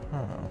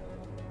 Uh-huh.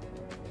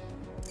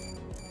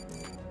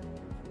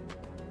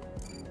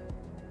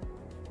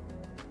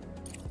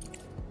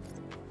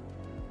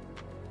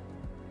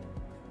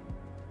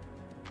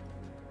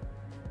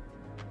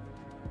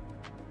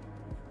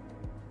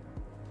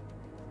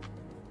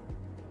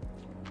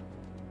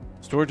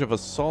 Storage of a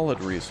solid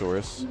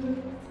resource.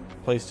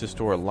 Place to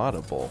store a lot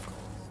of bulk.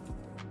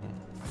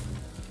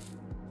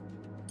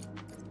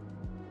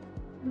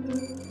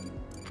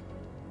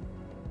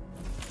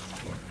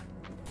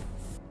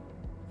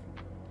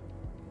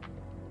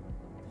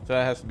 So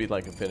that has to be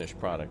like a finished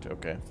product,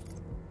 okay.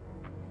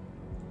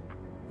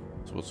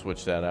 So we'll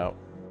switch that out.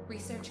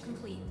 Research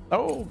complete.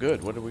 Oh,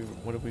 good. What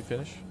did we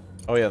finish?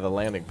 Oh yeah, the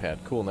landing pad.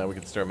 Cool. Now we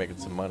can start making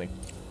some money.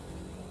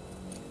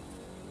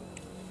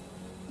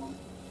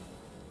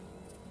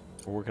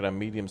 We're working on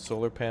medium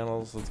solar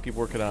panels. Let's keep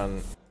working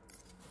on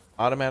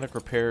automatic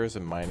repairs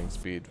and mining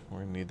speed. We're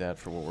gonna need that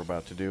for what we're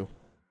about to do.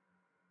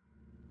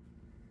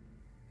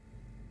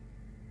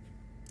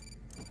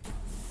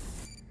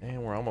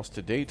 And we're almost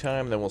to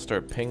daytime, then we'll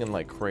start pinging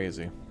like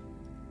crazy.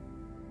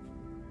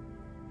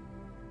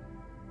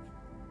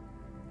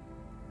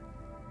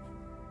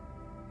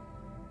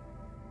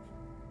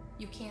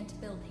 You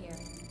can't build here.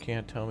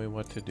 Can't tell me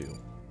what to do.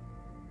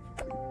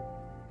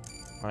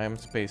 I am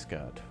Space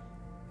God.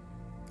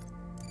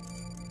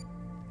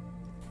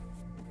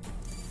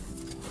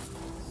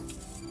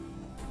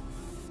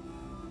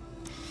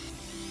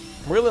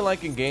 I'm really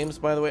liking games,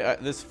 by the way.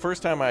 This is the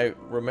first time I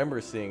remember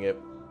seeing it.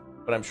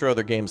 But I'm sure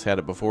other games had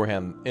it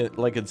beforehand.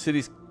 Like in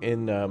cities,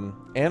 in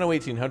Anno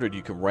 1800,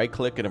 you can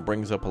right-click and it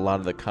brings up a lot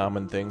of the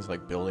common things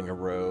like building a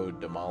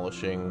road,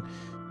 demolishing,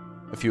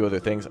 a few other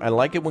things. I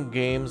like it when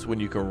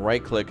you can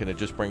right-click and it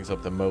just brings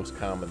up the most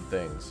common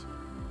things.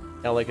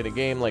 Now, like in a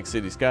game like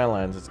City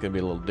Skylines, it's going to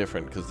be a little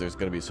different because there's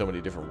going to be so many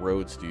different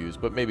roads to use.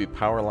 But maybe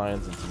power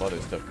lines and some other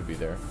stuff could be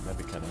there.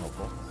 That'd be kind of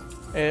helpful.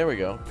 Hey, there we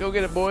go. Go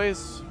get it,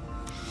 boys.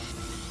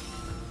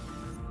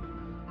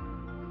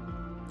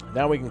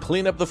 Now we can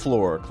clean up the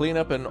floor, clean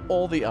up in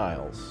all the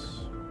aisles.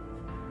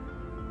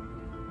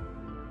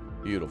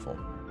 Beautiful.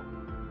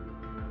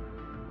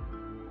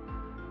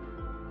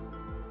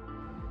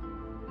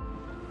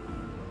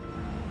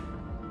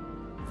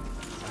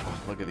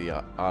 Oh, look at the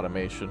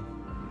automation.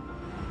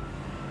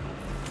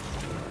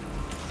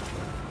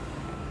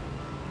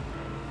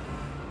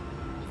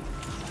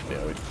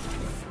 Yeah, we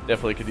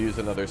definitely could use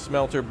another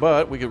smelter,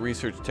 but we could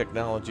research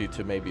technology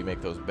to maybe make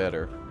those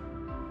better.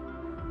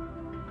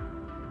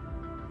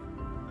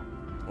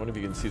 I wonder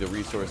if you can see the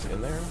resource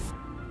in there.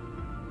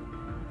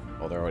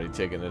 Oh, they're already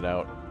taking it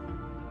out.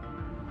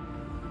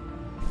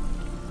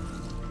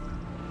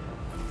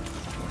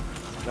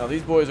 Now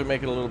these boys are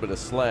making a little bit of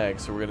slag,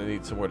 so we're going to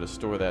need somewhere to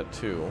store that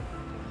too.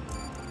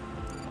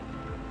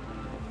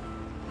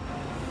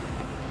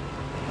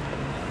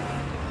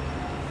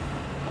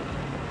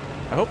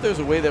 I hope there's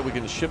a way that we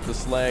can ship the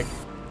slag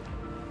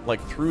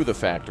like through the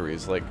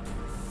factories. Like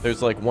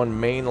there's like one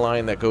main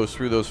line that goes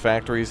through those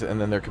factories, and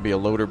then there could be a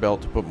loader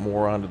belt to put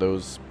more onto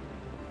those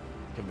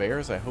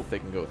conveyors. I hope they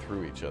can go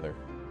through each other.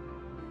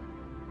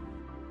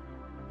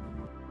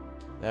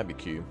 That'd be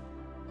cute.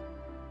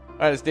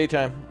 Alright, it's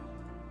daytime.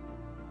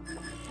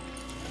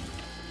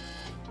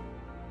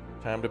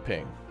 Time to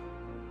ping.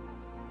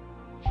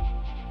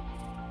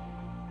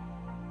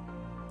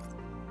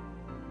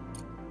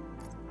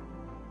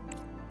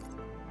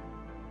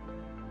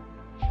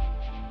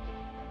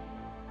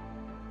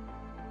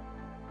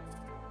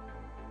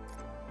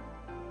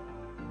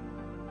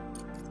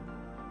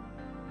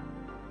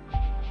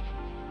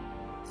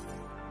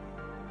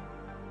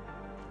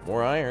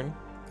 More iron.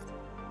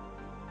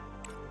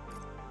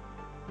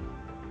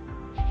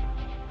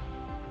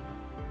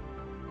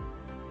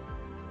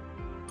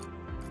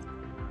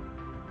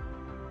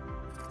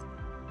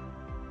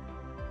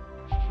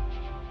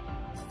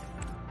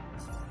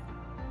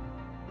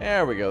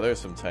 There we go. There's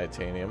some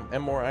titanium.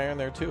 And more iron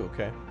there too.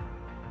 Okay.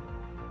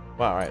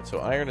 Wow, alright. So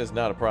iron is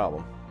not a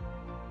problem.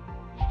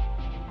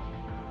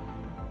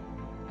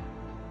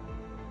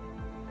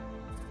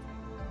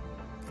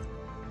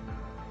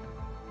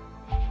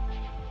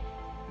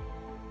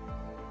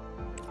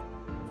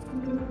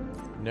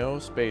 No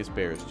space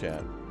bears,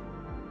 chat.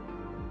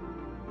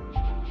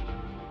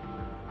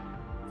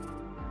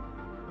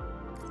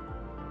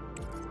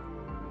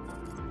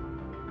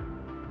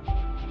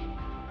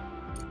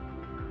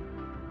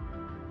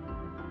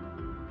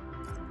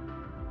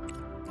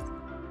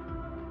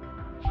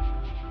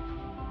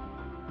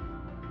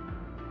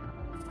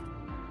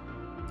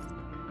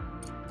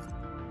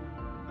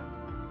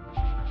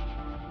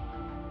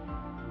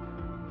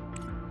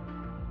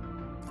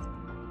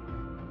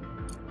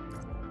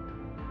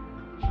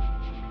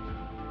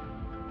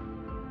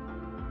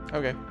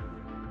 Okay.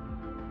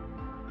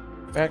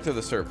 Back to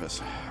the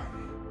surface.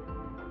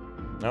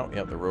 Oh,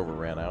 yeah, the rover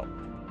ran out.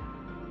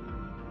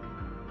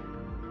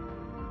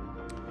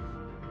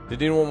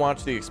 Did anyone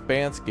watch the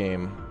Expanse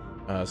game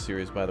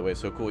series, by the way?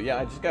 So cool. Yeah,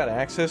 I just got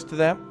access to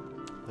that.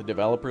 The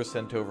developer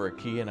sent over a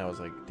key, and I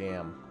was like,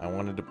 damn, I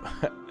wanted to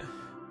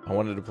I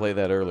wanted to play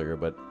that earlier,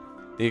 but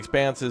the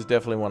Expanse is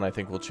definitely one I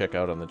think we'll check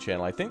out on the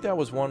channel. I think that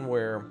was one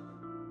where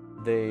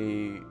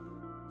they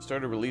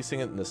started releasing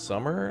it in the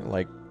summer,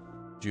 like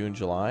June,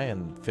 July,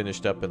 and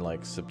finished up in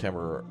like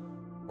September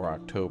or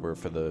October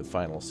for the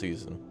final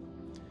season.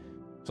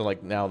 So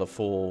like now the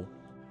full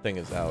thing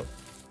is out.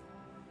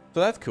 So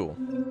that's cool.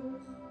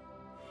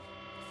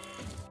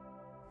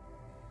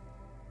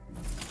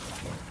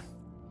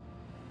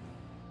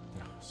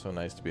 So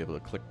nice to be able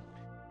to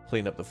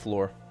clean up the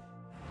floor.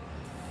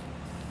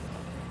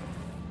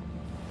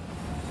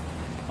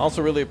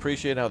 Also really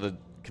appreciate how the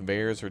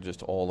conveyors are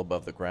just all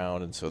above the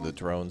ground, and so the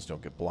drones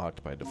don't get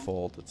blocked by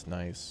default. It's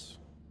nice.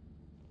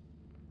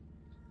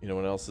 You know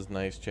what else is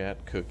nice,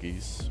 chat?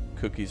 Cookies.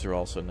 Cookies are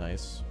also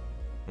nice.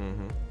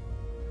 Mm-hmm.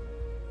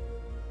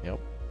 Yep.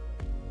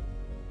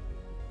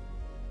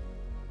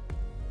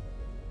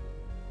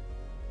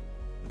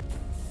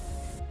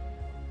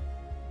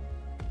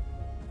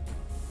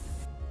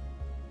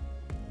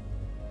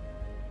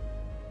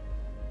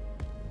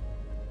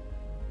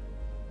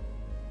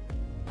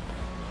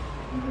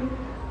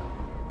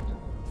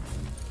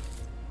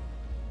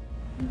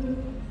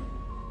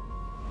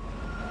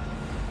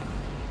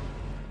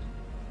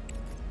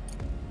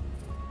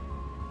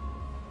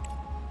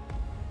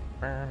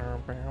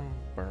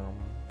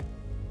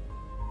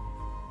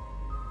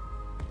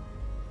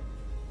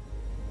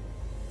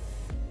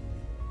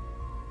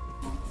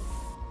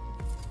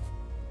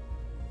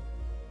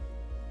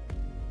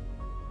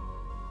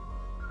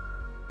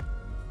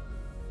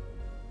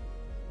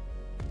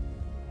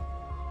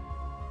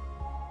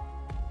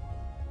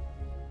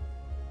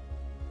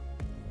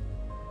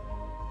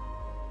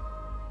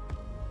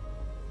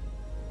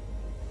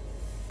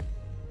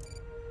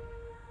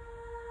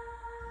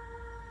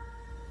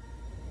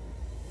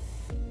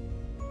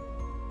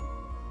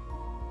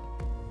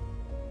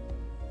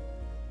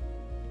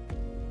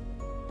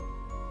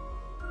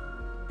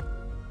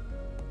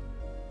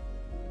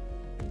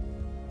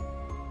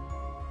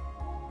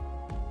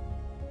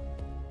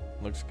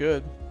 Looks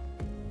good.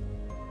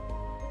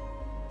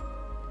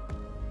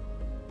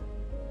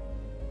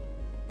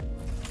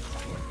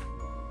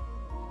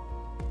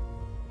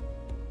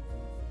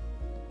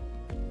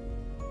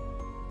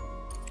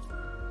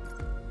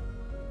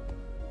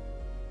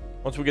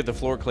 Once we get the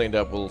floor cleaned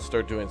up, we'll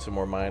start doing some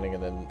more mining,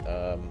 and then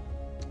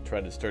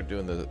try to start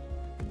doing the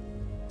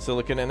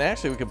silicon. And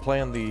actually, we could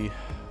plan the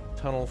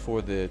tunnel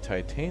for the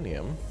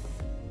titanium,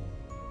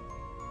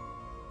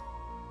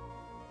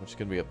 which is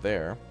going to be up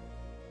there.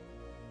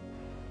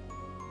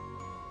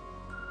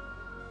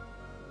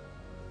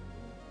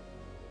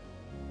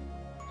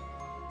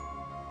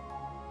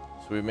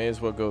 So we may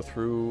as well go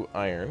through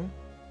iron.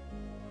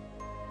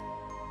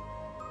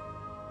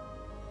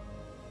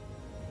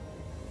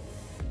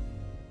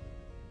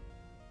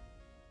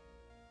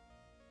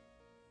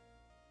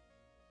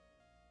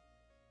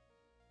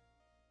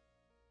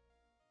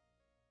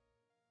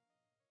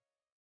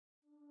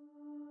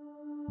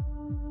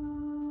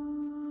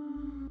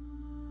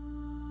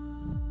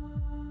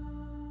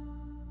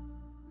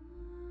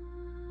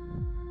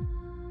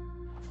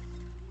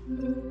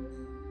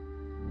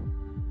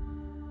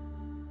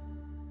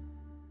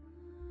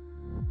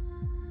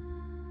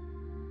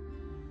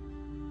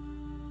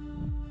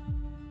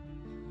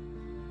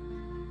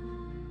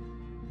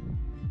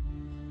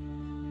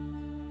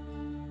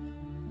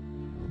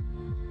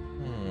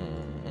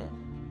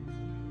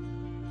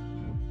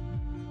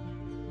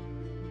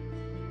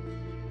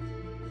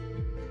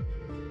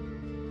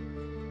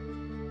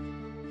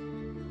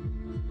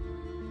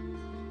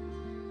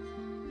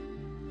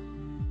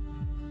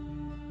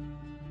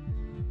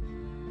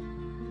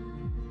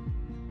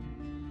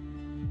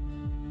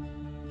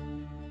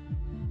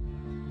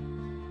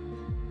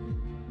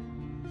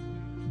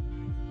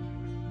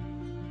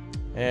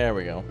 There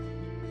we go.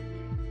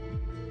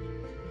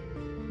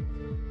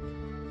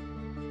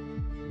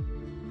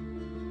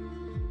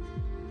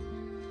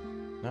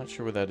 Not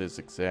sure where that is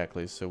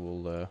exactly, so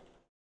we'll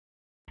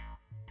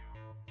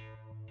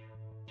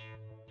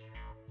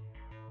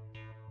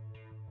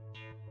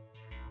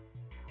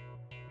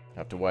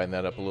have to widen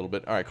that up a little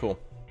bit. All right, cool.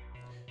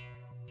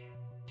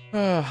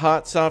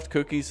 Hot soft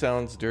cookie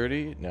sounds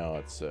dirty. No,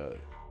 it's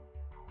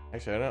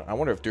actually I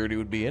wonder if Dirty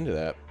would be into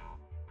that.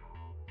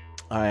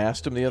 I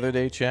asked him the other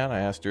day, chat.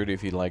 I asked Dirty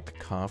if he liked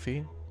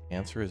coffee.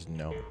 Answer is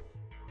no.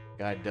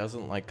 Guy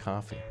doesn't like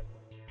coffee.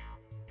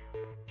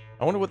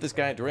 I wonder what this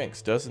guy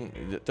drinks. Doesn't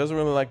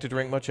really like to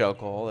drink much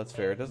alcohol. That's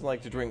fair. Doesn't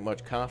like to drink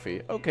much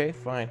coffee. Okay,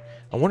 fine.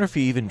 I wonder if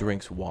he even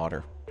drinks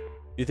water. Do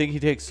you think he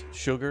takes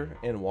sugar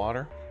in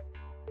water?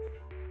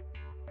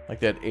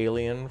 Like that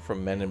alien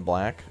from Men in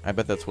Black? I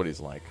bet that's what he's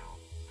like.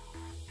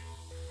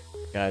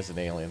 Guy's an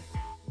alien.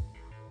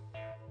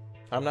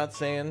 I'm not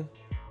saying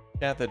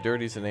that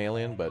Dirty's an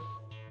alien, but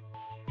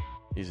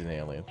he's an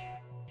alien.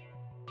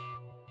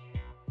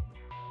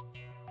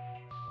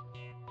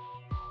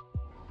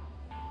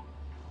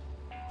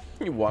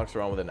 He walks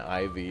around with an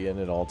IV in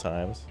at all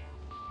times.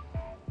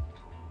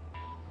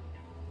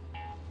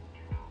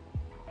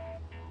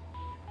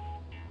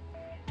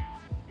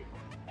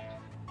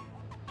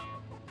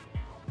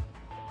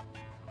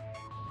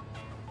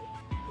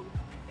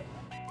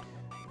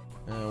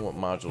 What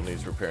module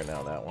needs repair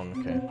now? That one,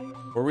 okay.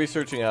 We're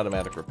researching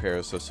automatic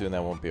repairs, so soon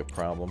that won't be a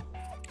problem.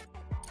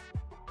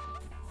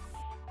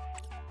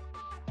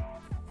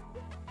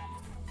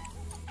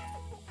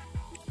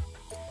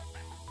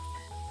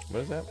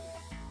 What is that?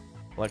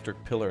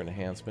 Electric pillar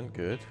enhancement,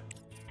 good.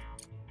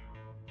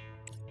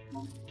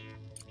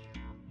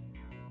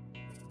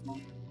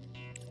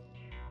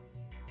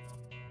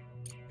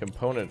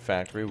 Component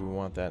factory, we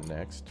want that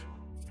next.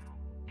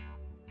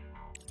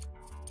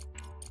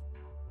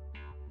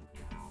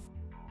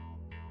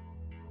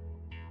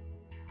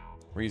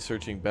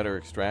 Researching better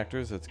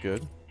extractors, that's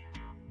good.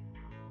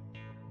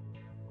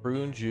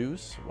 Prune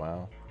juice,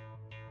 wow.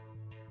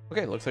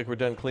 Okay, looks like we're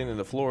done cleaning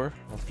the floor.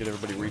 Let's get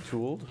everybody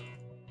retooled.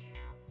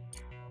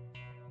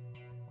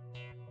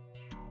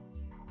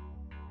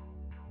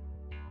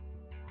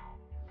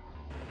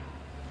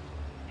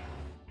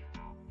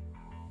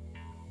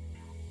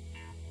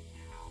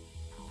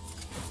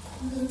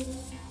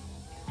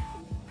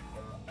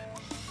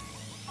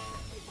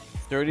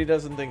 Dirty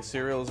doesn't think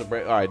cereal is a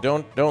break. All right,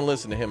 don't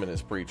listen to him and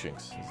his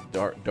preachings. It's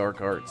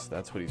dark arts.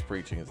 That's what he's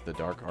preaching. Is the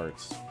dark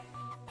arts.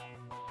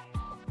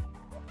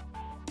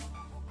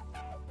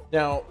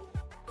 Now,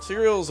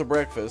 cereal's a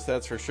breakfast,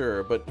 that's for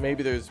sure. But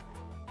maybe there's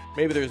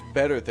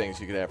better things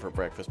you could have for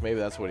breakfast. Maybe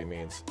that's what he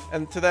means.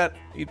 And to that,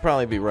 he'd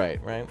probably be right?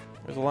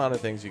 There's a lot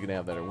of things you can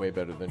have that are way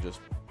better than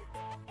just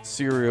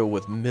cereal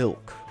with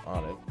milk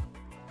on it.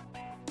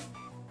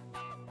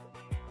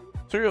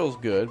 Cereal's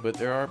good, but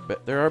there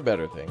are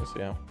better things.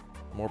 Yeah.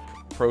 More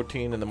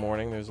protein in the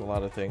morning. There's a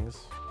lot of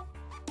things.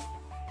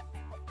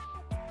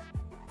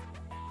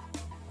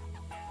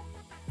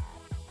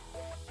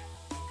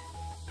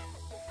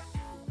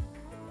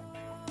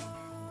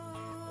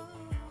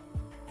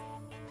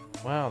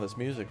 Wow, this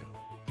music.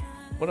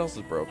 What else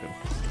is broken?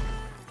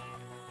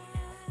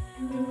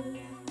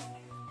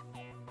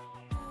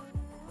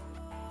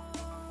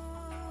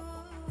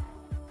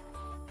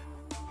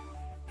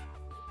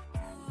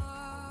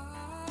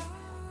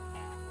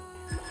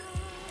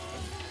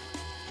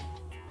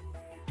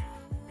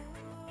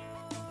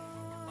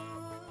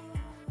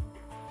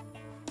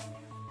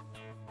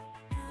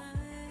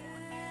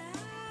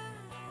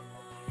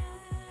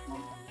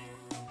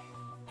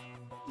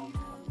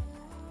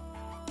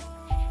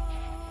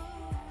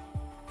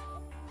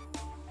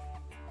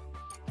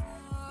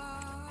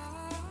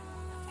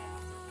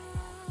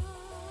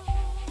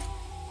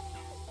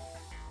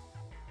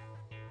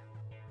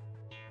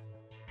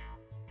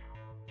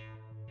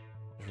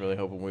 Really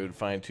hoping we would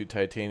find 2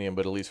 titanium,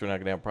 but at least we're not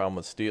going to have a problem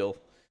with steel.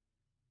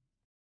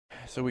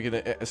 So we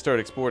can start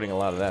exporting a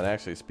lot of that.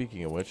 Actually,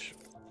 speaking of which,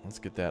 let's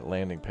get that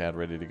landing pad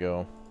ready to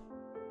go.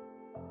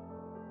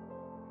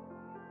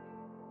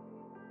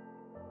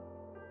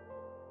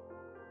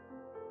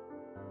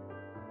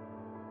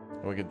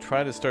 And we can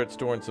try to start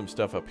storing some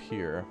stuff up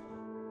here.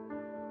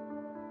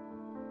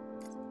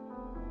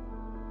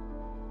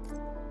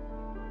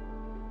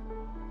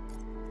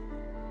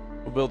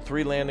 We'll build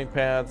 3 landing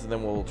pads, and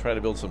then we'll try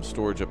to build some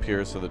storage up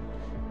here so that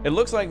it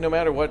looks like no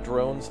matter what,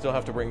 drones still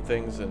have to bring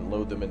things and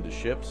load them into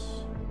ships.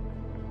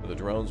 So the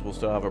drones will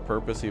still have a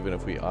purpose even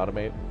if we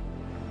automate.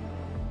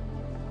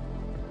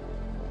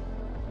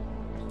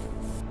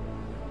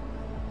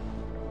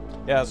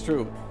 Yeah, it's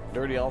true.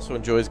 Dirty also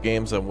enjoys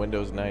games on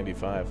Windows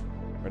 95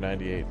 or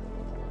 98.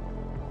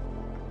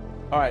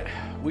 All right,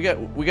 we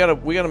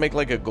gotta make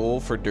like a goal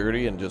for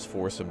Dirty and just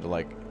force him to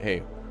like,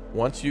 hey,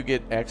 once you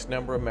get X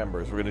number of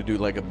members, we're gonna do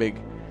like a big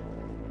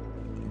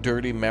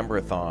Dirty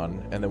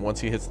member-a-thon, and then once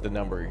he hits the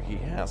number, he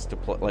has to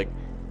play. Like,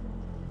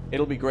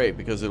 it'll be great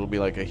because it'll be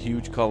like a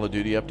huge Call of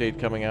Duty update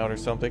coming out or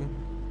something.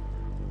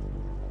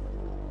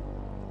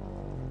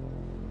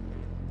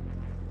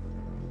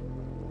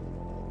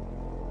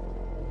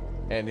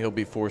 And he'll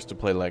be forced to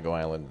play Lego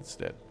Island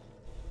instead.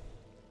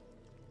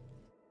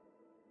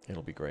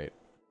 It'll be great.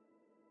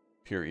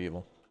 Pure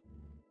evil.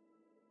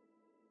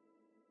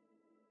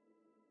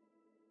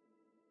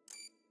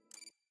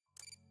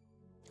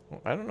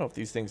 Well, I don't know if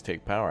these things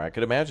take power. I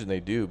could imagine they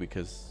do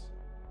because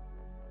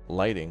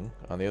lighting.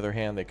 On the other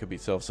hand, they could be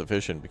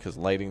self-sufficient because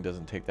lighting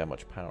doesn't take that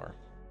much power.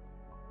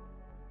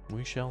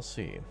 We shall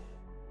see.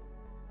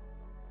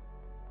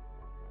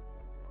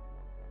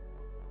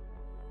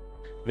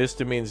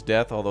 Vista means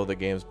death, although the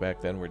games back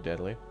then were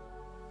deadly.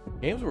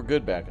 Games were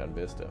good back on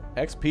Vista.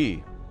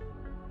 XP.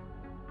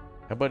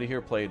 My buddy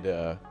here played,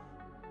 what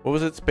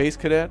was it, Space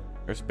Cadet?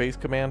 Or Space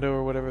Commando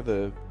or whatever,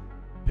 the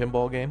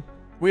pinball game?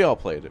 We all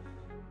played it.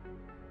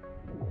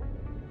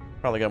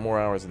 Probably got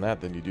more hours in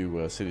that than you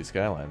do City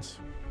Skylines.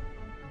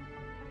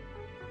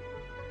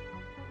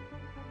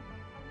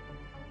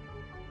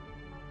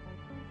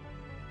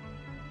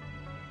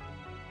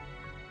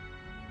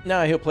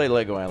 Nah, he'll play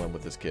Lego Island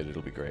with this kid.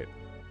 It'll be great.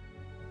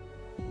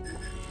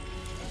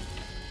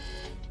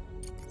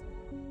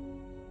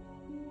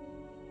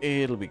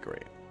 It'll be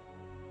great.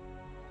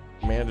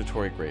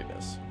 Mandatory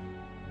greatness.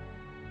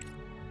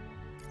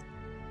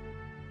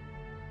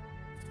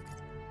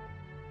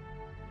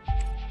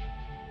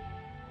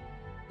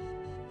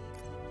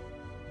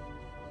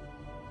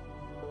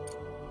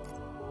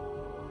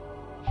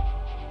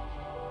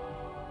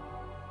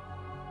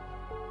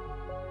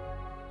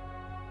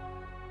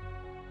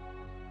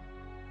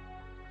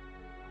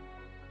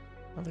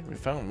 I think we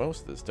found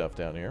most of this stuff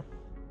down here.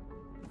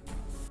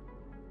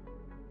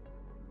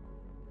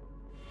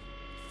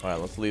 Alright,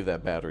 let's leave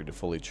that battery to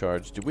fully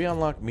charge. Did we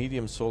unlock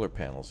medium solar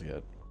panels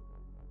yet?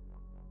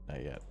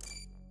 Not yet.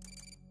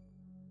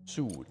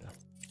 Soon.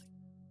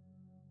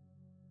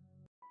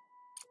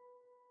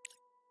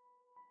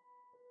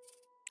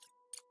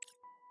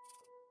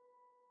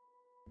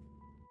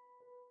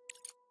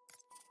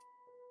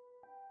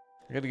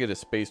 I gotta get a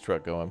space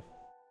truck going.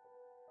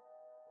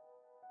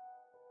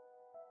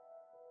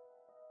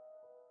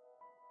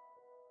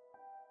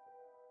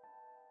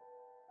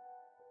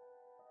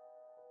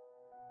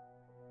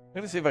 I'm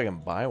gonna see if I can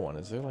buy one.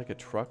 Is there like a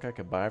truck I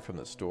could buy from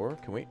the store?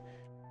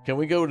 Can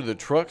we go to the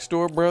truck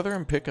store, brother,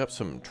 and pick up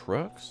some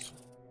trucks?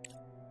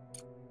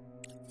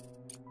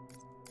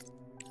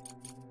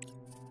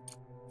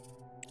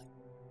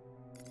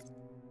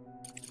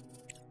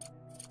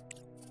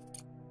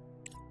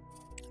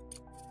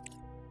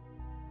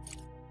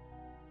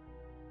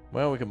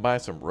 Well, we can buy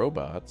some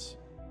robots.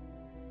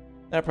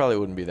 That probably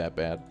wouldn't be that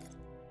bad.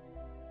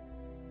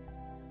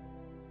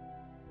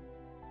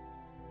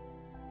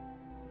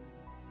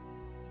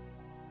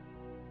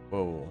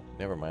 Whoa,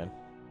 never mind.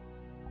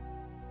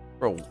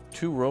 Bro,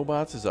 2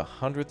 robots is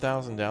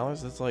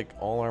 $100,000? That's like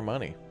all our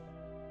money.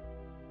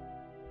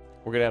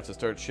 We're gonna have to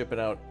start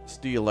shipping out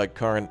steel like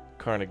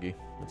Carnegie.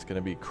 It's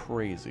gonna be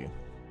crazy.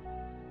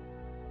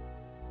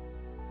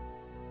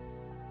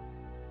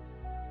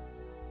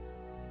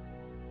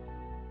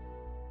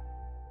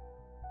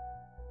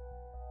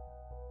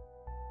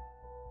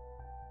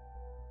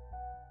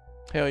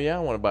 Hell yeah, I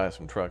want to buy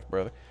some trucks,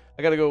 brother.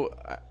 I gotta go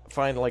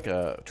find like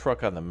a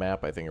truck on the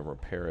map, I think, and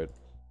repair it.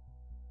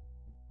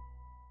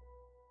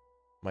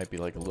 Might be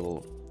like a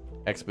little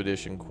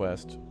expedition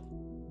quest.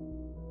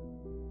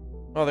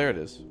 Oh, there it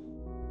is.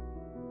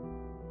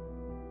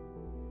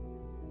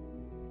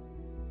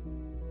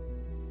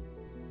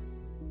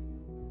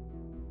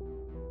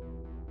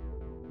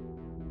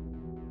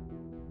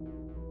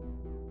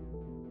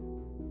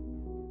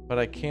 But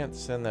I can't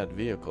send that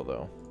vehicle,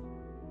 though.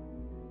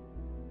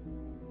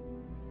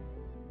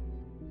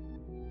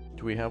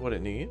 Do we have what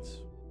it needs?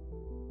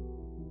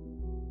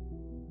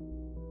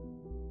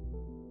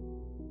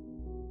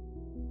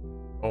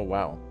 Oh,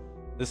 wow.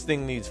 This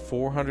thing needs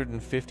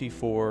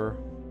 454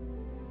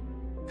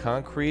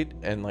 concrete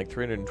and like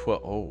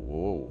 312. Oh,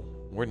 whoa.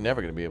 We're never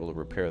going to be able to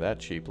repair that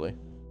cheaply.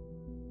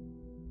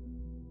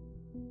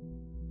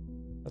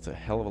 That's a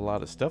hell of a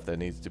lot of stuff that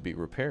needs to be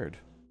repaired.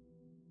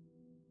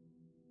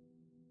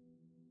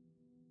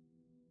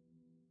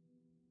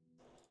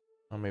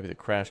 Oh, maybe the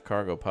crashed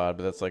cargo pod,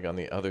 but that's like on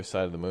the other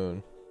side of the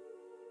moon.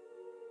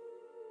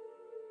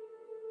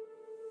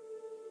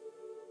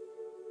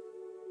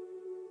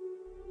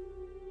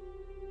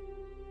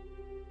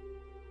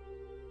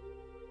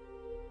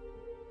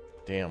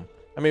 Damn.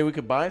 I mean, we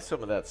could buy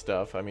some of that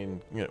stuff. I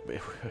mean, you know,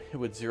 it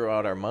would zero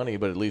out our money,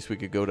 but at least we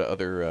could go to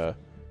other...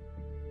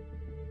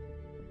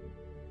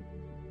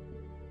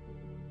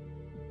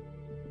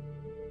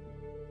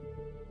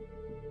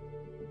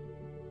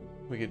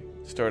 we could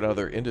start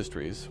other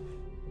industries.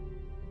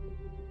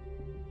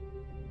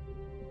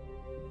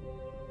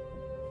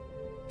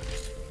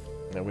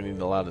 Now we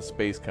need a lot of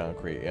space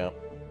concrete, yeah.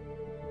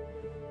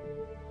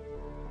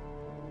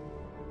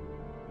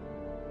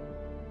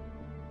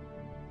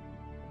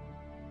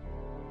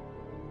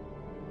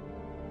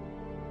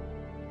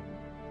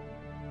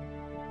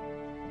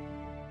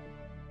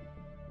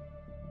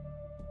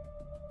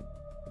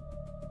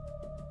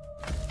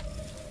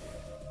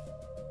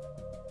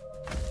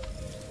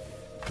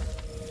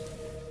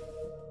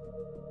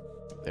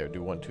 There,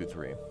 do 1, 2,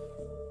 3.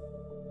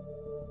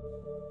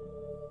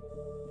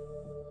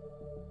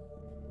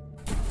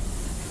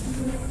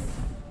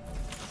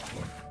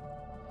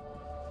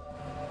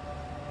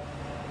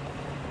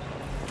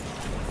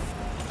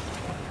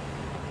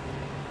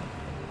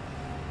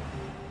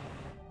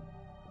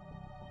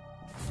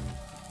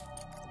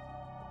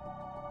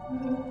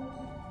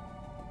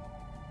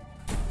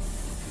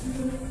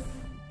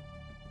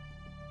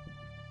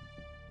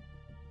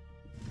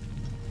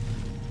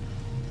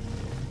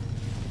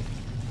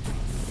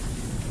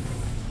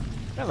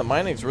 Yeah, the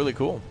mining's really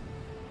cool.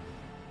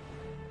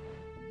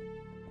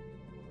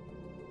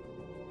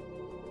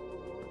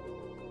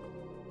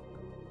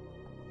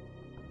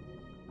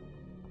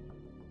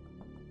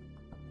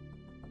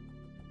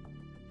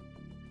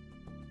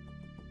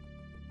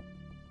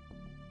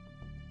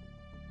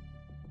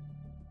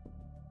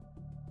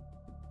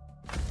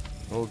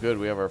 Oh, good.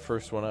 We have our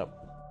first one up.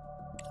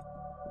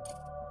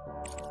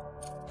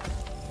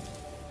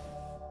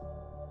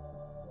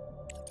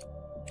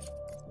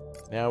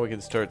 Now we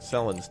can start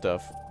selling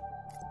stuff.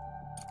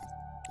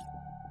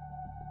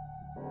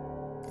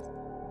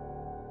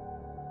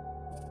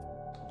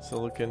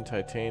 Silicon,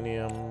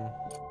 titanium.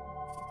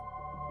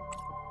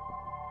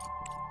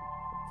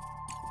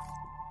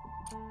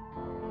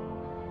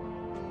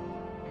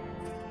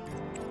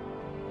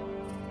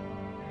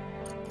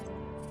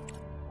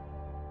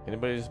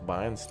 Anybody just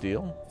buying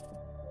steel?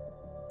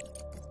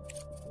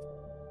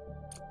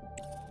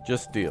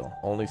 Just steel.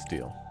 Only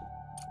steel.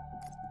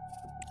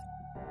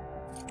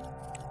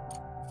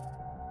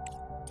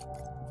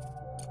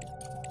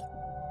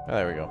 Oh,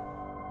 there we go.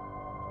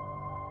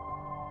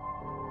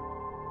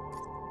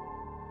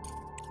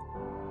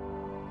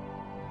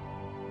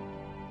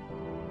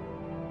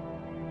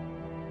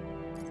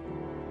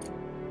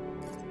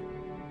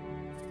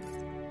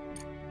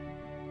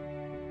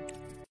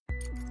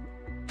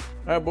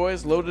 All right,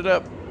 boys, load it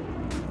up.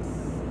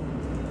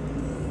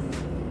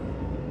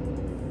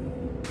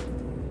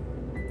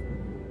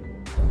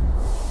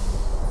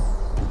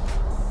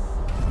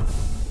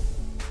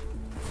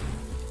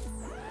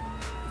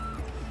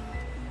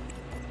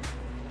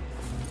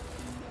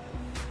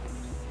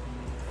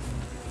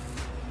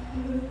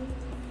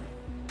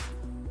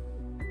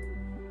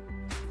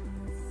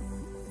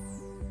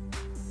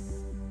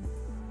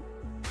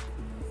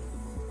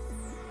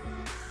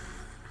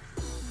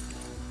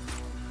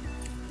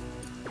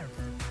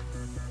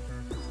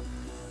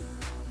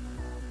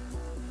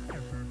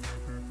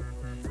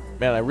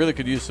 Man, I really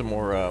could use some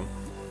more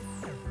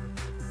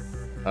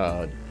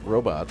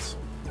robots.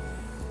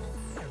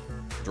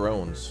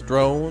 Drones.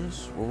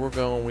 Drones? Where we're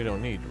going, we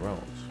don't need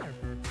drones.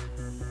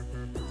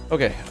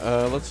 Okay,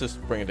 let's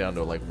just bring it down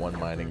to like one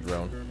mining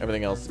drone.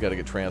 Everything else has got to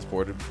get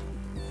transported.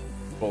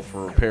 Both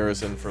for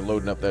repairs and for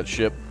loading up that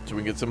ship so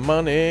we can get some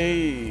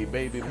money.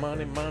 Baby,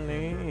 money,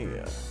 money.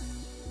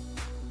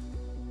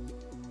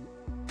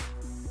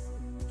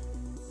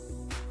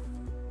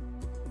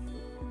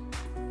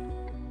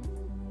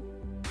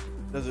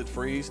 Does it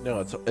freeze? No,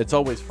 it's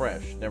always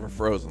fresh, never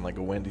frozen, like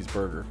a Wendy's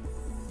burger.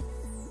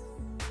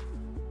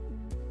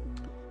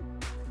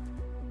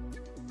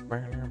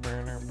 Burner,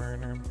 burner,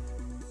 burner.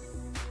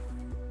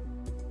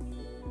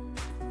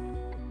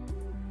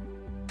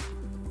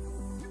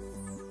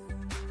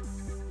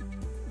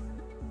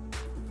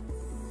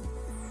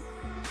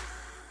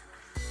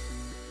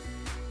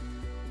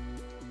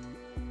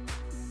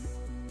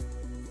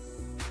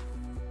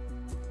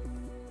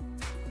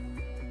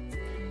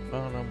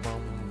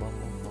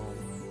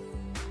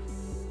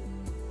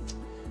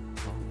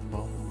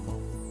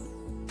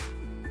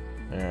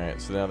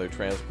 Alright, so now they're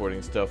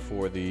transporting stuff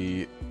for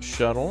the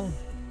shuttle.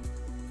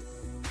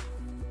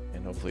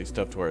 And hopefully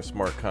stuff to our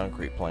smart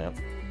concrete plant.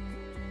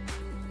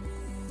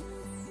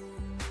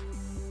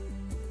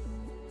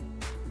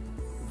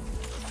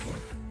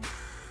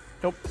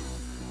 Nope.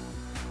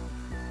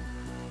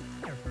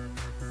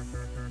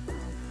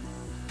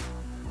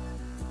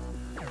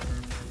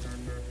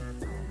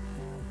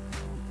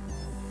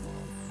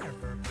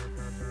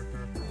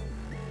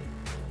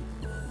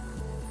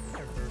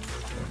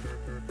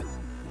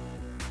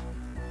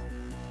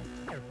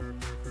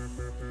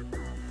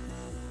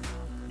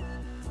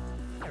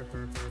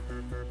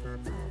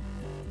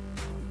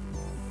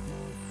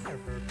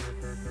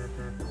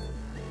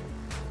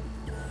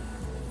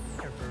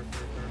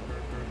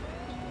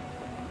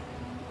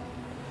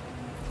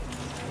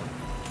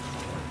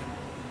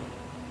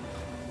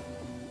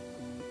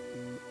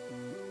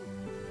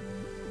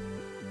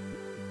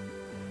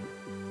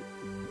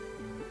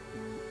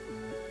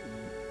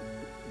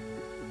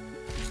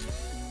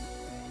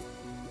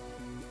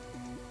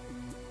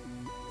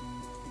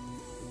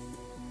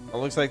 It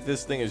looks like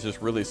this thing is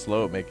just really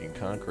slow at making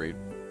concrete.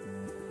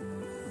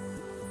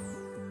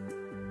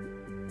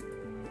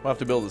 We'll have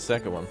to build a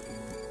second one.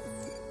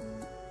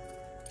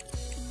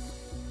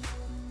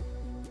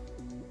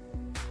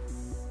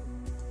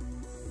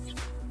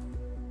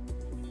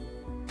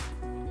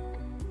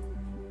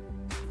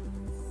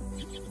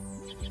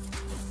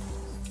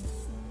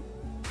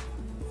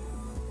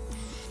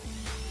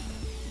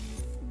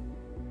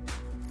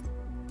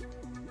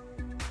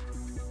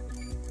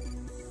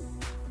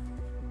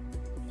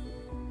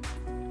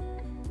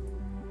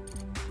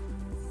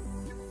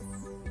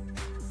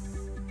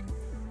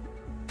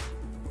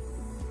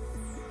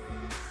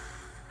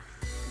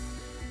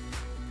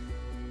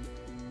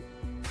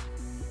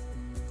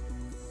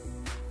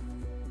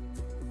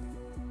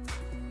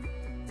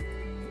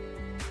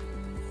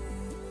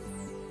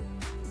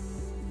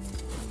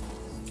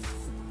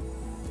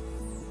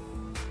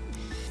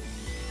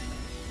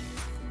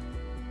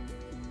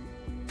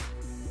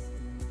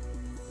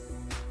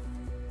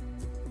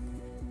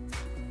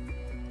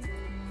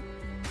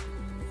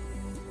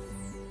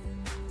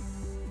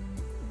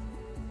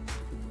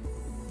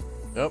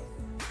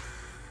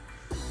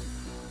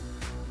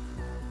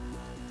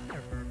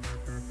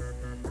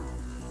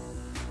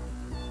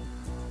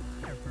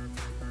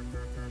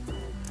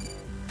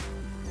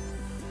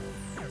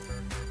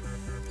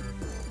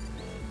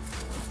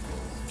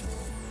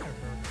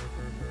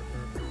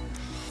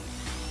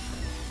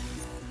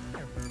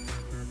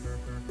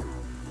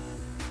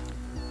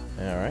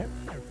 All right.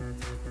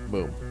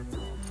 Boom.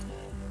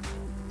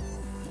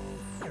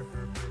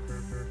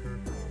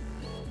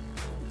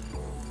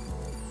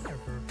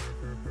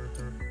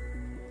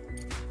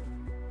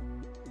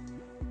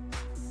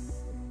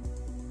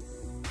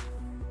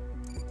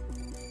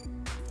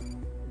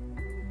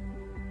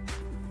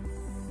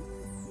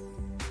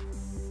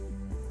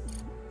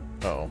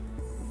 Uh-oh.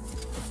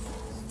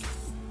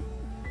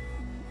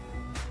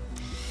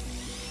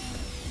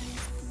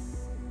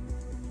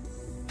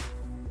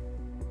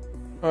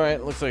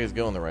 Alright, looks like it's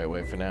going the right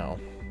way for now.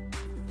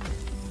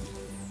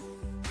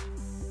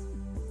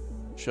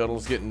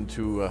 Shuttle's getting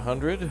to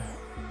 100.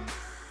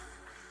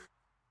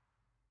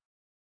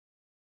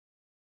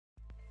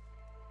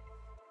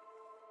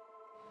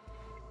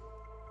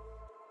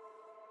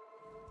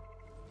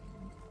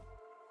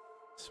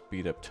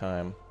 Speed up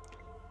time.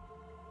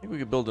 I think we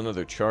could build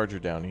another charger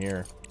down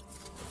here.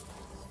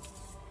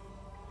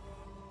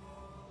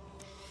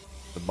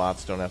 The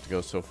bots don't have to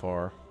go so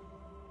far.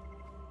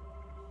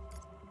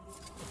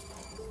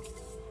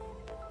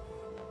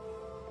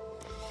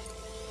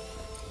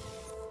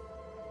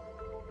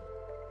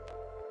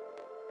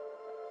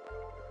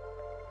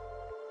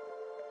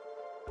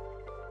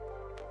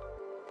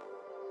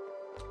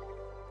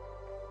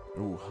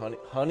 Ooh,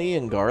 honey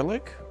and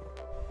garlic?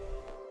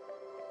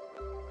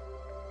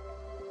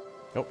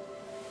 Nope.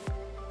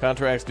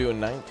 Contract's due in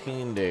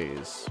 19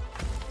 days.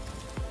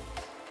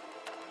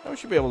 Oh, we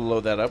should be able to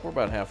load that up. We're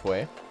about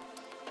halfway.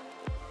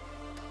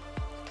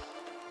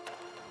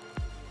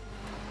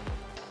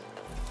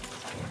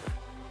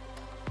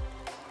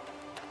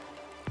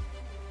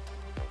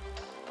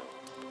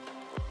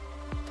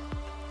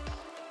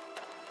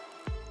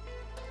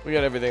 We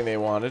got everything they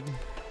wanted.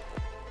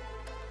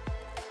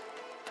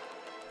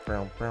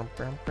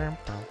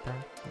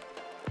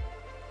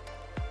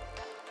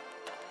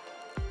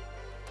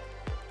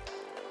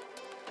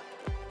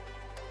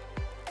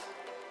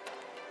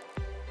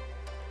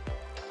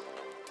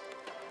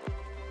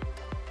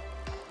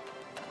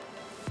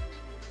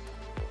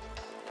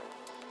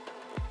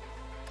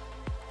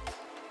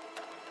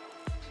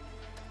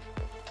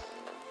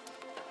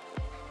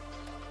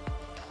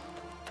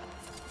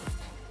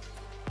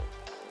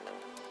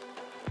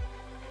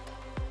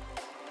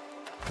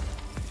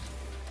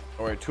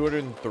 Alright,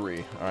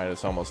 203. Alright,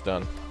 it's almost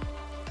done.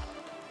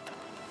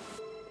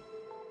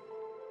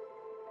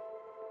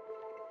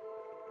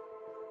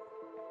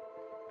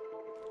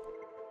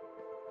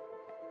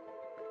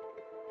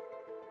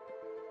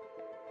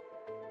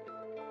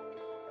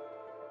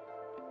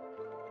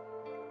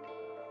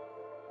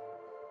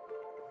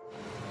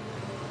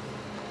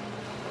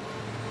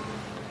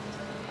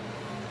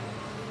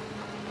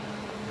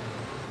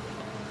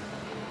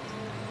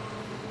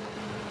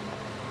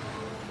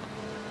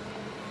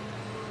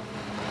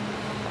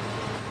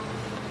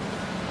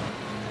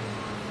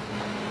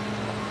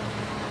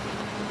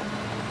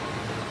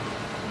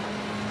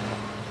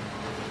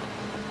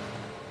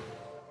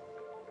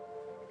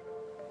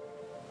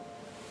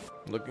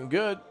 Looking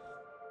good.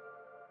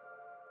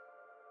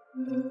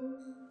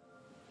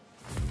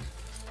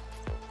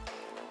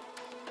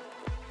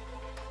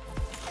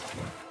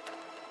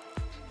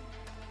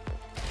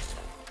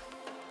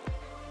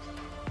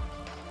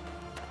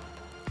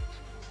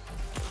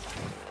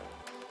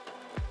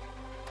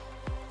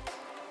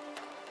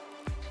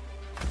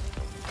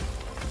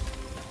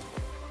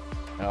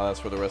 Oh,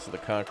 that's where the rest of the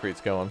concrete's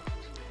going.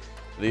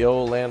 The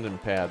old landing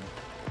pad.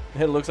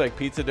 It looks like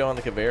pizza dough on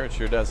the conveyor. It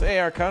sure does. Hey,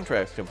 our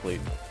contract's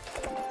complete.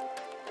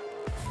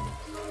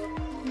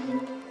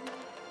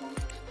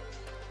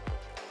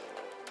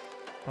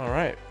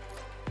 Alright.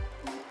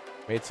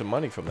 Made some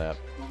money from that.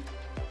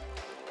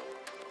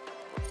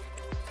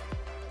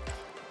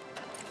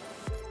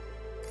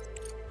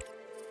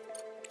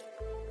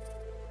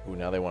 Ooh,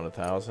 now they want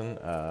 1,000.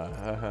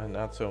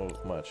 Not so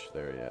much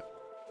there yet.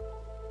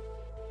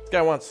 This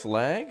guy wants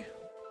slag?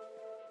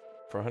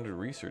 For 100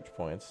 research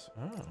points.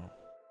 Oh.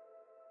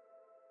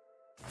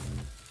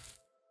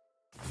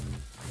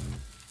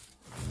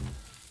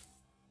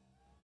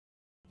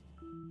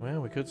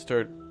 Well, we could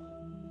start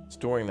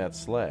storing that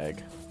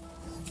slag.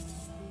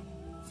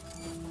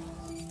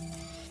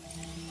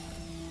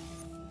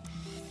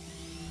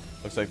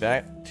 Looks like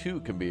that too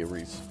can be a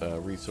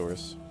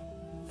resource.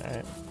 All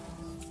right.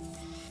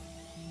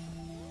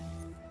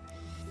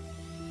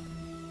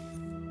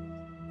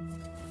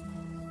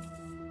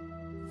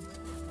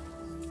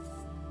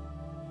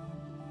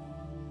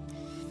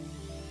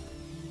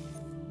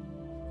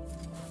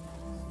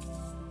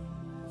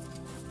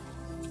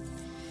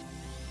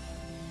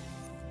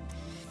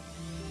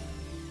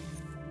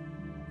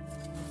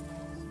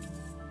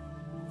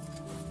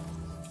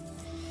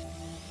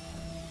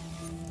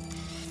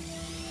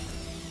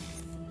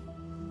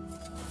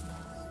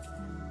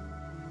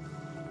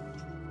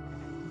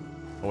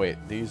 Oh wait,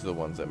 these are the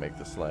ones that make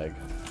the slag.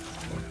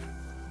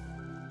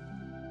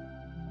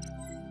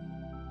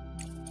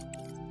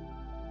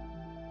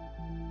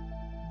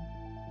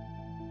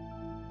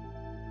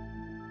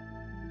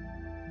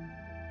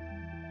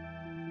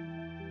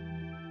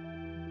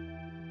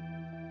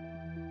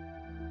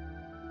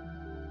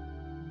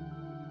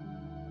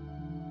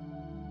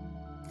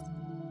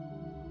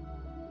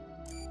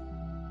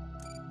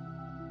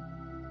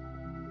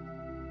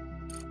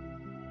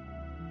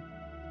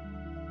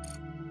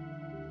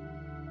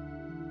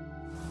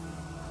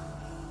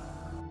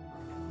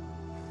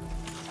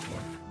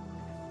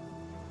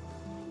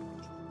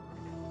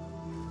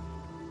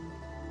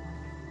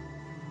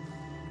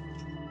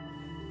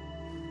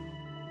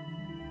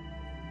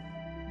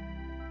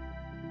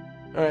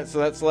 All right, so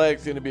that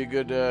slag's going to be a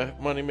good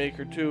money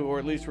maker too, or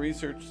at least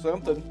research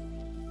something.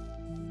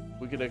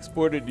 We can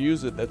export it and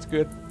use it. That's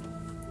good.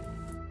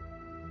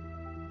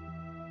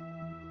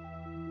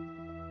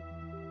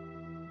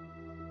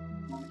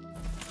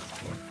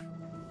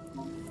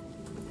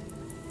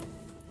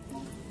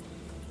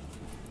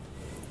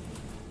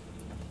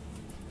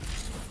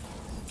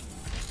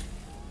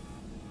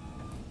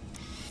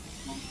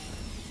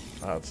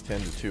 Oh, it's 10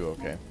 to 2,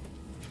 okay.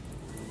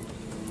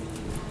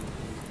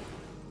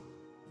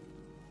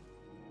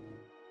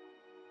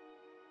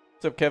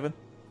 What's up, Kevin?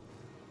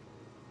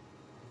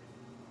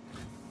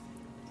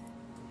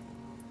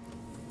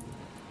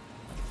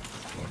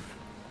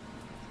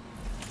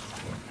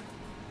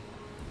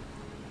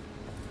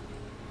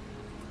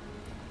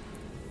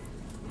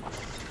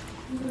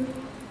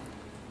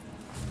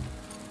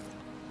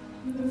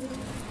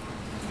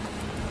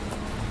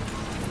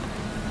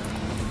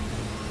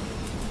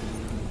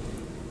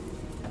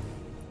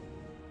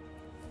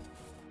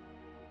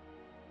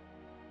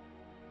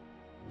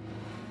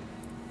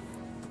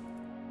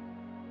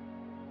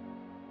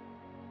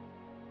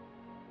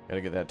 Gotta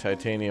get that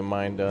titanium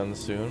mine done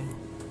soon.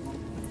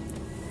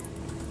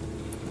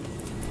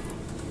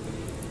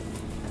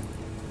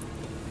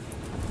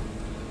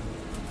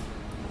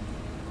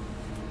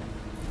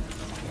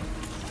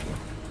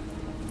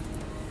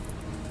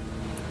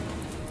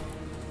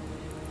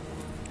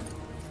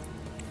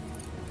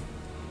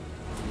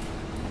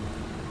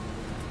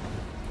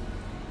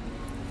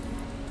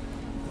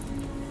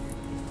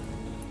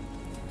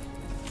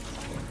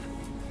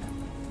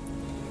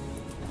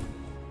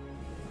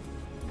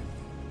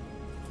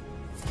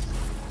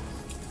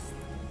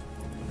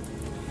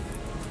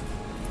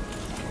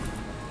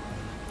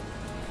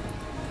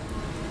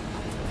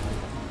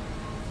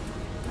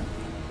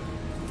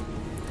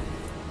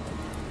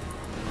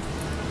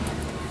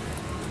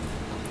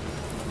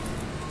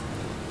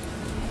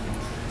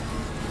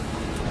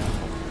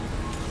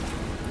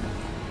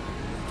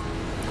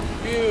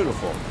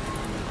 Beautiful.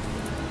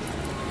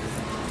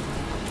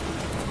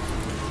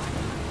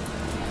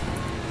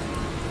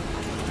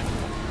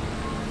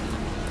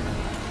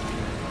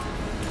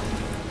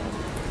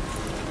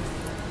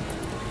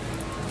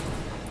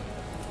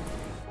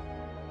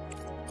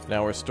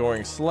 Now we're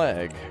storing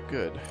slag.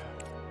 Good.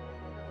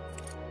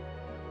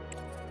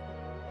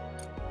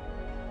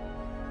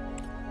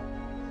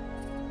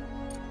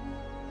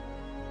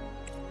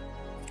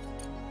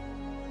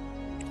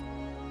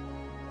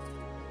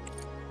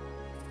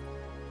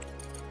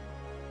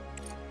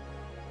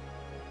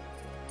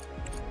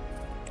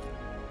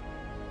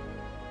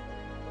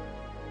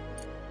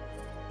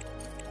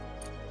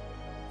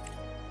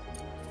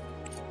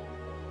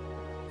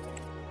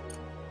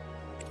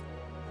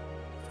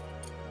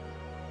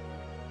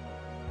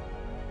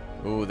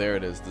 Ooh, there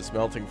it is. The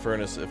smelting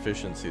furnace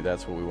efficiency.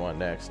 That's what we want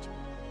next.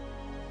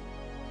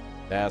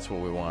 That's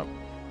what we want.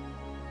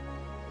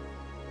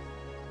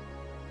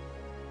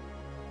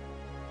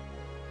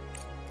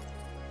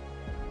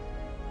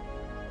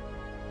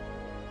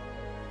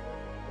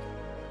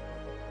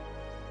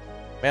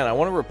 Man, I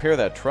want to repair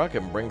that truck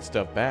and bring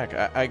stuff back.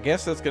 I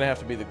guess that's going to have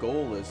to be the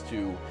goal, is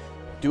to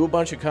do a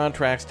bunch of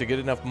contracts to get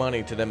enough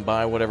money to then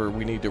buy whatever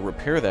we need to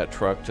repair that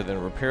truck, to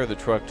then repair the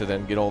truck, to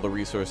then get all the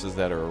resources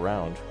that are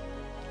around.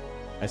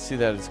 I see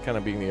that as kind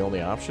of being the only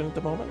option at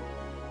the moment.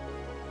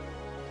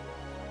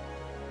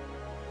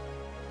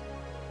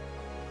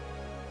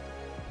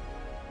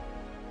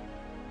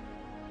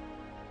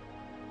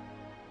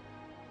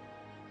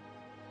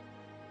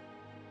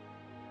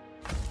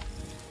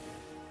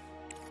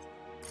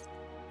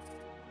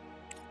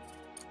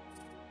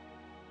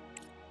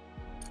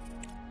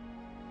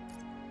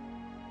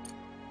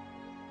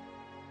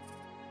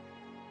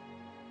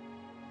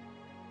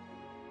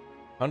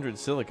 $100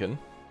 silicon.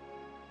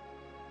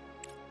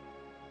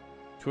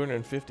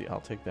 250,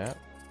 I'll take that.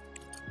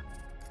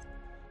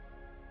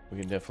 We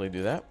can definitely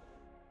do that.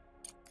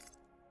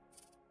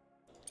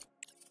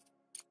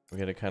 We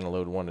gotta kind of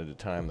load one at a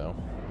time, though.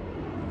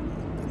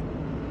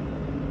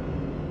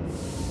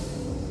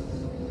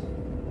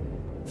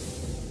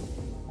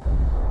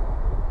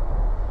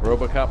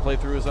 Robocop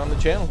playthrough is on the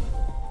channel.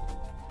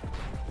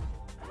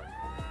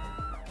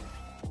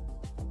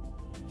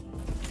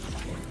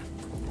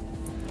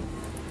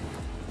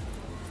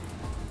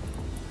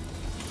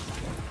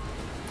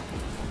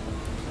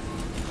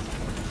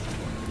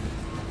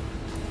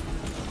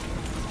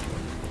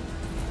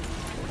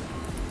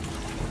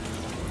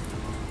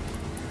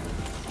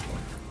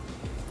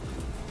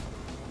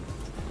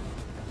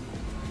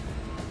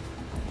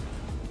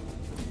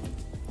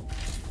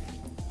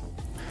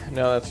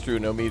 No, that's true.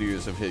 No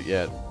meteors have hit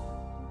yet.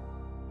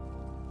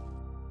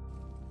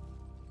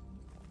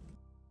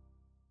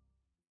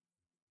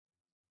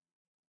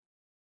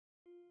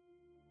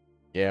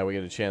 Yeah, we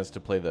get a chance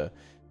to play the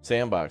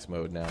sandbox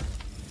mode now.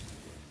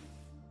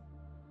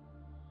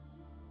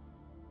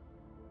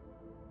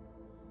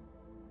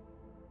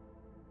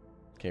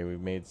 Okay,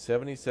 we've made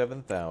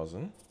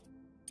 77,000.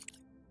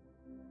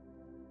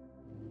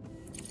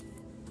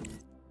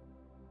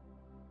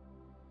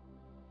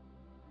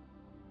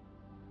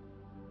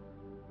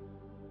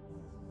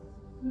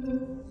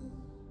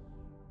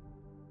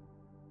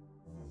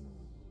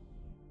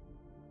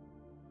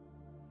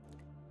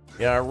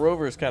 Yeah, our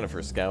rover is kind of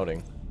for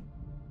scouting.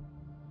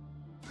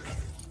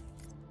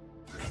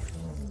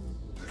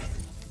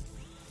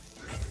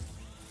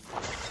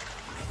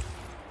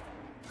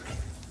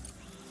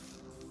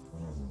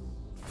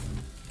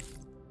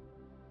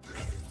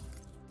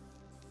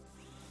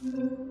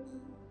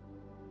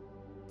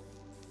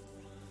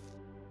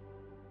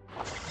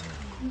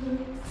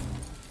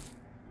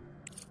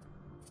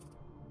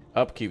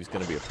 Upkeep is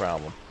going to be a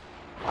problem.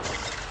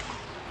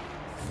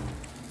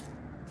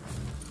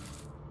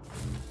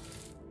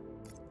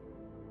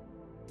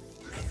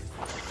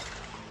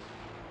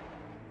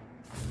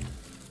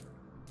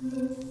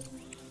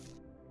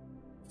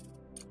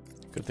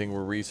 Good thing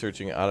we're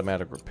researching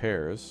automatic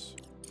repairs.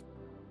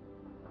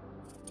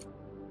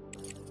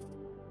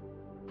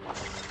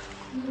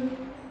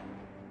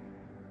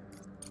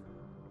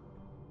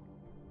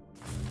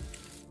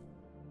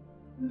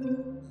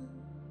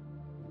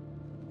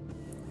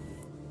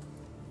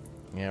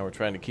 Yeah, we're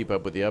trying to keep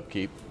up with the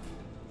upkeep.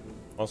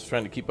 Also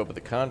trying to keep up with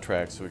the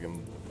contracts so we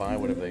can buy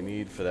whatever they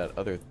need for that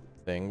other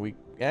thing. We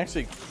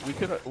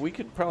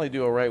could probably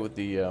do all right with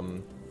the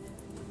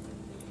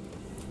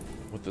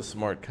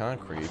smart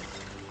concrete.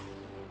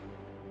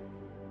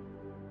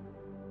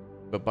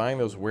 But buying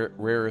those rare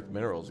earth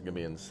minerals is gonna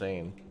be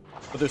insane.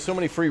 But there's so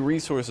many free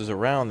resources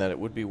around that it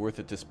would be worth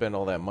it to spend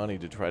all that money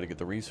to try to get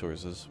the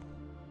resources.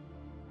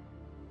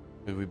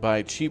 If we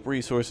buy cheap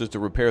resources to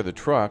repair the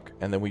truck,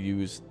 and then we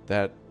use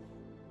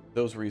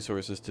those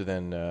resources to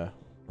then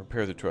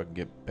repair the truck and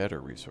get better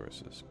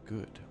resources.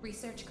 Good.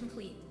 Research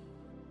complete.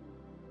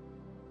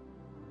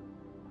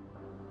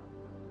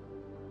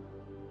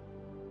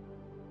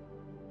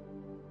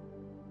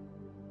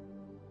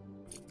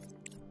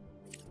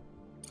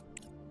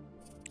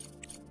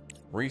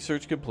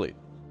 Research complete.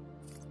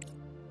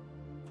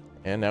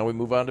 And now we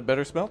move on to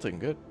better smelting.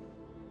 Good.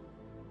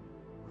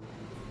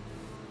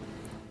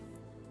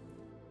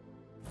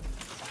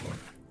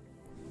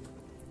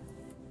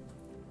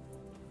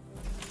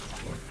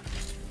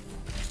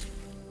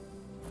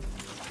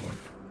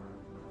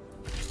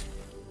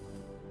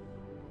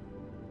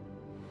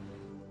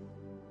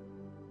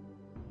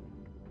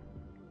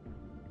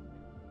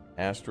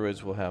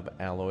 Asteroids will have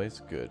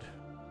alloys. Good.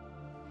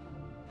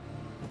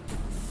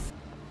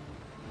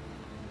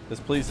 This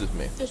pleases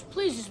me. This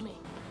pleases me.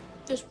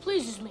 This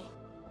pleases me.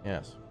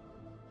 Yes.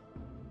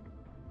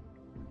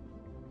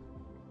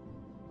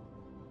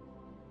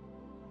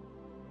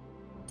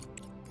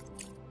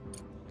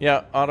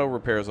 Yeah, auto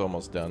repair is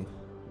almost done.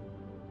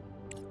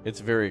 It's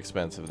very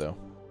expensive, though.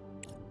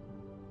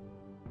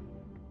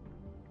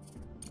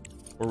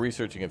 We're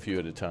researching a few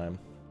at a time.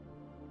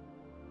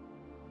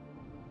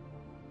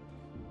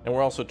 And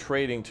we're also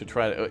trading to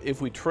try to...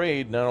 If we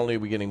trade, not only are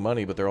we getting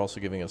money, but they're also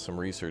giving us some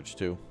research,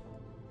 too.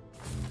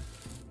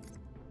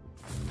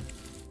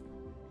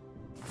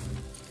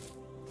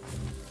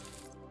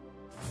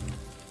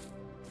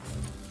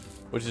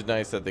 Which is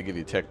nice that they give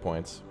you tech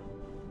points.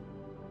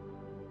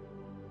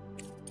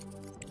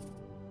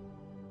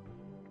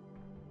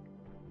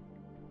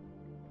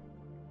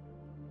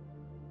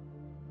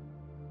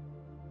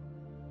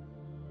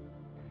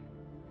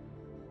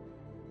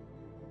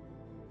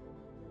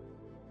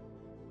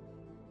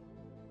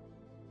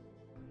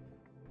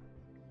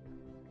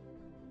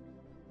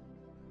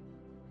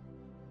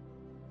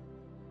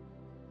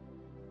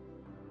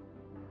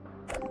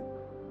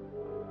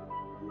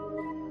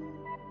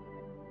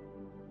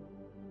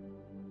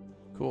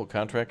 Cool,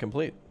 contract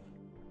complete.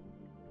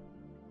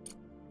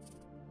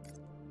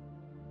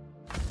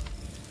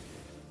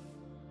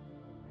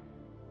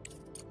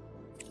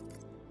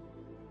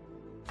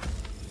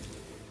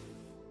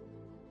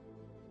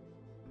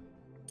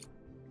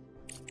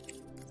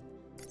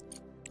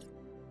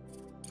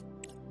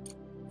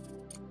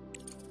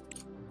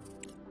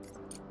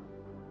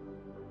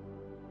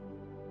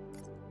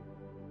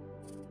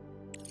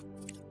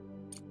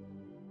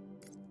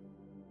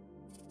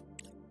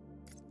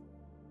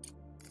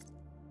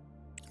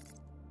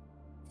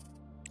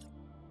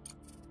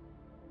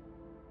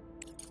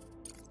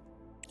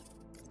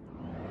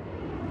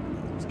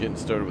 Getting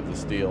started with the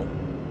steel.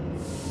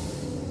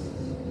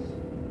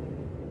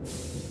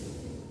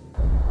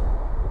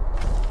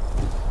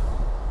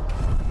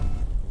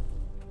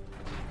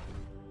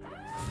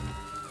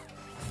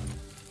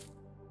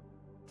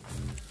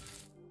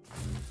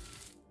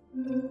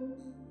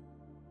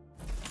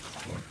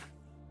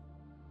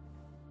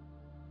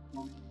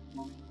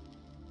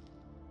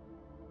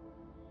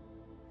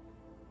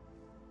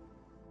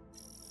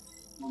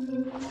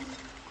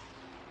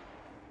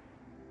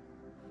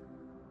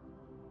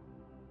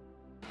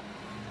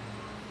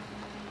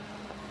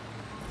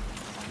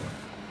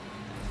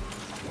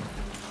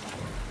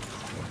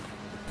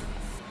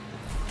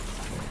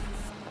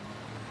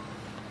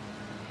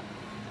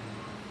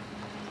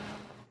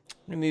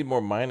 We need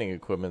more mining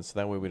equipment so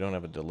that way we don't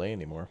have a delay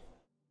anymore.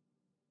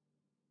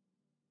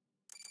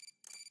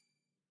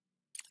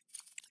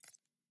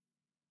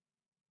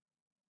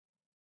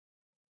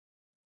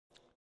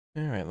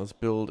 All right, let's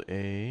build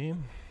a...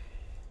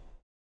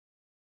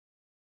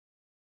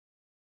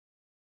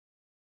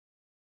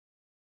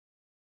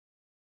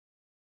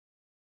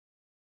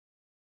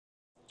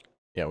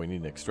 Yeah, we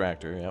need an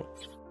extractor, yep.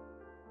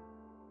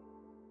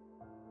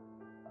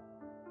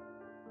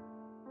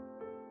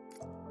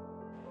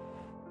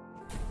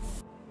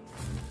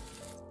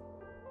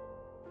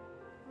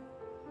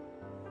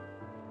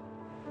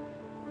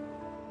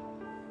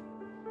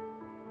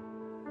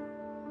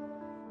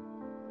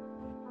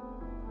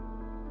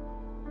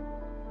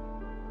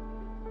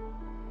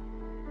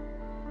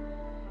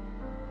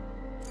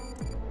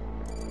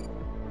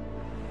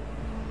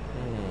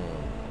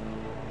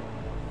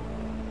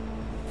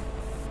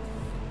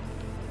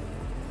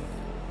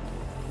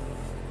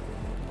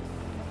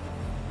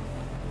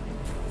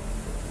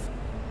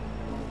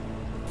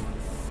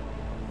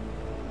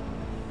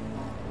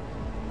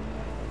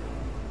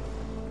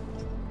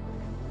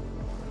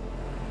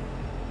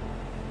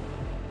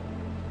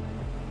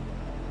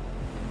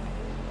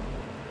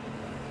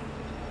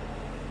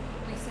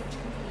 Research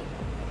complete.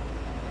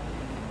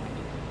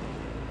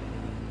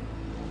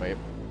 Wait.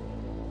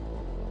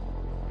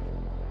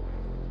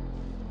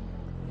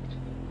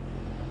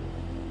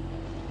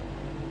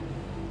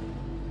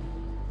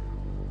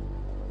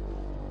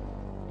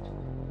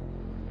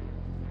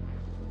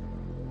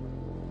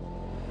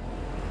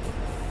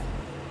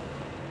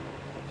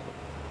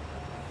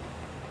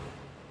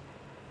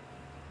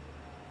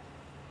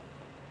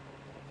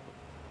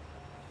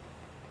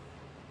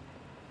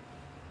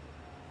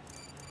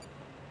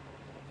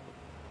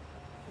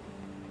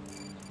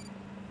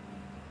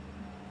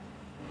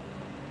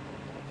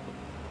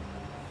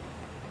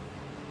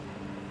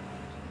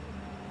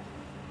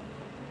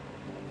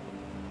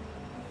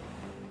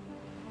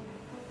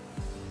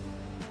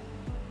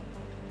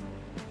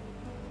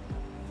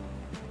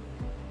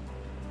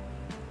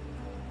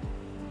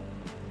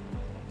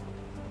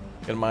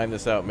 Gonna mine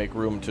this out, make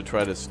room to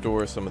try to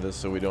store some of this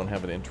so we don't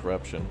have an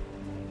interruption.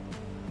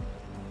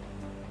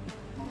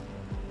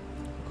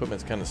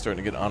 Equipment's kind of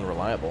starting to get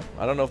unreliable.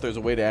 I don't know if there's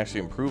a way to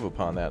actually improve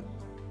upon that.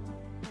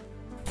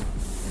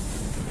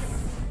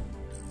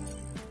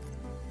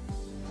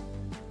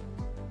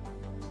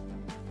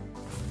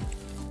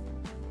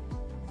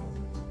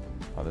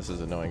 Oh, this is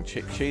annoying.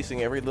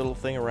 Chasing every little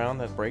thing around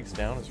that breaks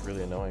down is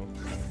really annoying.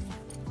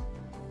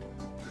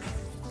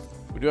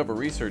 We do have a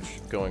research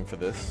going for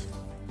this.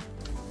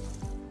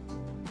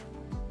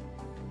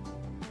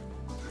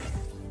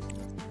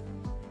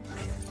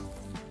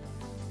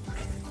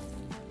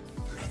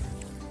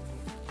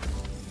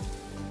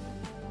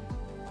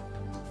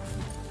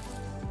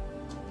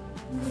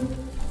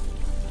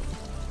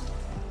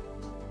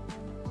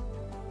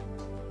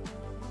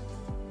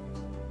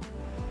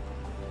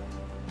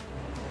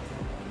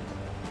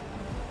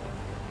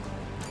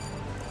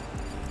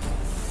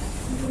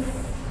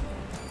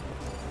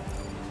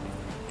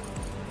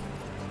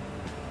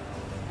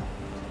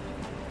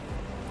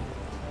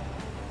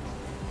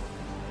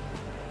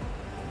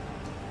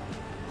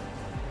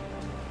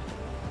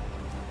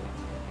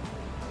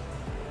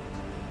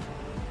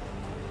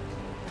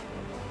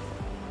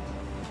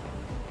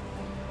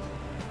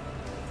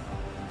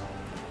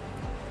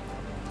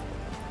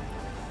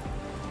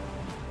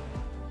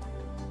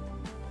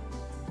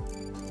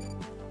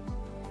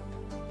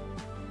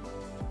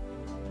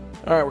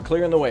 All right, we're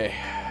clearing the way.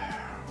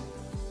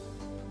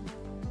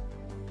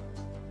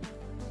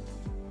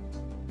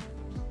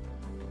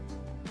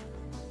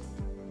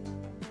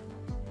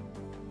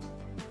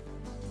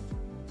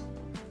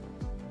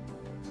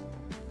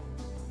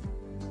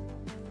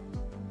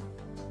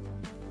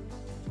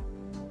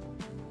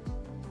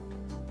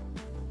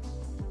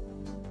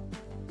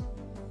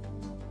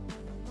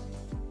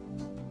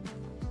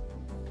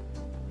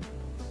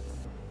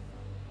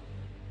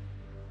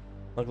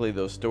 Luckily,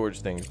 those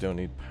storage things don't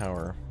need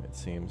power, it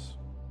seems.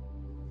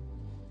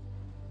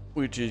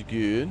 Which is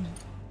good.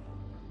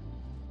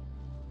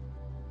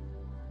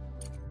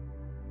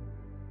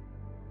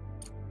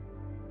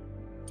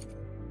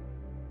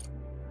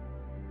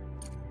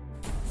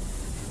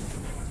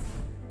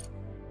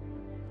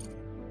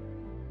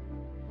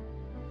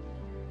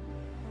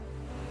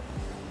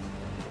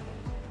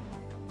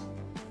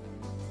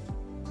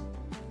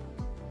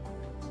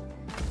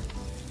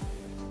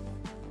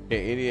 Okay,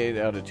 88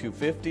 out of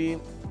 250.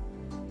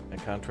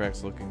 That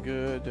contract's looking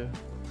good.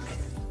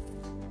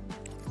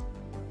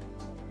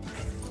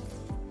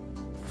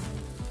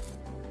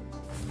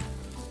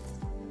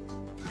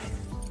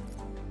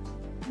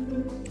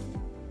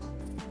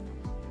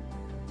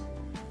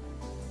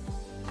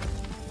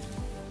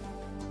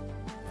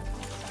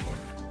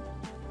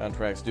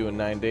 Contract's due in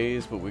 9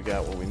 days, but we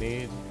got what we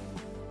need.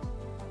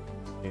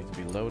 Needs to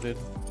be loaded.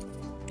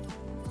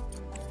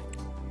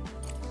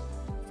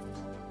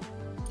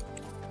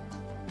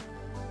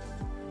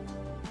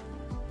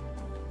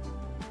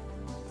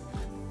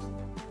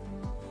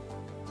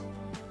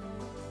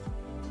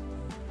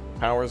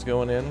 Power's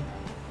going in.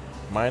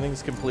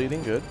 Mining's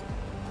completing. Good.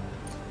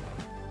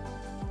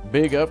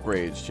 Big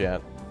upgrades,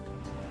 chat.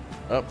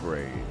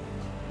 Upgrade.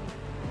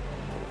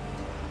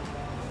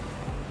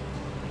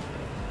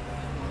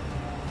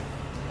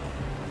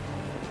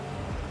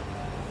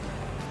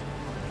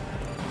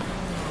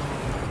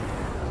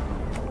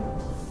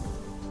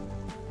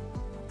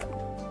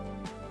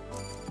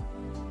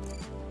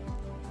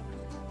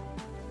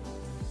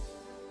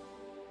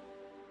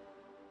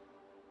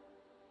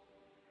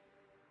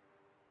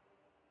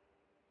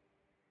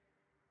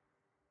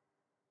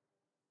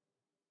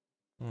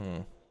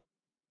 Hmm.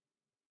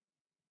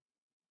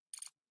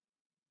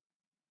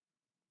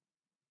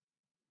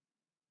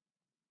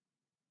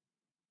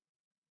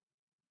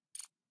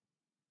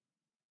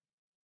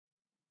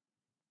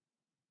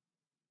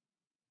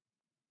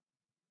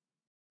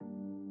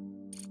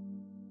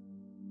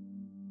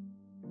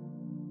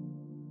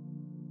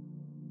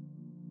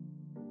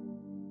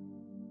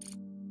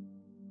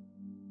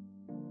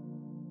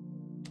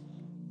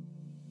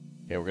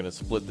 Okay, we're gonna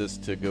split this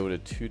to go to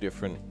two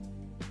different.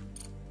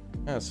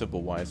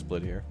 Simple Y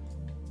split here.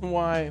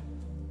 Y.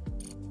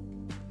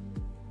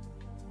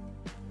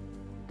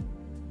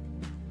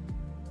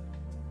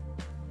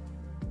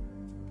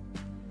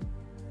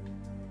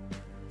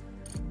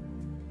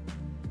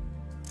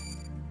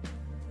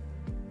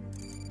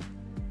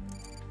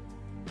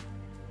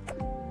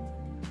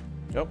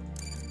 Yep.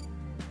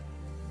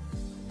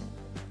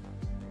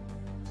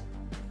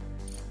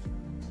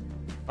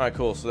 Alright,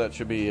 cool. So that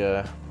should be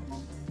our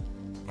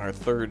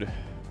third.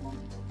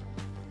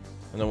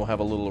 And then we'll have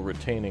a little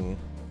retaining.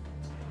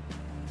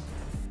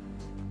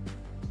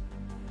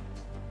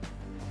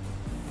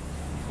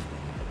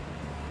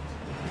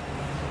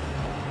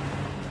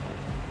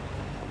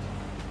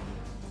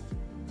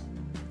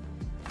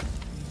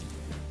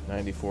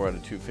 $94 out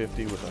of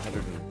 $250 with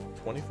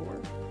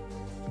 $124.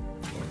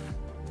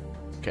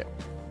 Okay.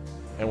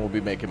 And we'll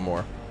be making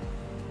more.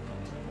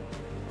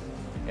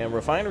 And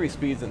refinery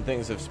speeds and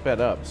things have sped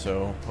up,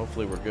 so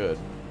hopefully we're good.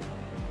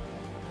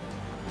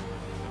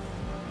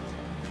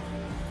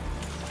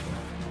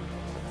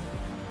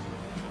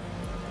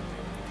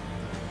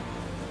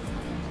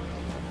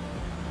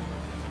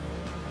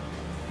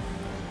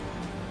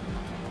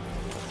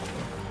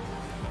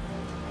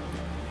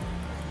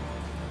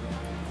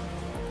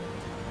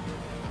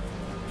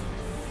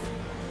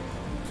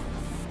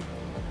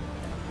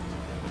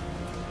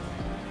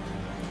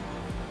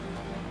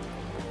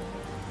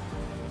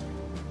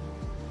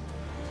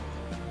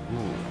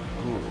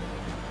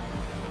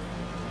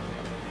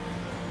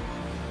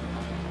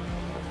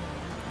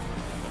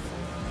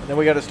 Then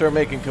we got to start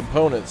making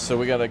components, so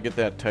we got to get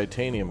that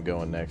titanium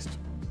going next,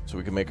 so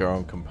we can make our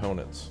own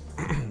components.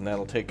 And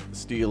that'll take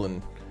steel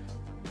and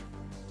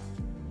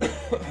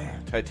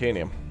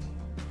titanium.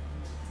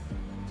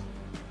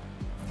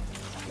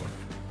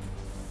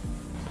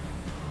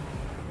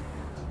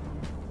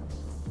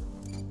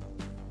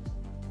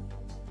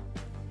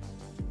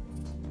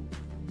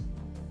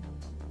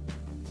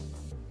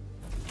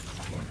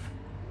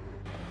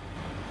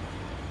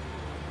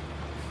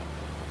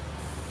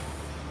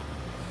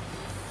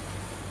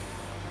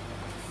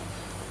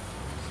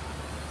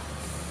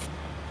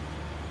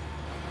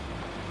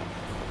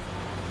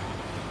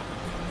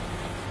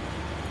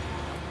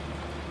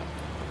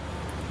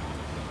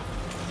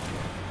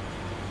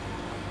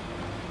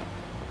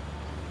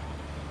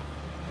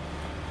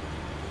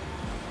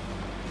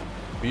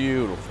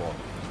 Beautiful.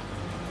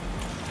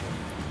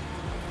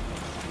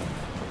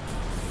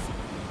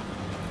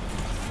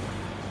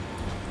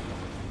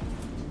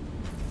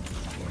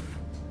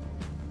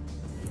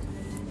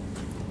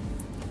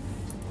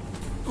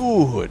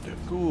 Good,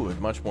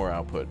 good. Much more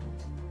output.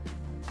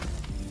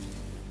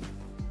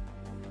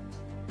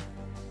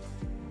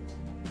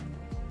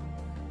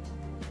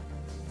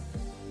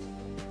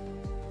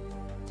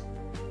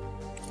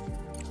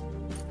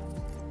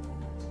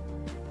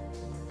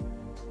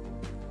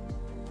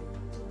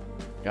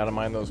 Gotta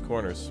mind those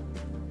corners.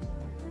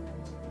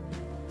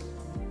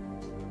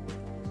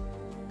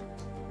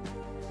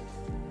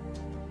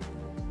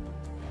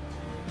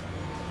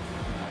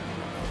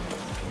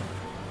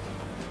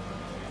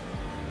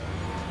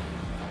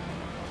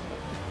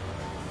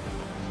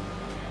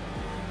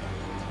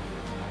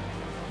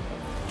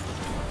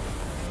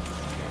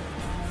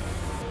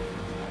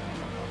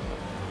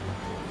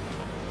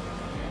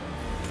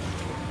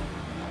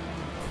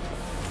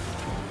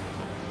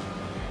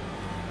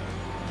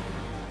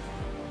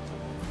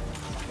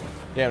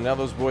 Damn, now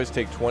those boys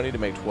take 20 to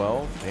make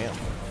 12? Damn.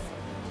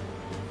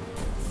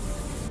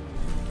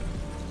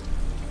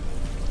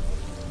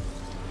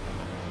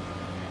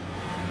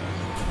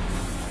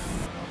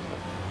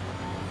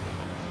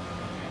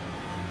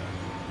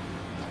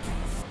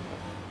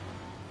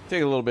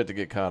 Take a little bit to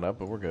get caught up,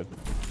 but we're good.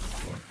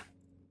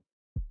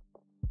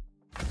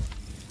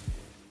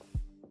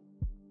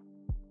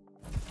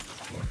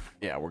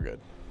 Yeah, we're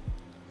good.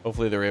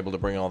 Hopefully they're able to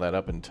bring all that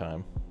up in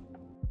time.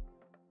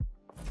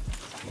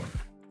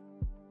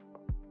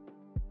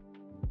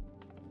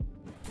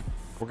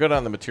 We're good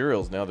on the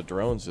materials now. The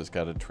drones just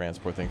got to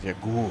transport things. Yeah,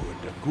 good,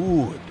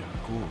 good,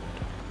 good.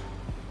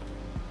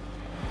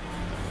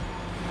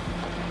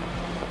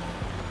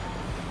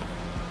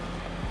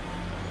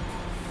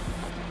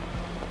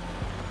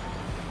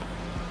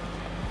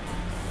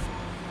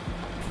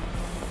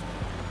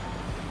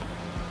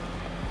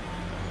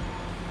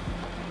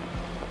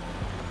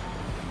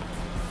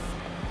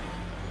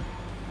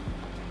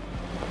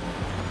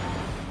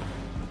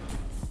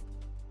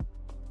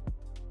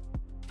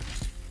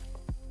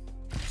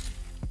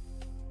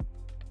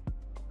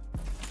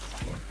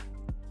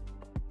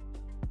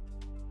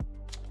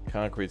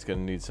 Concrete's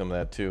gonna need some of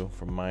that too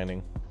from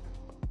mining.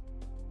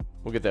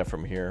 We'll get that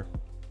from here.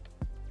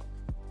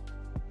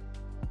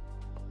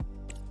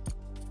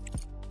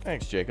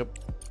 Thanks, Jacob.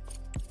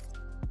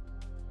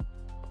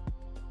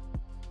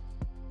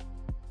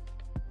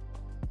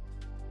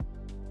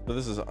 So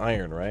this is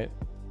iron, right?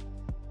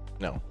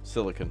 No,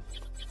 silicon.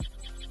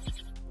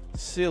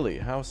 Silly,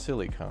 how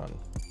silicon?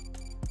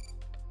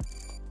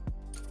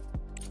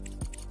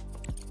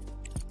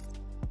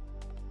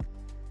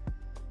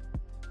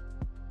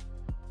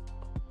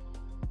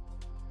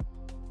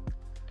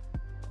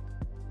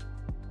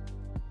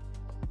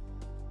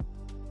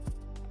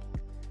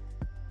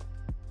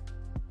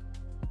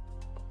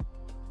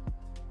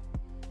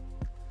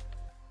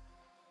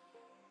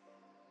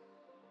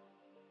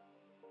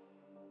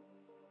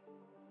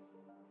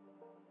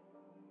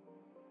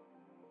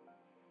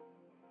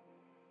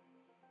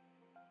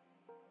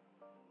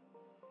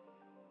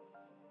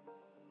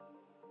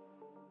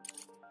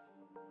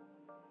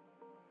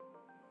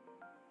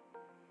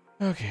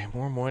 Okay,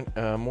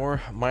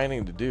 more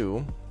mining to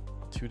do.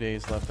 2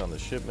 days left on the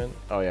shipment.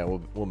 Oh yeah,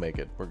 we'll make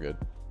it. We're good.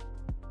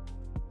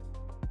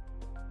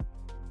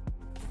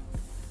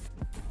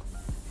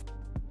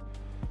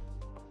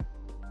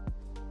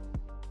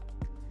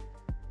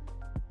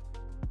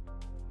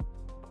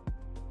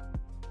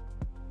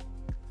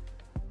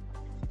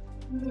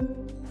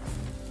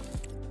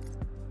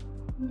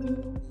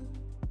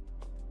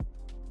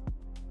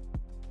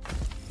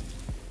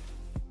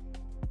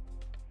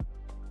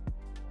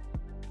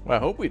 Well, I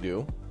hope we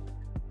do.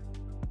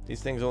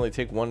 These things only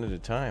take one at a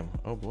time.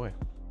 Oh boy.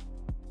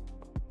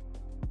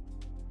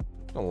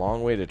 A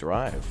long way to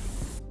drive.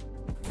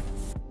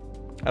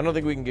 I don't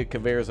think we can get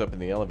conveyors up in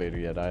the elevator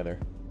yet either,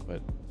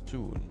 but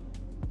soon.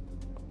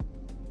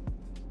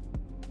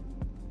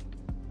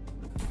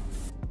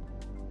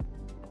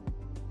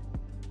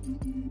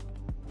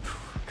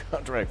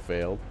 Contract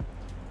failed.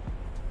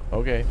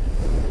 Okay.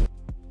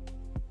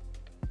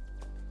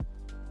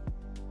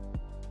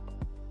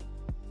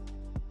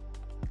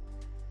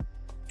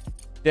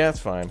 Yeah,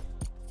 that's fine.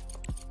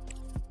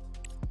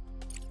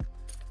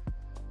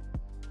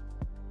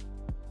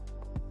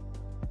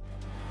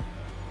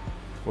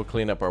 We'll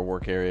clean up our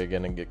work area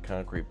again and get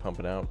concrete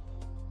pumping out.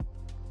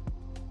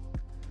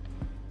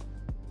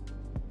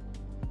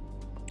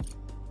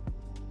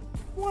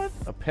 What?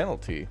 A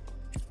penalty?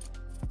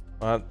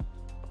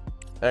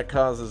 That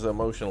causes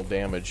emotional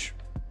damage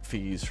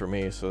fees for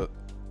me, so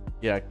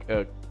yeah,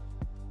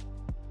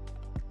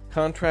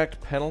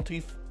 contract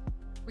penalty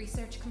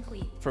Research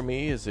complete. for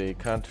me is a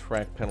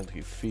contract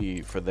penalty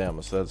fee for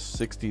them, so that's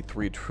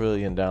 $63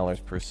 trillion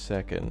per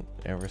second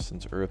ever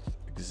since Earth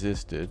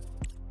existed,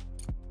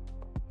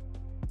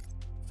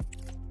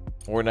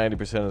 or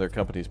 90% of their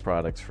company's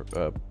profits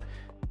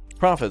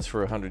for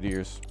 100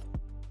 years.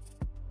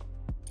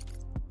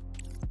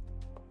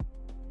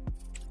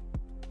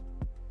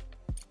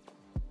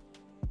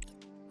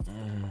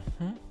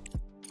 Mm-hmm.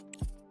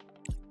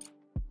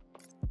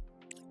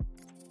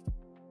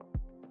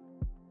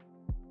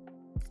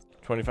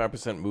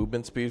 25%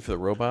 movement speed for the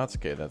robots.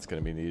 Okay, that's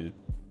going to be needed.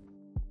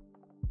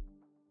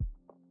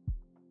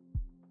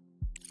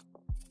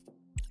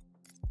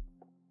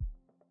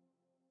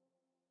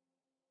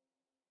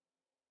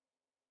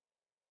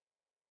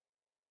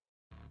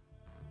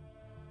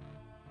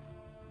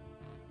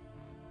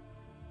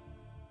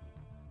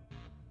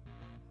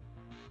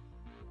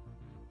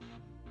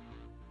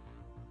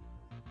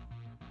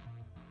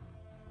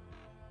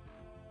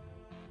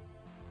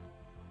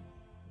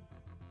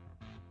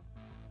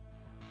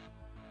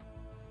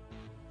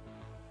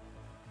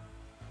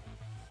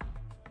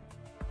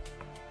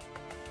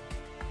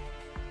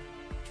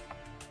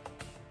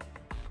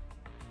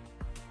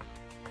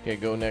 Okay,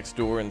 go next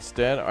door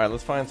instead. All right,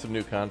 let's find some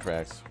new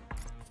contracts.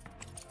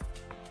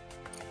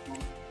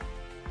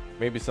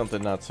 Maybe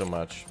something not so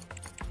much.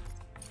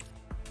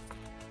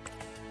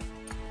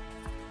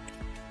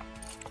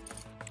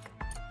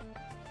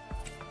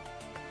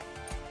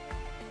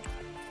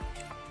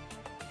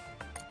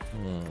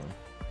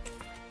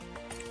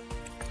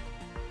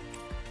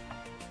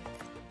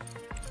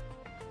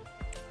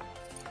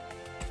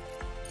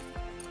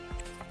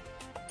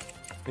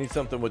 Need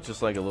something with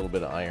just like a little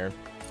bit of iron.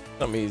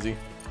 Something easy.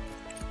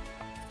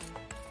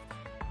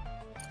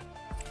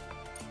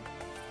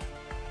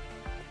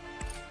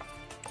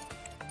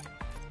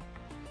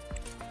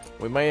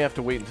 We might have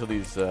to wait until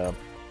these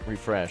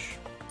refresh.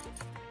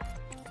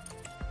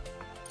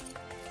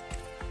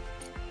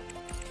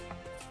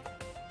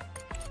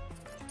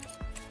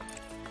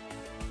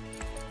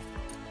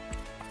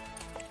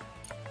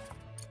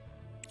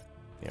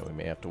 Yeah, we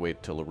may have to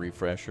wait till a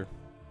refresher.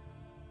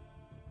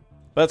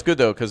 But that's good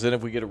though, because then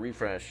if we get a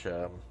refresh,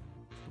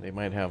 they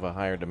might have a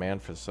higher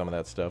demand for some of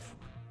that stuff,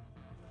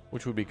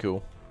 which would be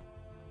cool.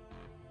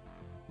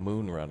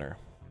 Moonrunner.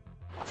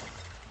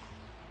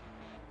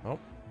 Oh.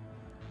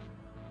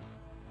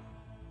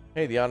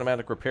 Hey, the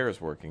automatic repair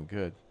is working.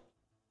 Good.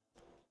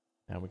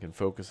 Now we can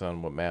focus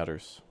on what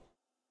matters.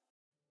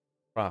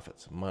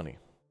 Profits, money.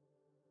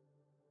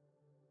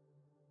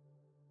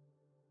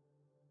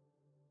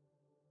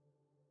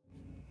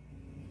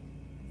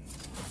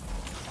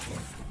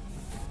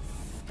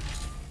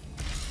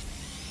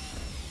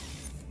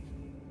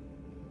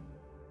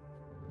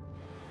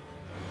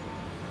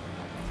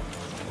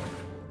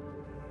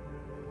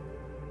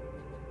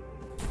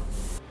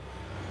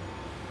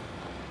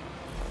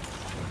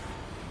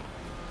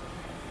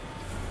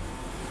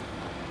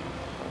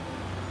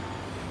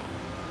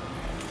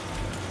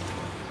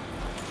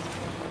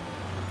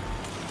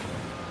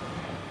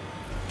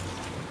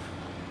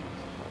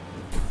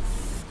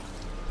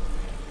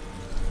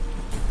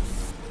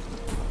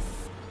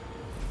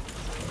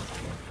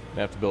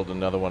 I have to build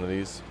another one of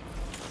these.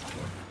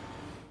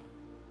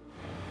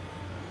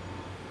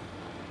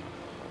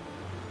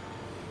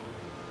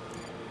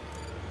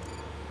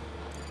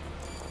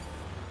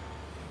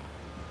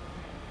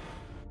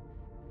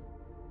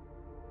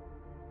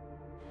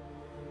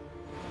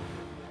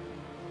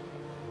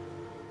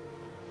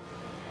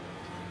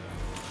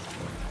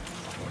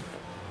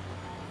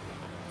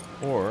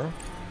 Or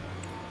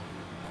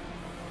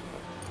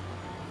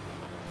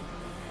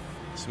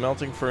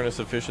smelting furnace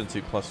efficiency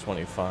plus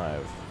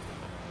 25.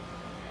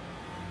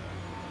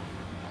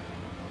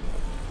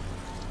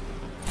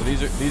 So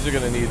these are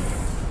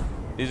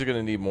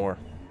gonna need more.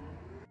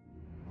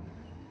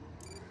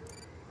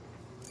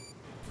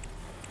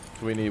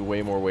 So we need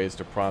way more ways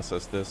to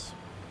process this.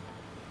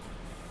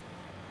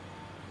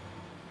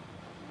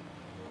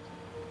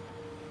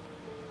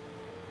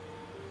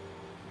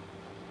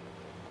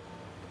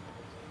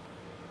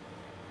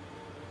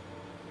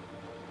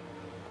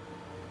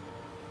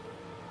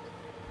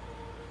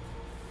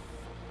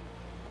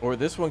 Or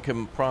this one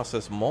can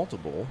process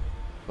multiple,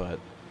 but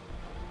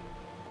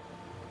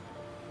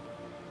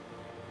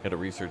gotta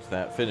research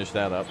that, finish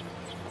that up.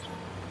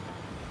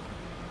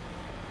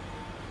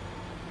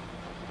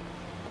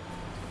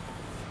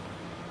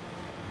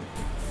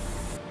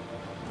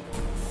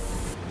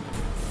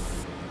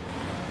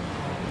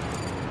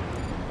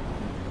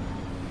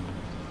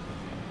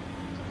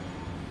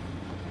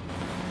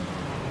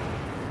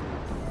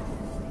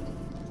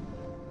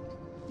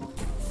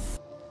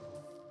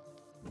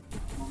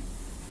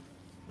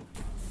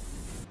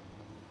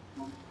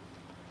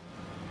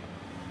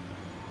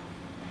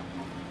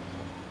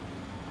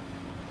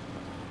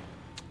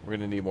 We're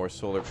going to need more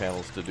solar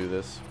panels to do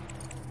this.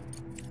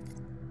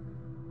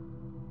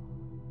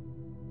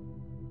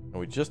 And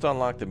we just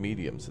unlocked the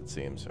mediums, it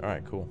seems.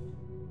 Alright, cool.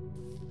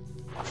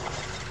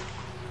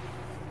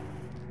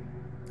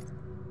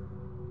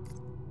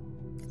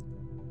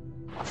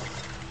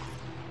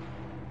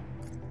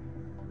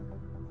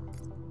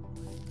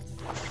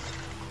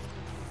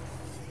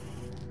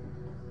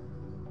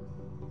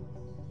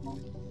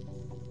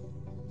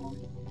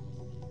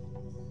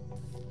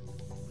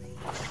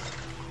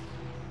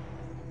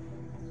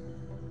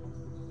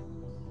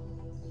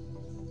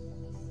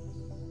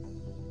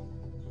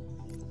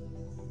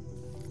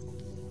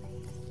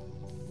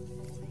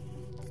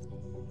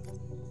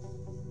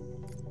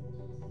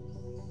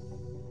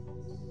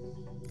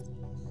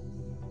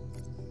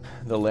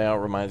 The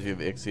layout reminds me of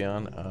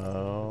Ixion.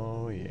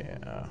 Oh,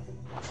 yeah.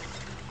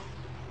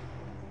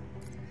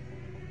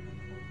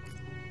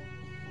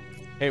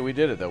 Hey, we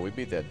did it, though. We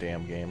beat that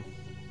damn game.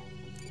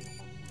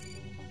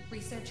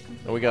 Research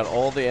complete. And we got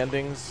all the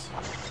endings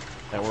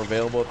that were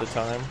available at the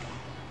time.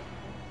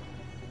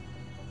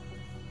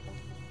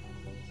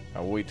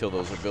 I'll wait till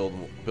those are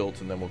built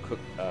and then we'll cook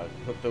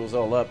those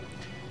all up.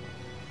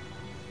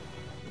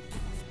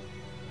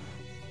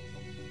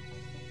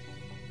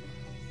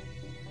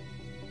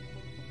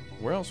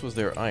 Where else was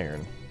there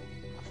iron?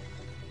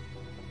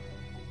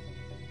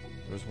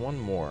 There was one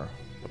more.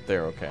 Up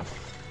there, okay.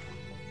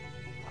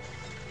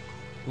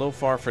 A little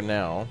far for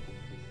now.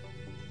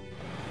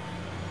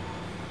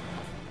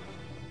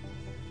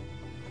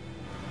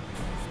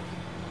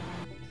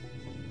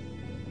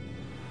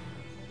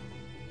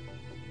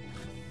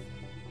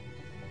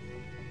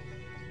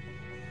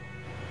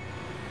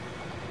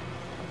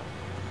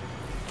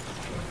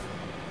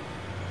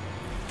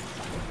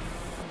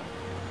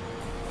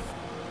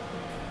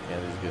 Yeah,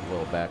 these get a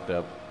little backed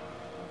up.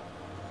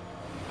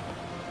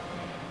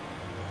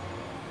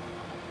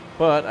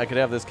 But I could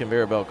have this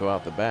conveyor belt go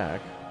out the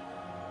back.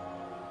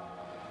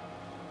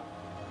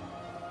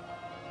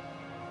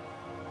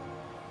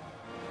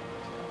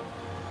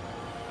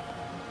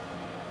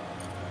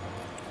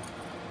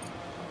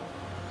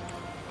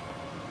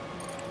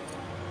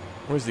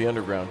 Where's the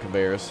underground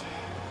conveyors?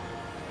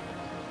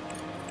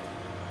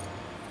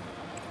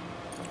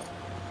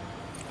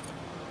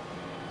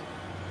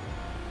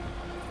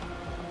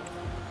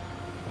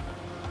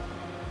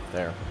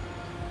 There.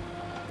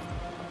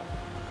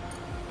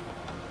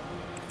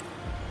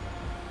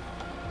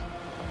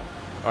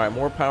 Alright,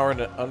 more power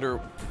to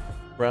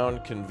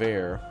underground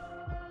conveyor.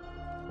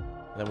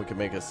 And then we can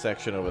make a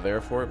section over there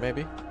for it,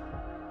 maybe?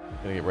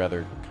 Gonna get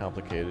rather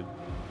complicated.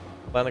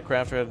 Planet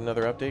Crafter had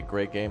another update.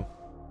 Great game.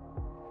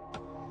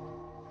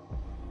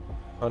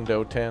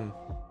 Hundo 10.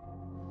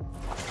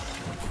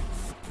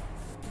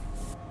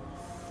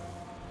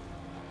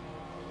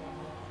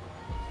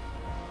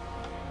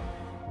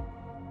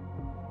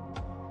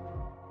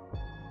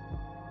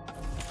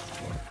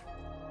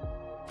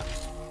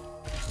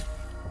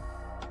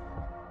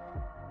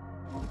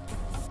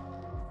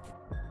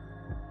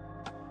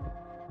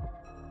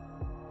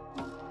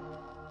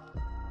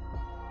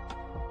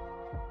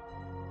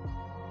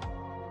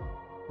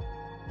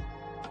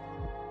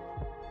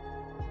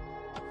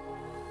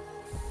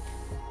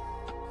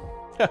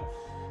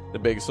 The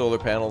big solar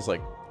panels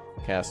like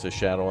cast a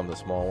shadow on the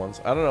small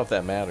ones. I don't know if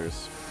that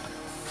matters.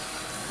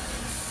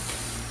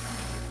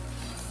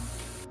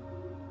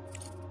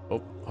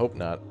 Hope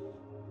not.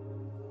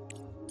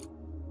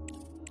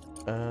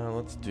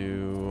 Let's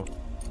do...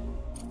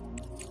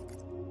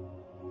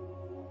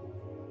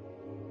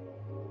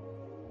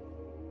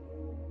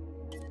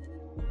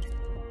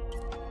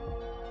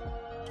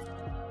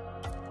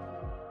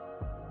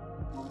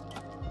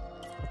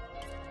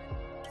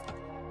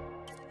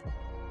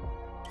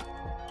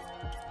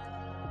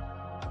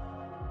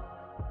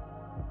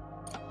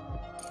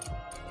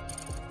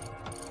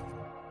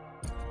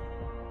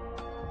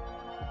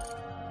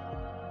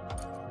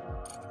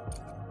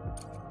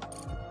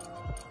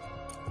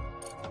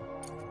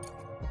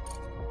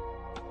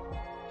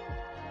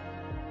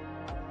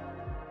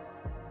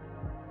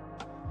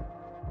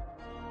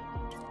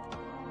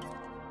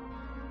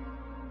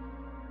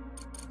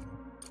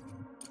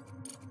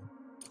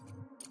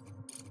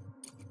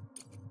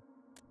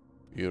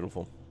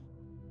 Beautiful.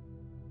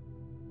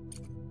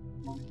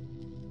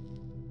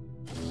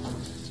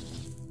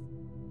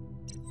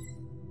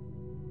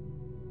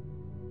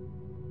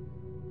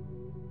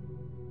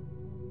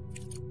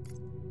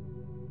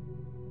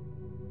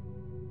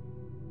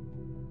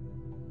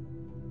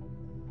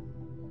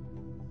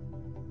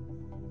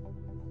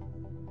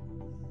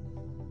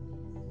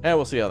 And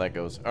we'll see how that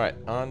goes. All right,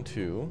 on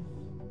to...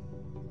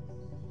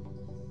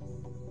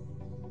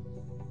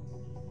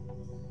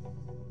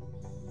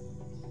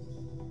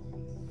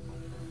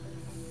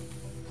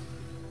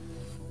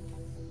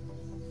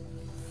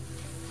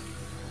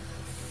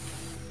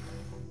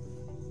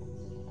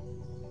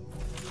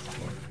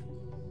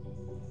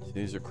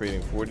 These are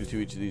creating 42.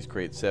 Each of these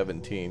create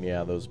 17.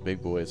 Yeah, those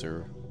big boys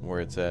are where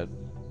it's at.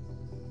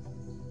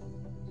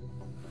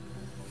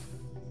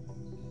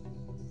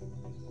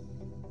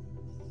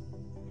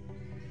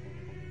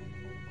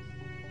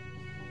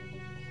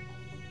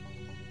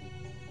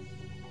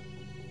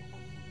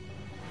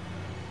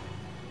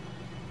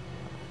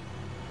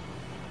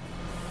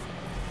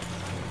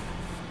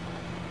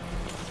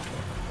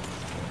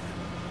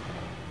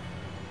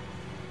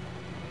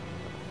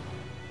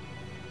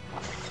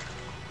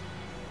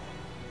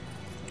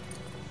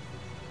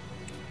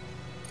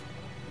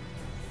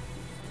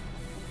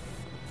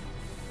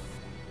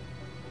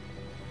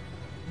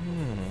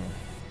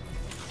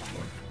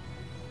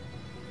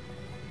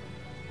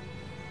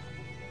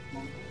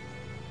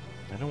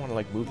 I don't want to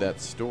like move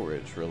that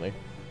storage really.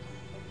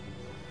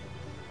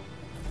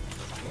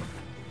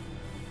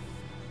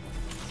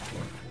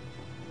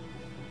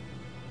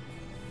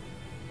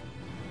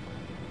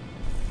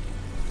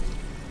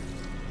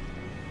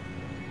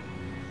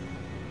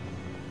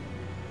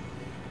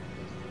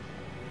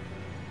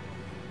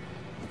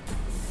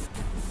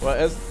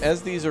 Well,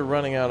 as these are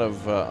running out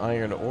of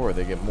iron ore,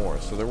 they get more.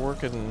 So they're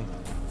working.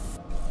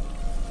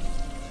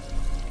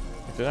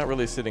 They're not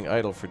really sitting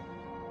idle for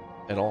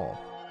at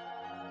all.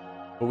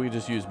 But we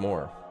just use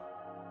more.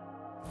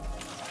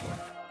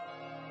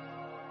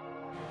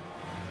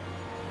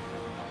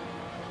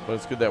 But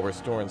it's good that we're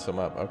storing some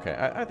up.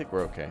 Okay, I think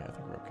we're okay. I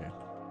think we're okay.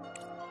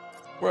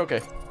 We're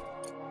okay.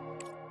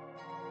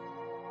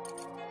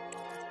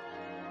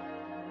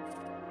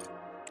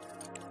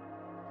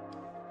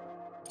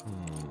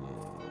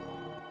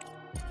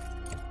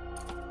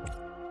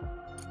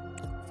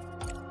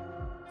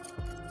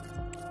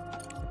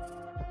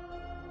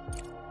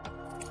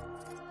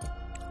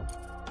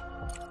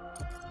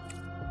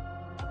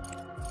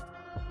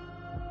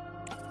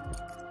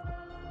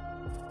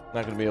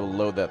 Not going to be able to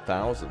load that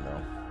 1,000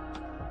 though.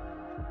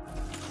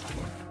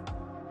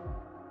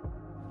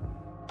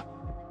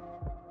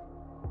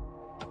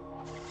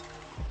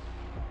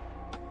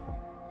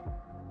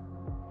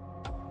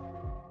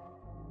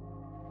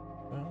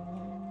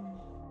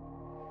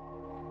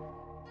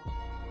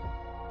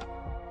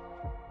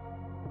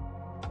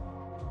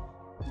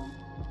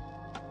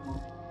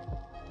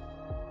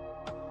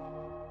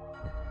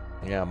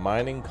 Yeah,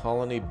 mining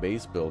colony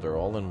base builder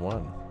all in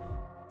one.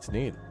 It's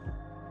neat.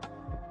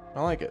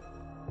 I like it.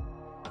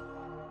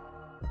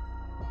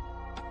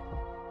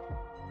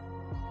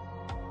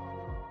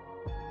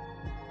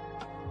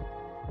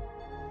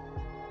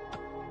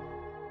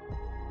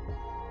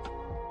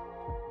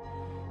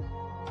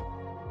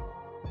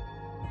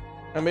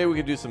 And maybe we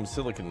could do some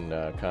silicon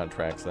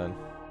contracts then.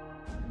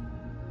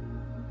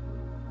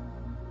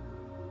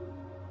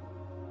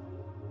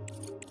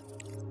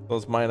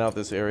 Let's mine out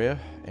this area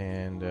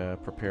and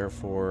prepare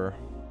for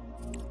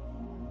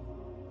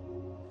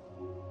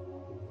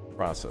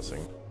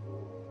processing.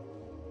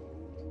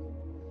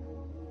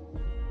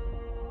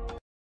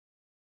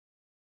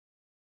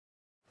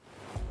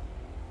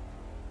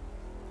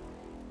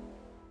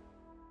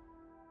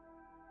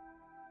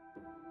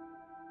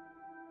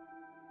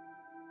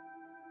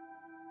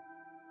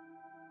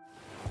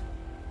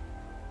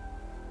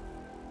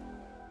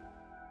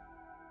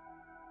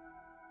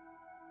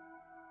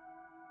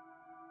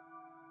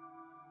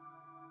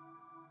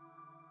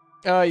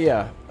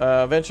 Yeah.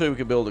 Eventually we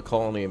could build a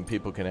colony and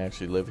people can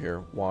actually live here.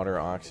 Water,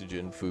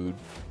 oxygen, food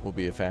will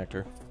be a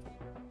factor.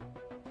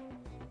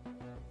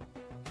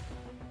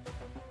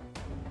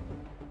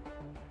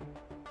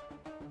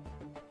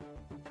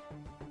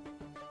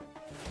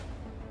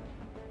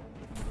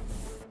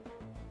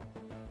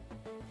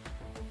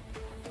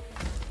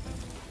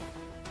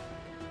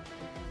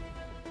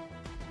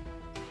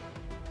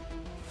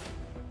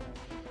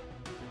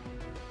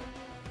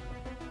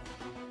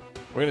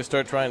 We're going to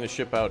start trying to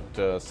ship out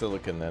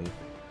silicon then.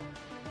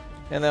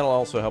 And that'll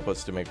also help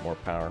us to make more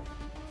power.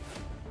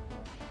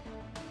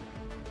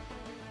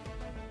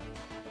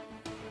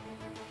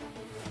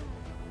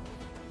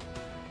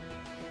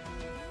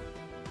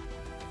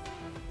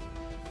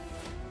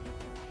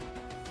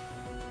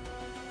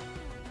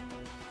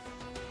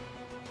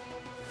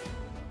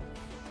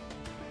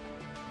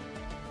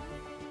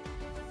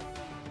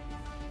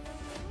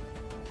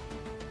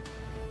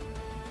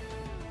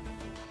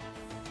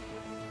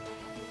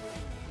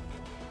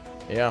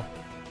 Yeah,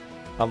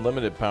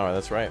 unlimited power,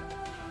 that's right.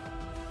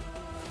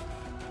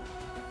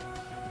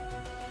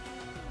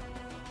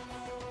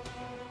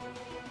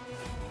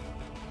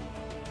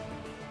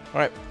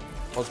 Alright,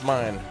 what's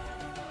mine?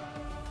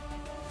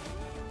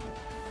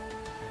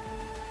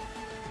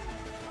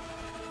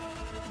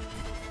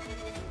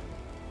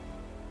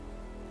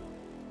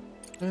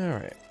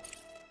 Alright.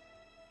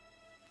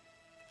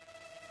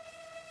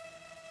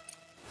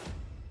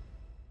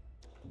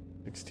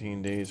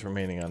 $16 days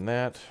remaining on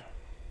that.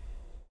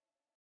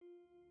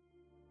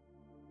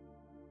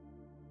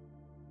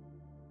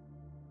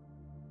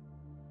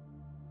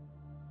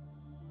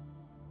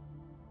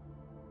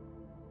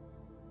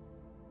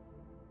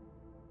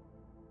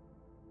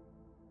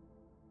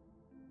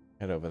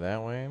 Head over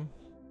that way.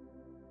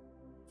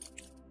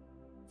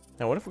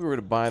 Now, what if we were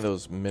to buy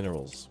those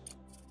minerals?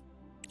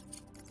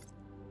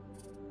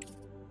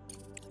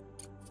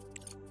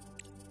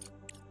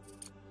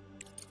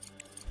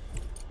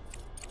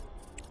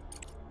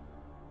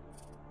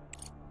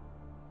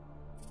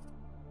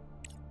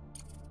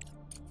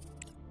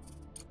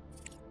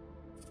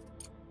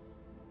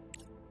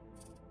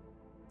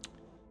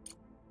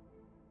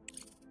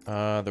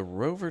 The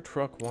rover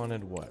truck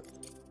wanted what?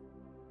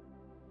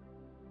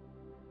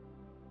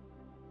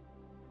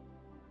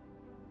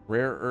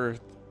 Rare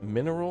earth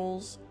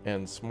minerals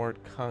and smart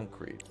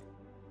concrete.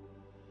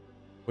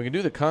 We can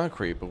do the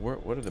concrete, but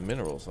what are the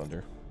minerals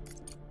under?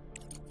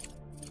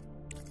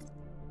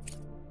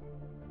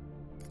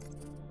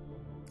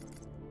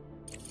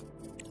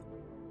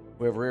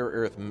 We have rare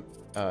earth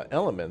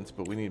elements,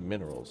 but we need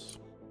minerals.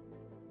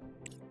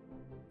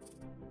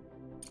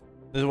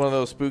 This is one of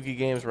those spooky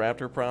games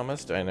Raptor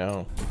promised? I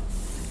know.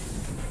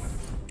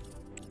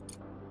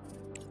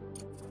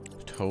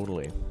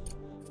 Totally.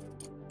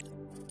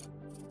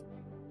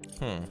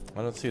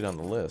 I don't see it on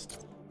the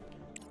list.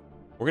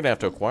 We're gonna have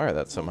to acquire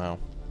that somehow.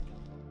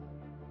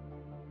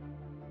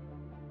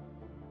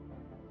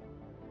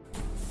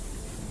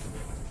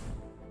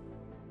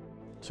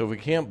 So if we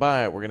can't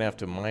buy it, we're gonna have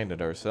to mine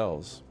it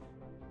ourselves.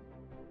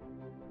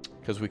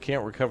 Because we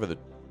can't recover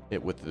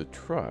it with the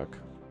truck.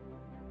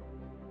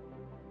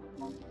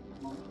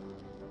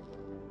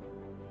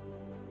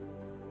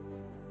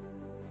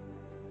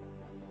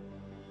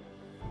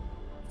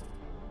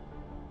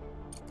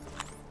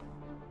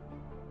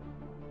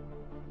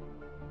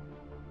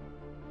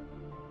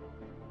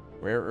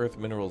 Rare earth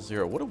mineral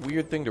 0. What a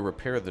weird thing to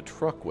repair the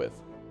truck with.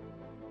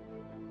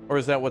 Or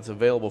is that what's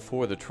available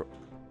for the truck?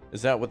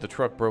 Is that what the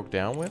truck broke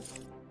down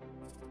with?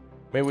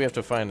 Maybe we have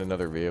to find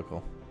another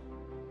vehicle.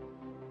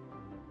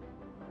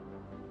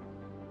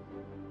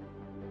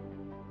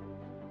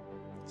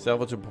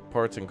 Salvageable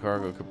parts and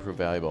cargo could prove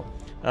valuable.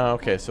 Oh,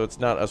 okay, so it's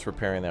not us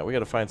repairing that. We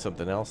gotta find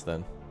something else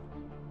then.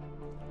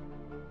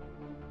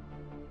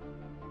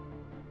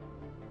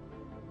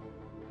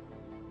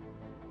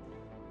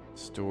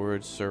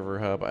 Storage, server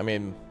hub. I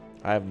mean,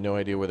 I have no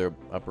idea whether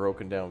a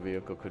broken down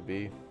vehicle could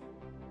be.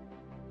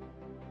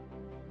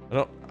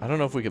 I don't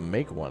know if we can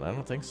make one. I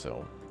don't think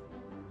so.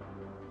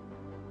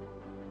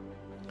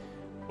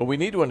 But we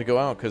need one to go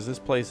out because this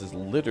place is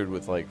littered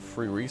with like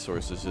free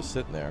resources just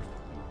sitting there.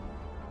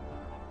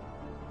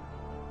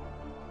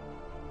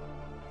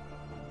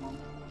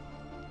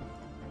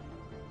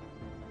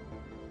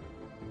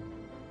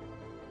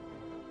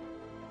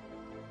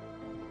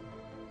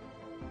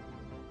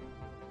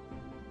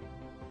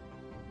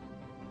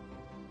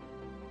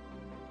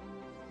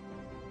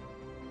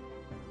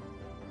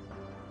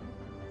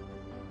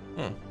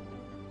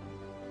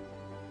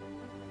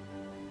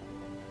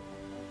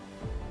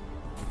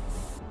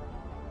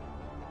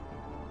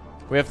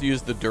 We have to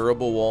use the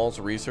durable walls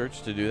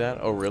research to do that?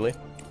 Oh, really?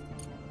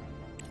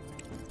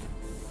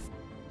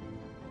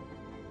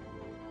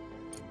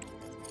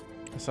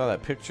 I saw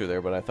that picture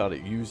there, but I thought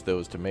it used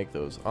those to make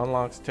those.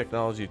 Unlocks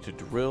technology to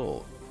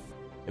drill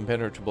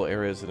impenetrable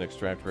areas and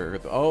extract rare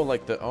earth. Oh,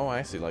 like the... Oh,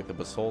 I see. Like the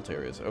basalt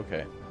areas.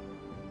 Okay.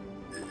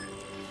 Well,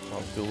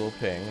 let's do a little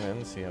ping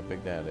then, see how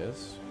big that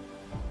is.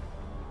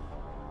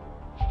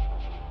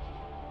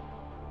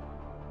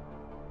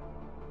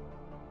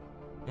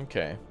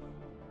 Okay.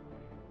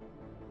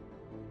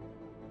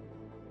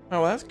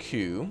 Oh, that's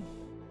Q.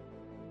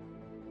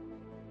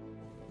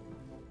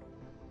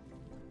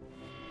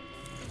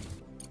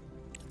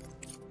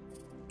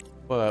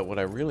 But what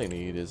I really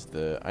need is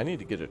I need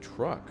to get a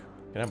truck.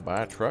 Can I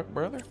buy a truck,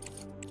 brother?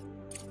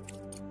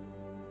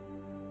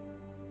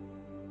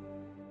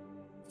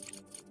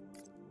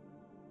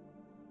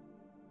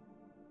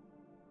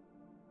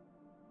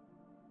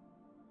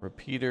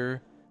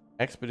 Repeater,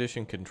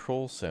 Expedition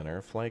Control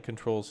Center, Flight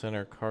Control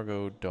Center,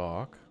 Cargo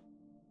Dock.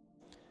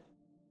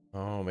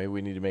 Oh, maybe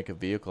we need to make a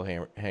vehicle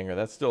hangar.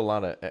 That's still a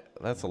lot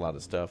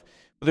of stuff.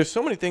 But there's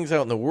so many things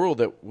out in the world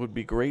that would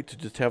be great to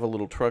just have a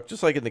little truck,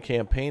 just like in the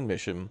campaign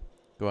mission,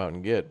 go out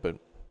and get. But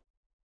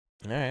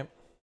all right.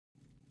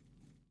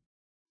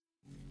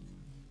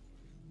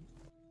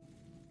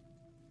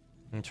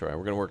 That's right.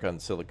 We're gonna work on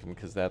silicon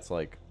because that's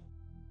like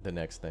the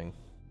next thing.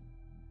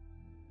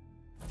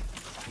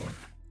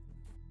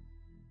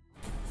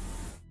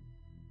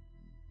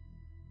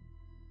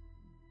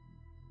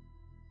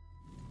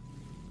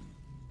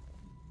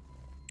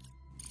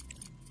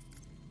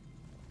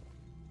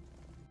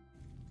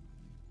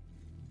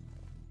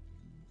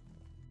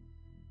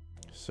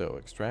 So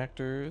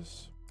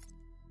extractors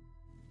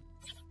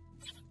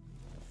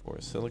for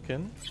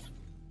silicon.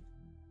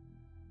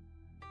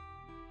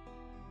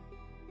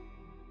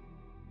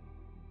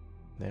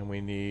 Then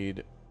we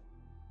need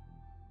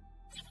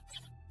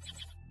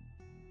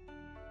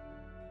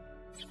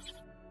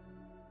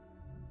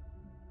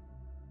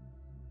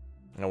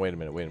oh, wait a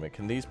minute.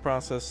 Can these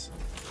process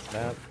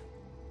that?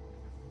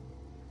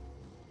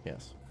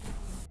 Yes.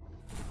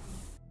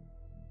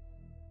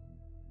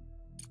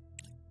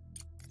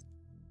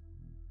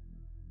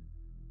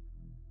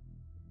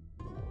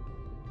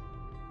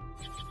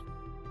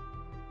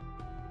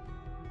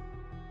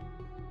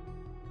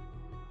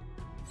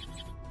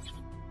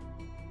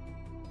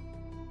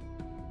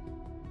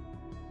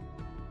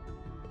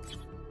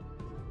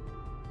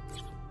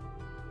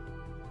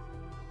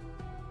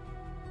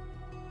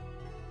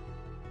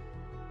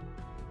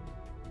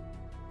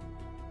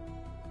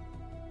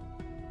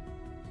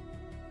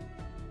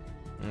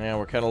 Yeah,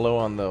 we're kind of low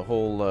on the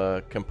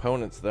whole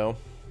components, though.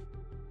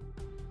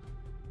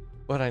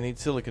 But I need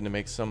silicon to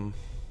make some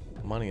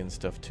money and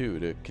stuff, too,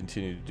 to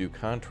continue to do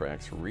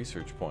contracts for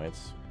research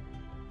points.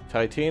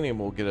 Titanium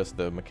will get us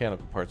the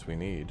mechanical parts we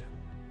need.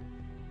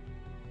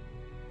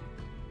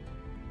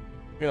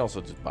 We can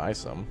also just buy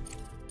some.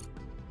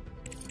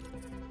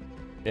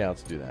 Yeah,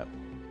 let's do that.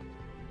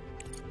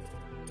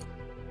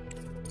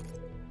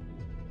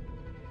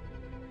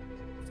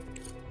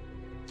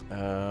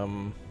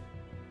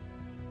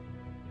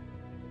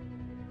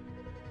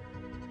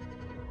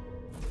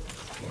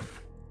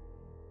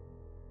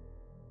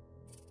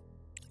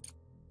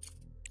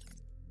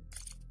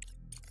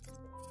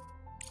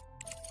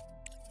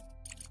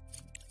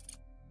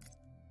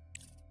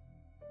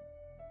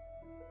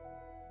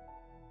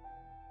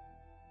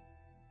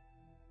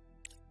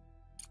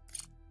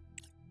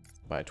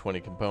 Buy 20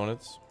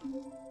 components.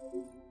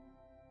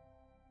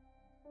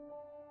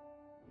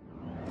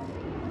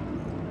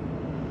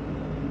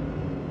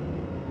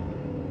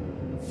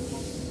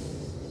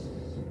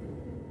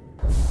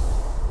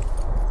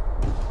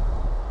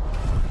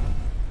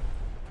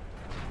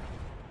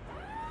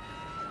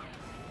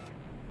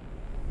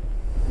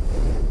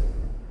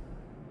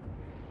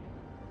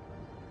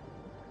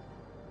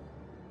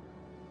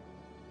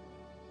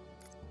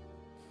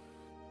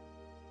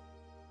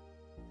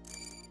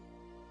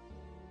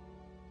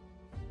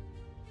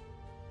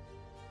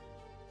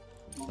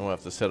 We'll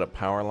have to set up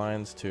power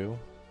lines too.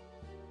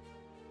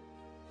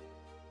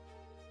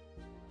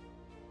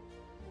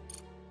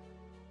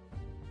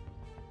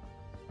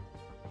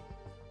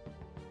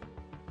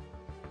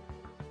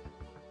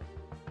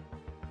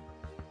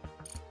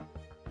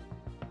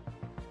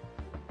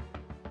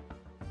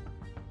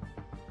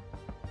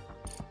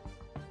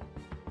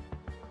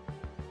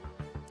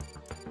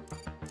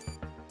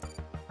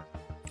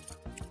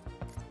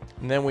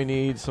 And then we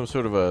need some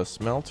sort of a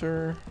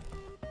smelter.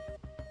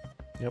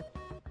 Yep.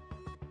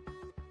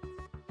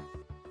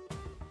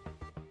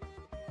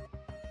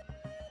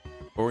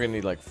 But we're gonna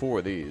need like 4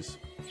 of these.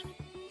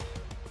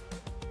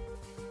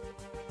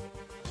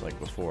 Just like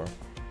before.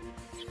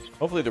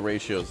 Hopefully the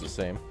ratio is the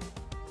same.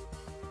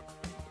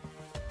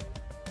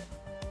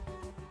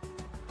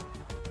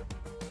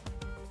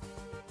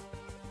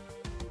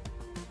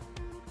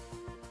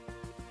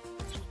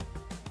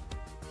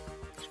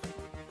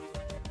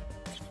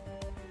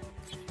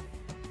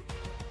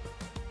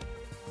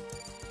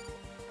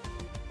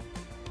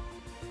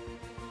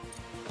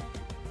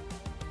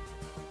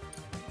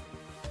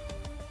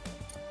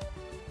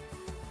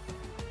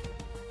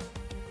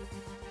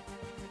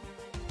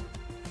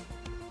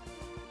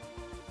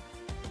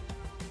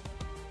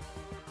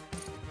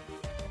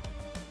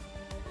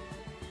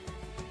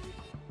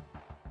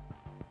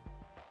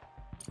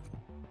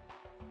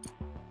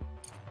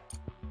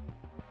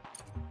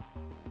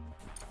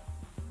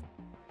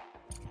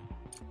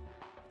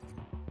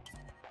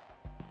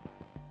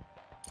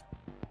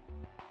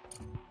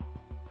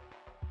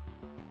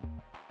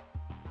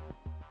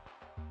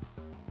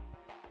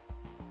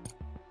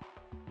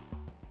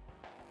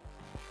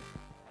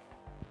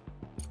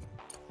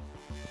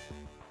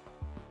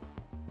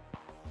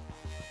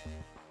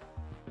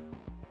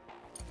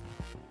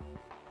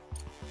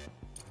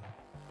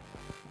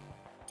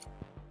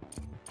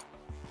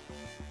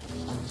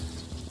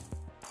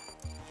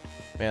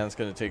 Man, it's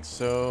gonna take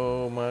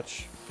so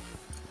much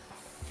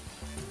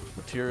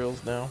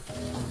materials now.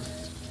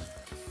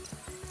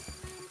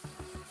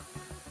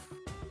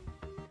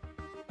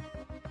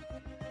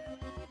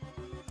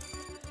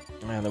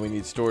 And then we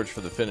need storage for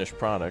the finished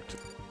product.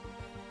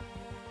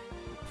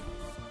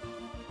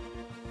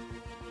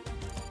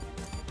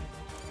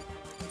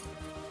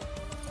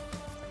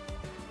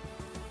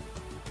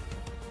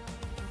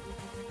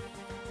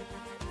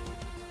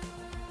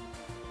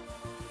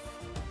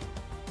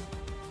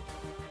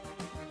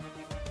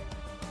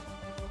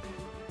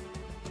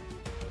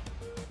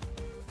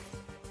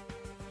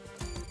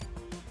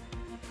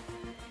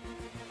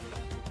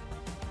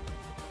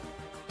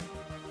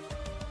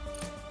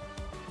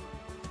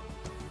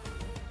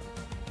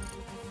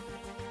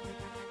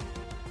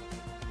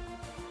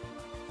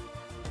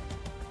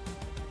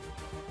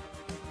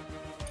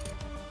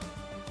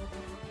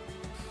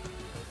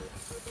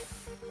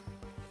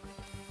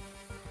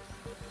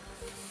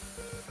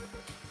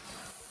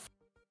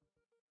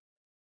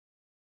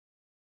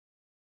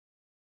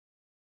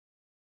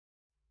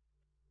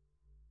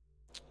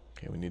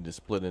 Okay, we need to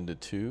split into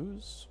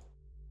twos.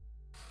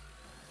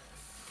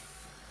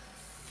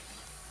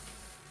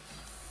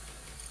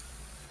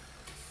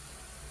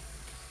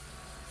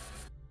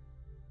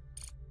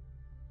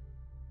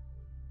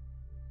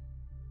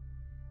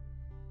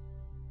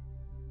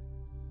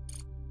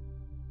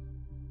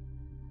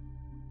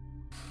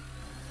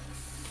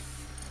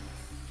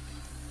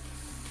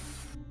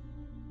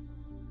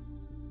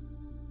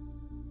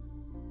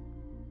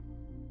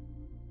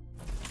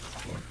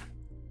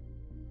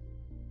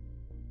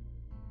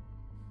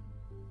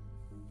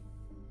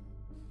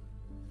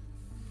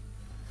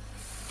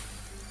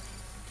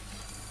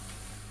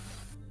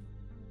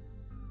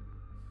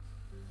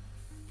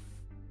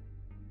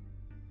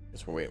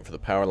 Guess we're waiting for the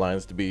power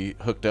lines to be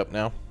hooked up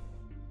now.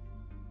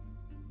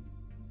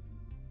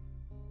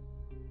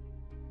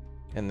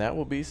 And that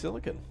will be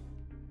silicon.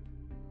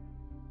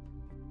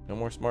 No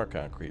more smart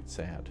concrete,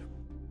 sad.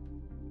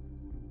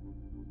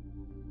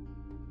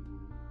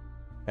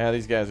 Ah,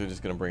 these guys are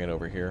just going to bring it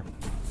over here.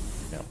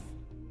 Yeah.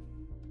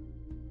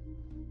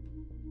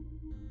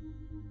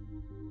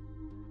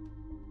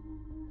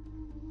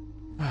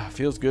 Ah,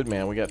 feels good,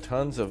 man. We got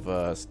tons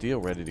of steel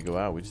ready to go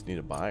out. We just need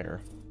a buyer.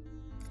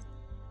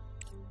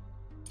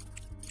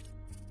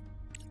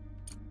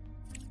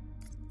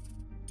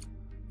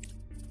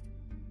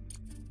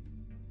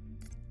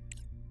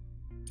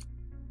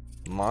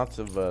 Lots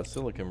of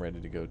silicon ready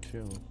to go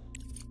too.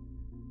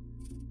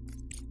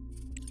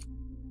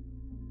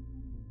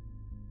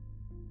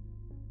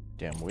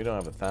 Damn, we don't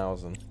have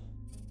 1,000.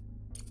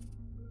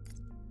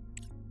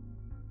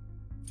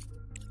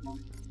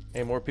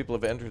 Hey, more people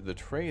have entered the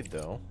trade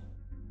though.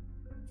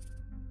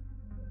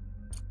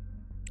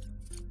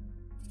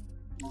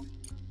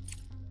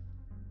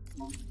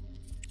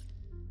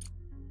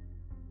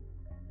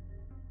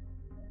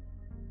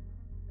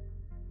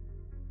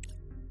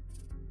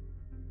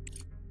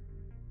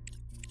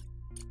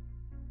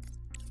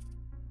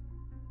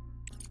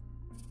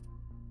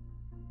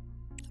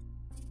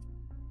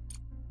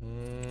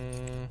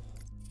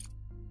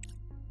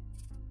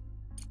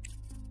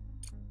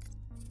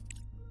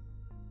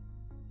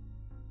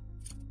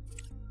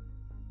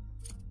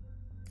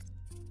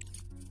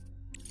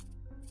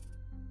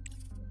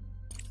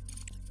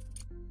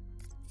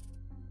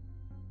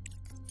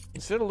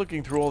 Instead of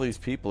looking through all these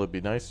people, it'd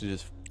be nice to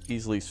just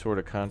easily sort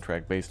a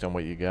contract based on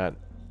what you got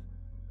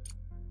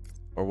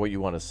or what you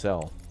want to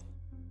sell.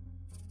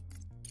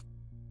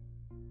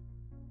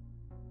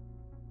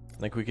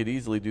 Like we could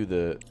easily do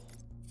the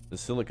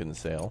silicon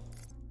sale.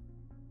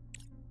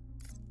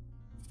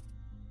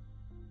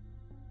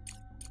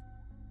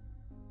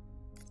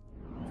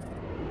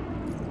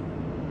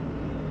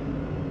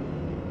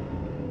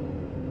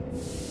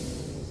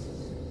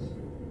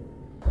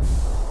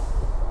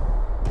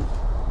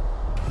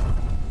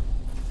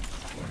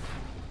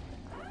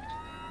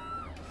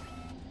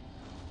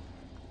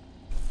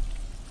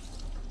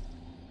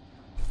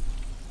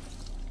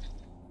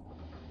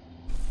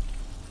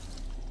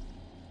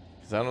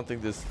 I don't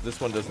think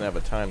this one doesn't have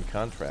a timed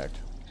contract.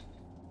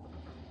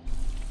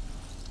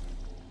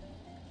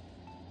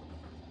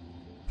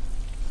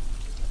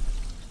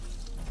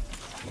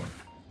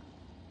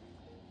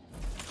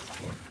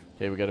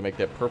 Okay, we got to make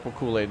that purple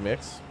Kool-Aid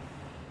mix.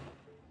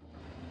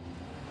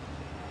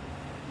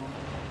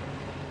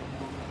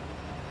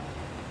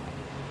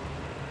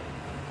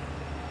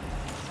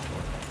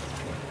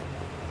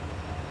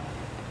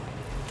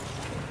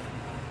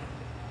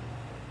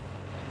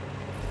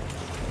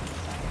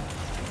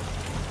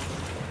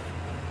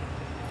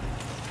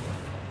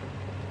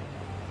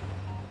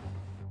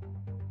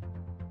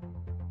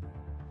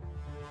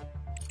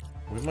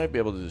 We might be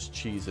able to just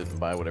cheese it and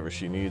buy whatever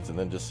she needs and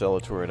then just sell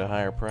it to her at a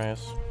higher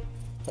price.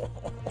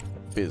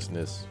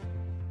 Business.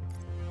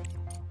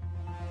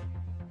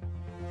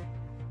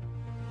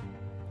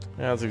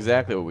 Yeah, that's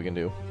exactly what we can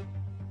do.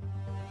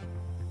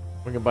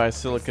 We can buy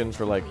silicon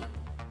for like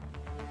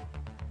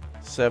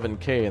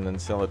 7K and then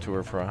sell it to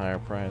her for a higher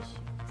price.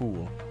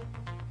 Fool.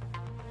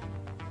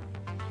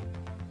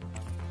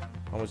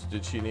 How much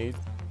did she need?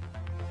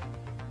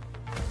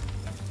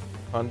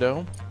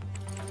 Hundo?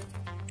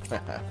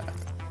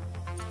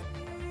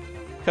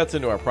 Cuts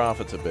into our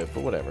profits a bit,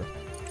 but whatever.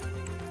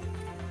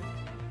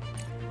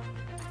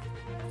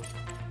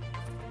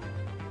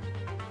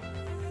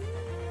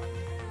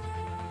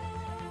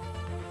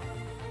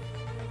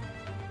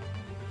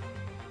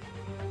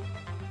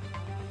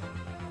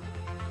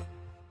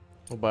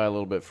 We'll buy a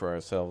little bit for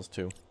ourselves,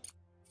 too.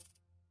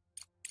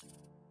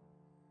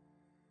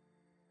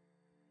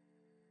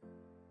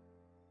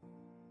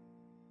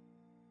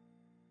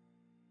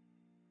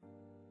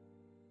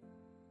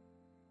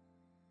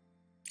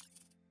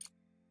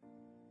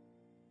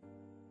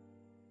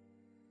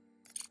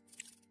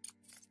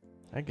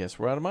 I guess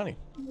we're out of money.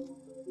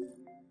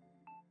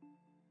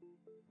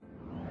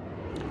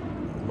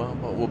 Well,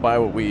 we'll buy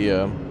what we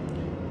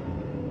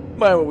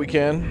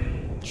can.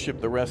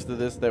 Ship the rest of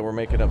this that we're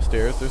making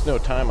upstairs. There's no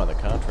time on the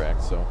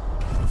contract, so.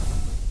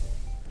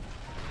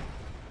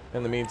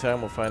 In the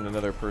meantime, we'll find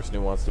another person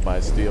who wants to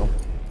buy steel.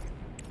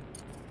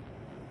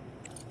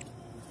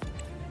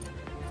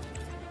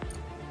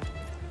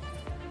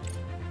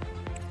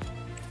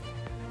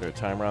 Is there a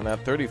timer on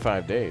that?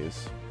 35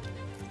 days.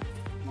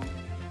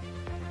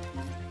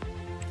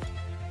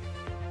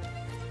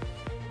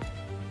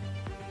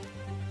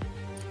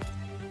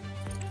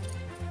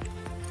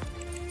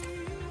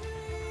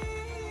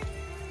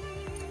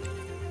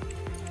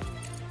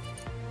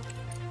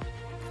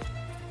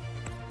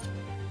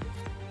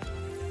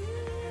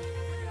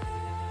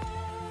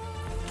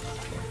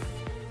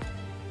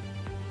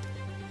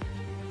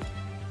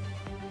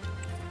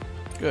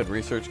 Good.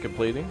 Research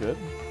completing. Good.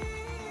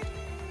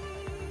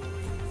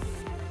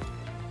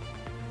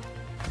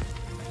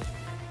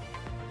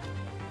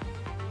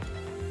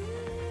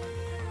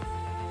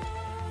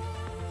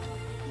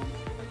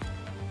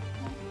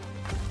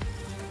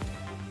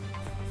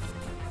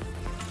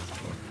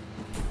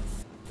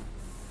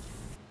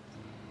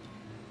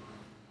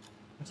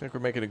 Looks like we're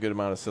making a good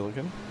amount of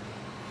silicon.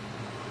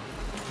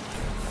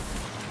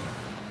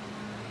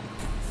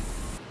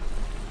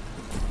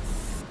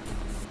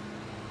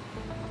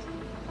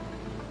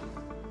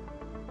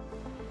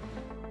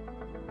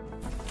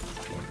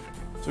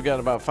 So we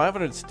got about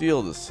 500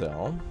 steel to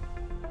sell.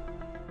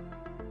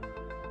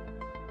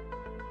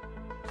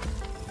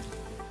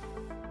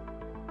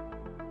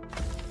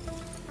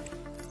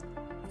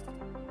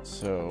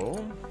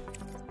 So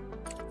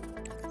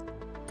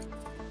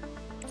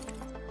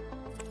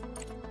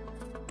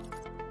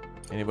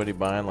anybody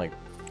buying like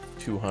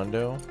 2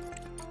 hundo?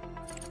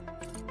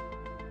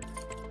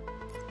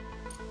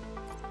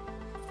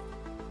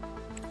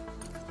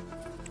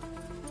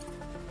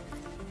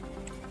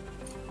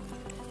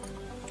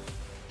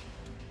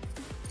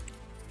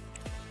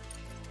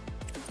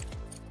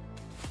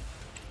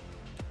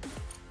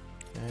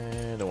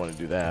 Don't want to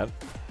do that.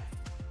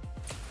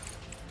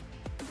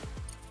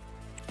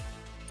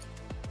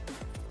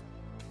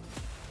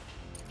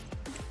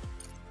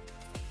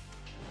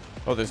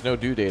 Oh, there's no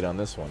due date on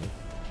this one.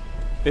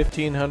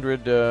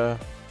 1,500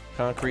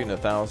 concrete and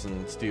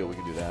 1,000 steel. We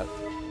can do that.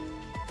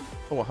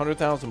 Oh,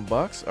 100,000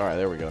 bucks? All right,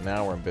 there we go.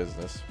 Now we're in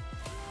business.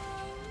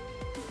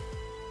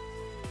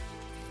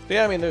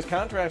 Yeah, I mean, there's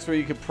contracts where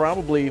you could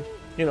probably,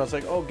 you know, it's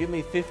like, oh, give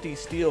me 50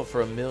 steel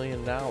for $1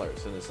 million,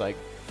 and it's like,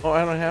 oh,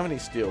 I don't have any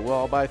steel. Well,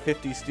 I'll buy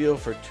 50 steel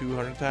for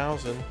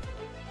 200,000.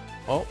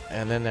 Oh,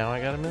 and then now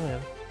I got $1 million.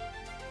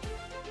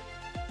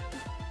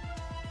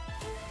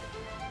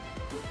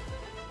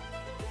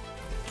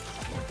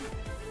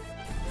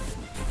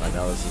 Right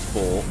now this is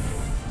full.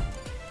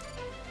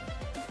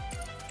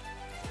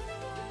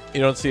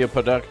 You don't see a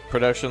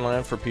production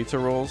line for pizza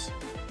rolls?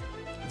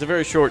 It's a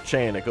very short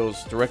chain. It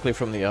goes directly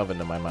from the oven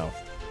to my mouth.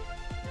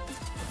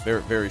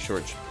 Very, very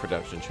short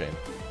production chain.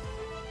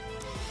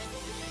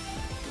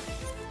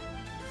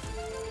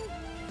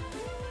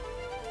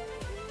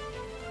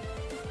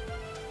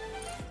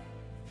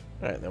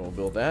 Alright, then we'll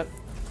build that.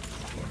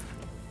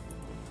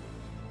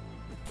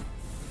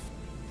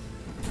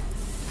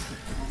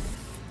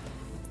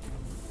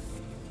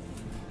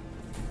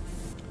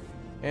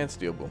 And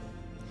steel boom.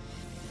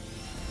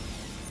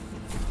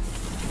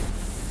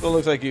 So it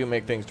looks like you can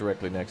make things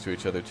directly next to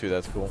each other too.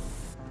 That's cool.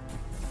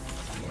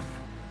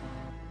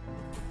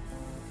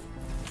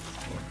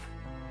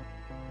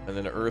 And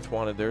then Earth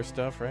wanted their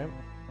stuff, right?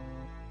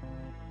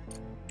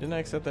 Didn't I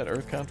accept that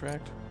Earth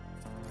contract?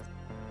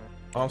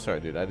 Oh, I'm sorry,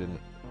 dude. I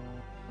didn't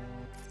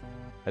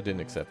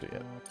accept it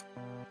yet.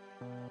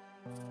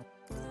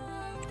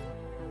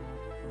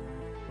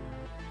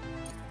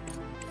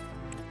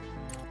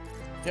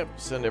 Yep,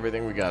 send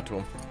everything we got to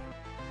him.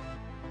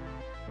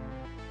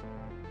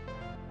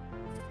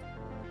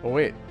 Oh,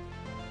 wait.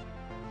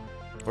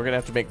 We're gonna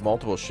have to make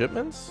multiple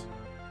shipments?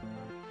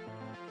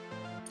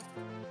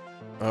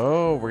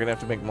 Oh, we're gonna have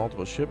to make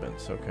multiple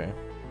shipments. Okay.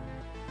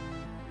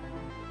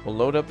 We'll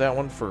load up that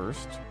one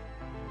first.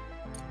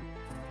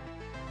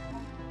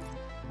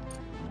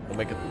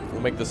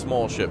 We'll make the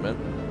small shipment.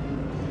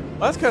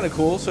 Well, that's kind of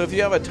cool. So if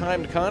you have a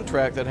timed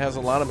contract that has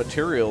a lot of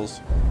materials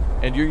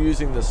and you're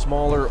using the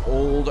smaller,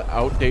 old,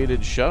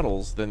 outdated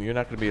shuttles, then you're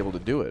not going to be able to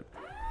do it.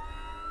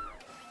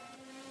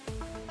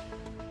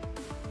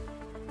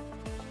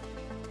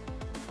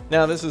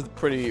 Now, this is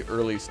pretty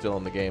early still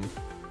in the game.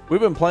 We've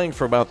been playing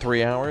for about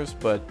 3 hours,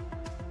 but,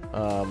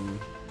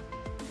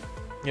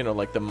 you know,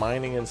 like the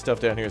mining and stuff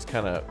down here is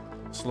kind of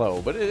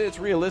slow. But it's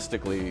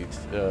realistically,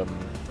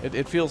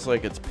 it feels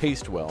like it's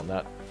paced well.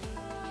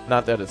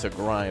 Not that it's a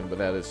grind, but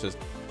that it's just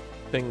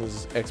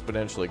things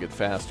exponentially get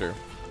faster.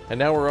 And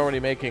now we're already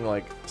making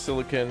like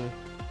silicon,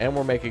 and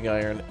we're making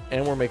iron,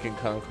 and we're making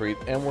concrete,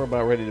 and we're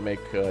about ready to make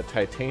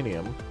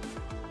titanium.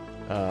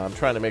 I'm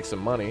trying to make some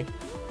money.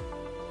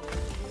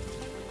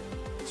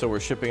 So we're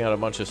shipping out a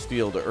bunch of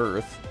steel to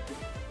Earth.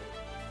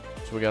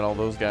 So we got all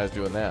those guys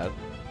doing that.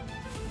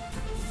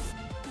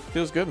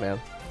 Feels good, man.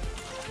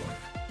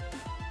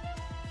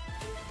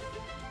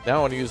 Now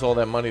I want to use all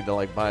that money to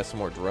like buy some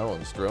more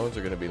drones. Drones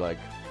are going to be like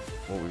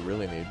what we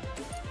really need.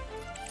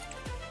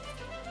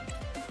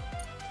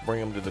 Bring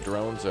them to the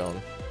drone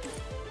zone.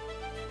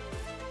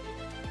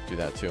 Do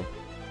that too.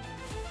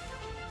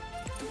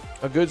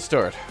 A good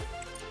start.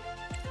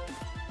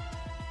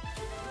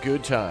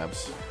 Good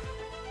times.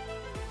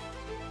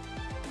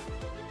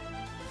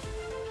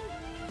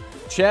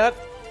 Chat,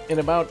 in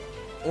about,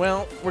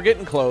 well, we're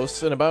getting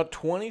close. In about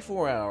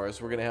 24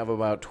 hours, we're going to have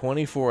about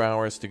 24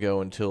 hours to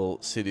go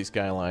until City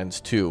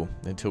Skylines 2,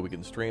 until we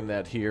can stream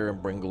that here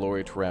and bring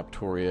glory to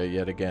Raptoria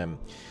yet again.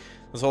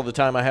 That's all the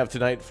time I have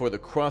tonight for the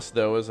Crust,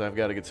 though, as I've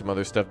got to get some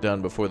other stuff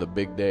done before the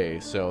big day.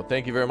 So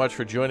thank you very much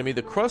for joining me.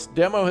 The Crust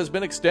demo has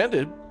been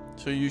extended,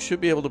 so you should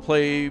be able to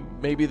play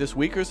maybe this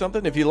week or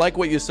something. If you like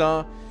what you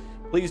saw,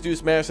 please do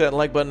smash that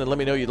like button and let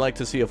me know you'd like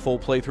to see a full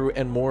playthrough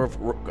and more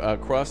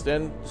of Crust,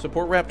 and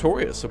support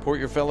Raptoria. Support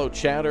your fellow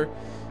chatter.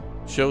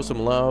 Show some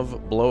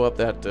love. Blow up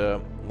that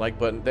like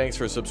button. Thanks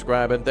for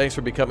subscribing. Thanks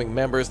for becoming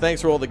members.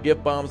 Thanks for all the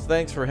gift bombs.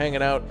 Thanks for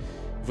hanging out.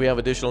 If we have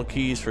additional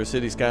keys for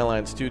City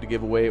Skylines 2 to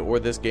give away, or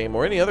this game,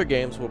 or any other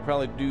games, we'll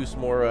probably do some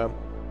more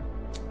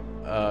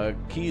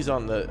keys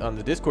on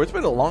the Discord. It's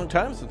been a long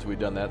time since we've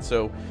done that,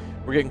 so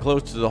we're getting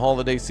close to the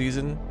holiday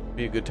season.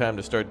 Be a good time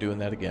to start doing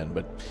that again.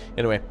 But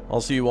anyway,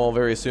 I'll see you all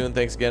very soon.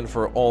 Thanks again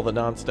for all the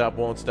non-stop,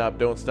 won't stop,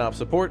 don't stop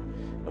support,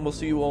 and we'll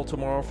see you all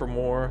tomorrow for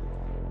more,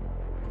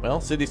 well,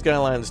 City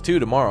Skylines 2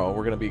 tomorrow.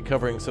 We're going to be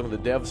covering some of the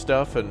dev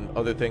stuff and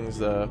other things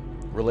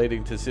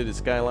relating to City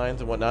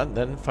Skylines and whatnot. And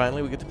then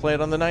finally we get to play it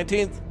on the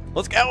 19th.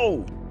 Let's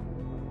go!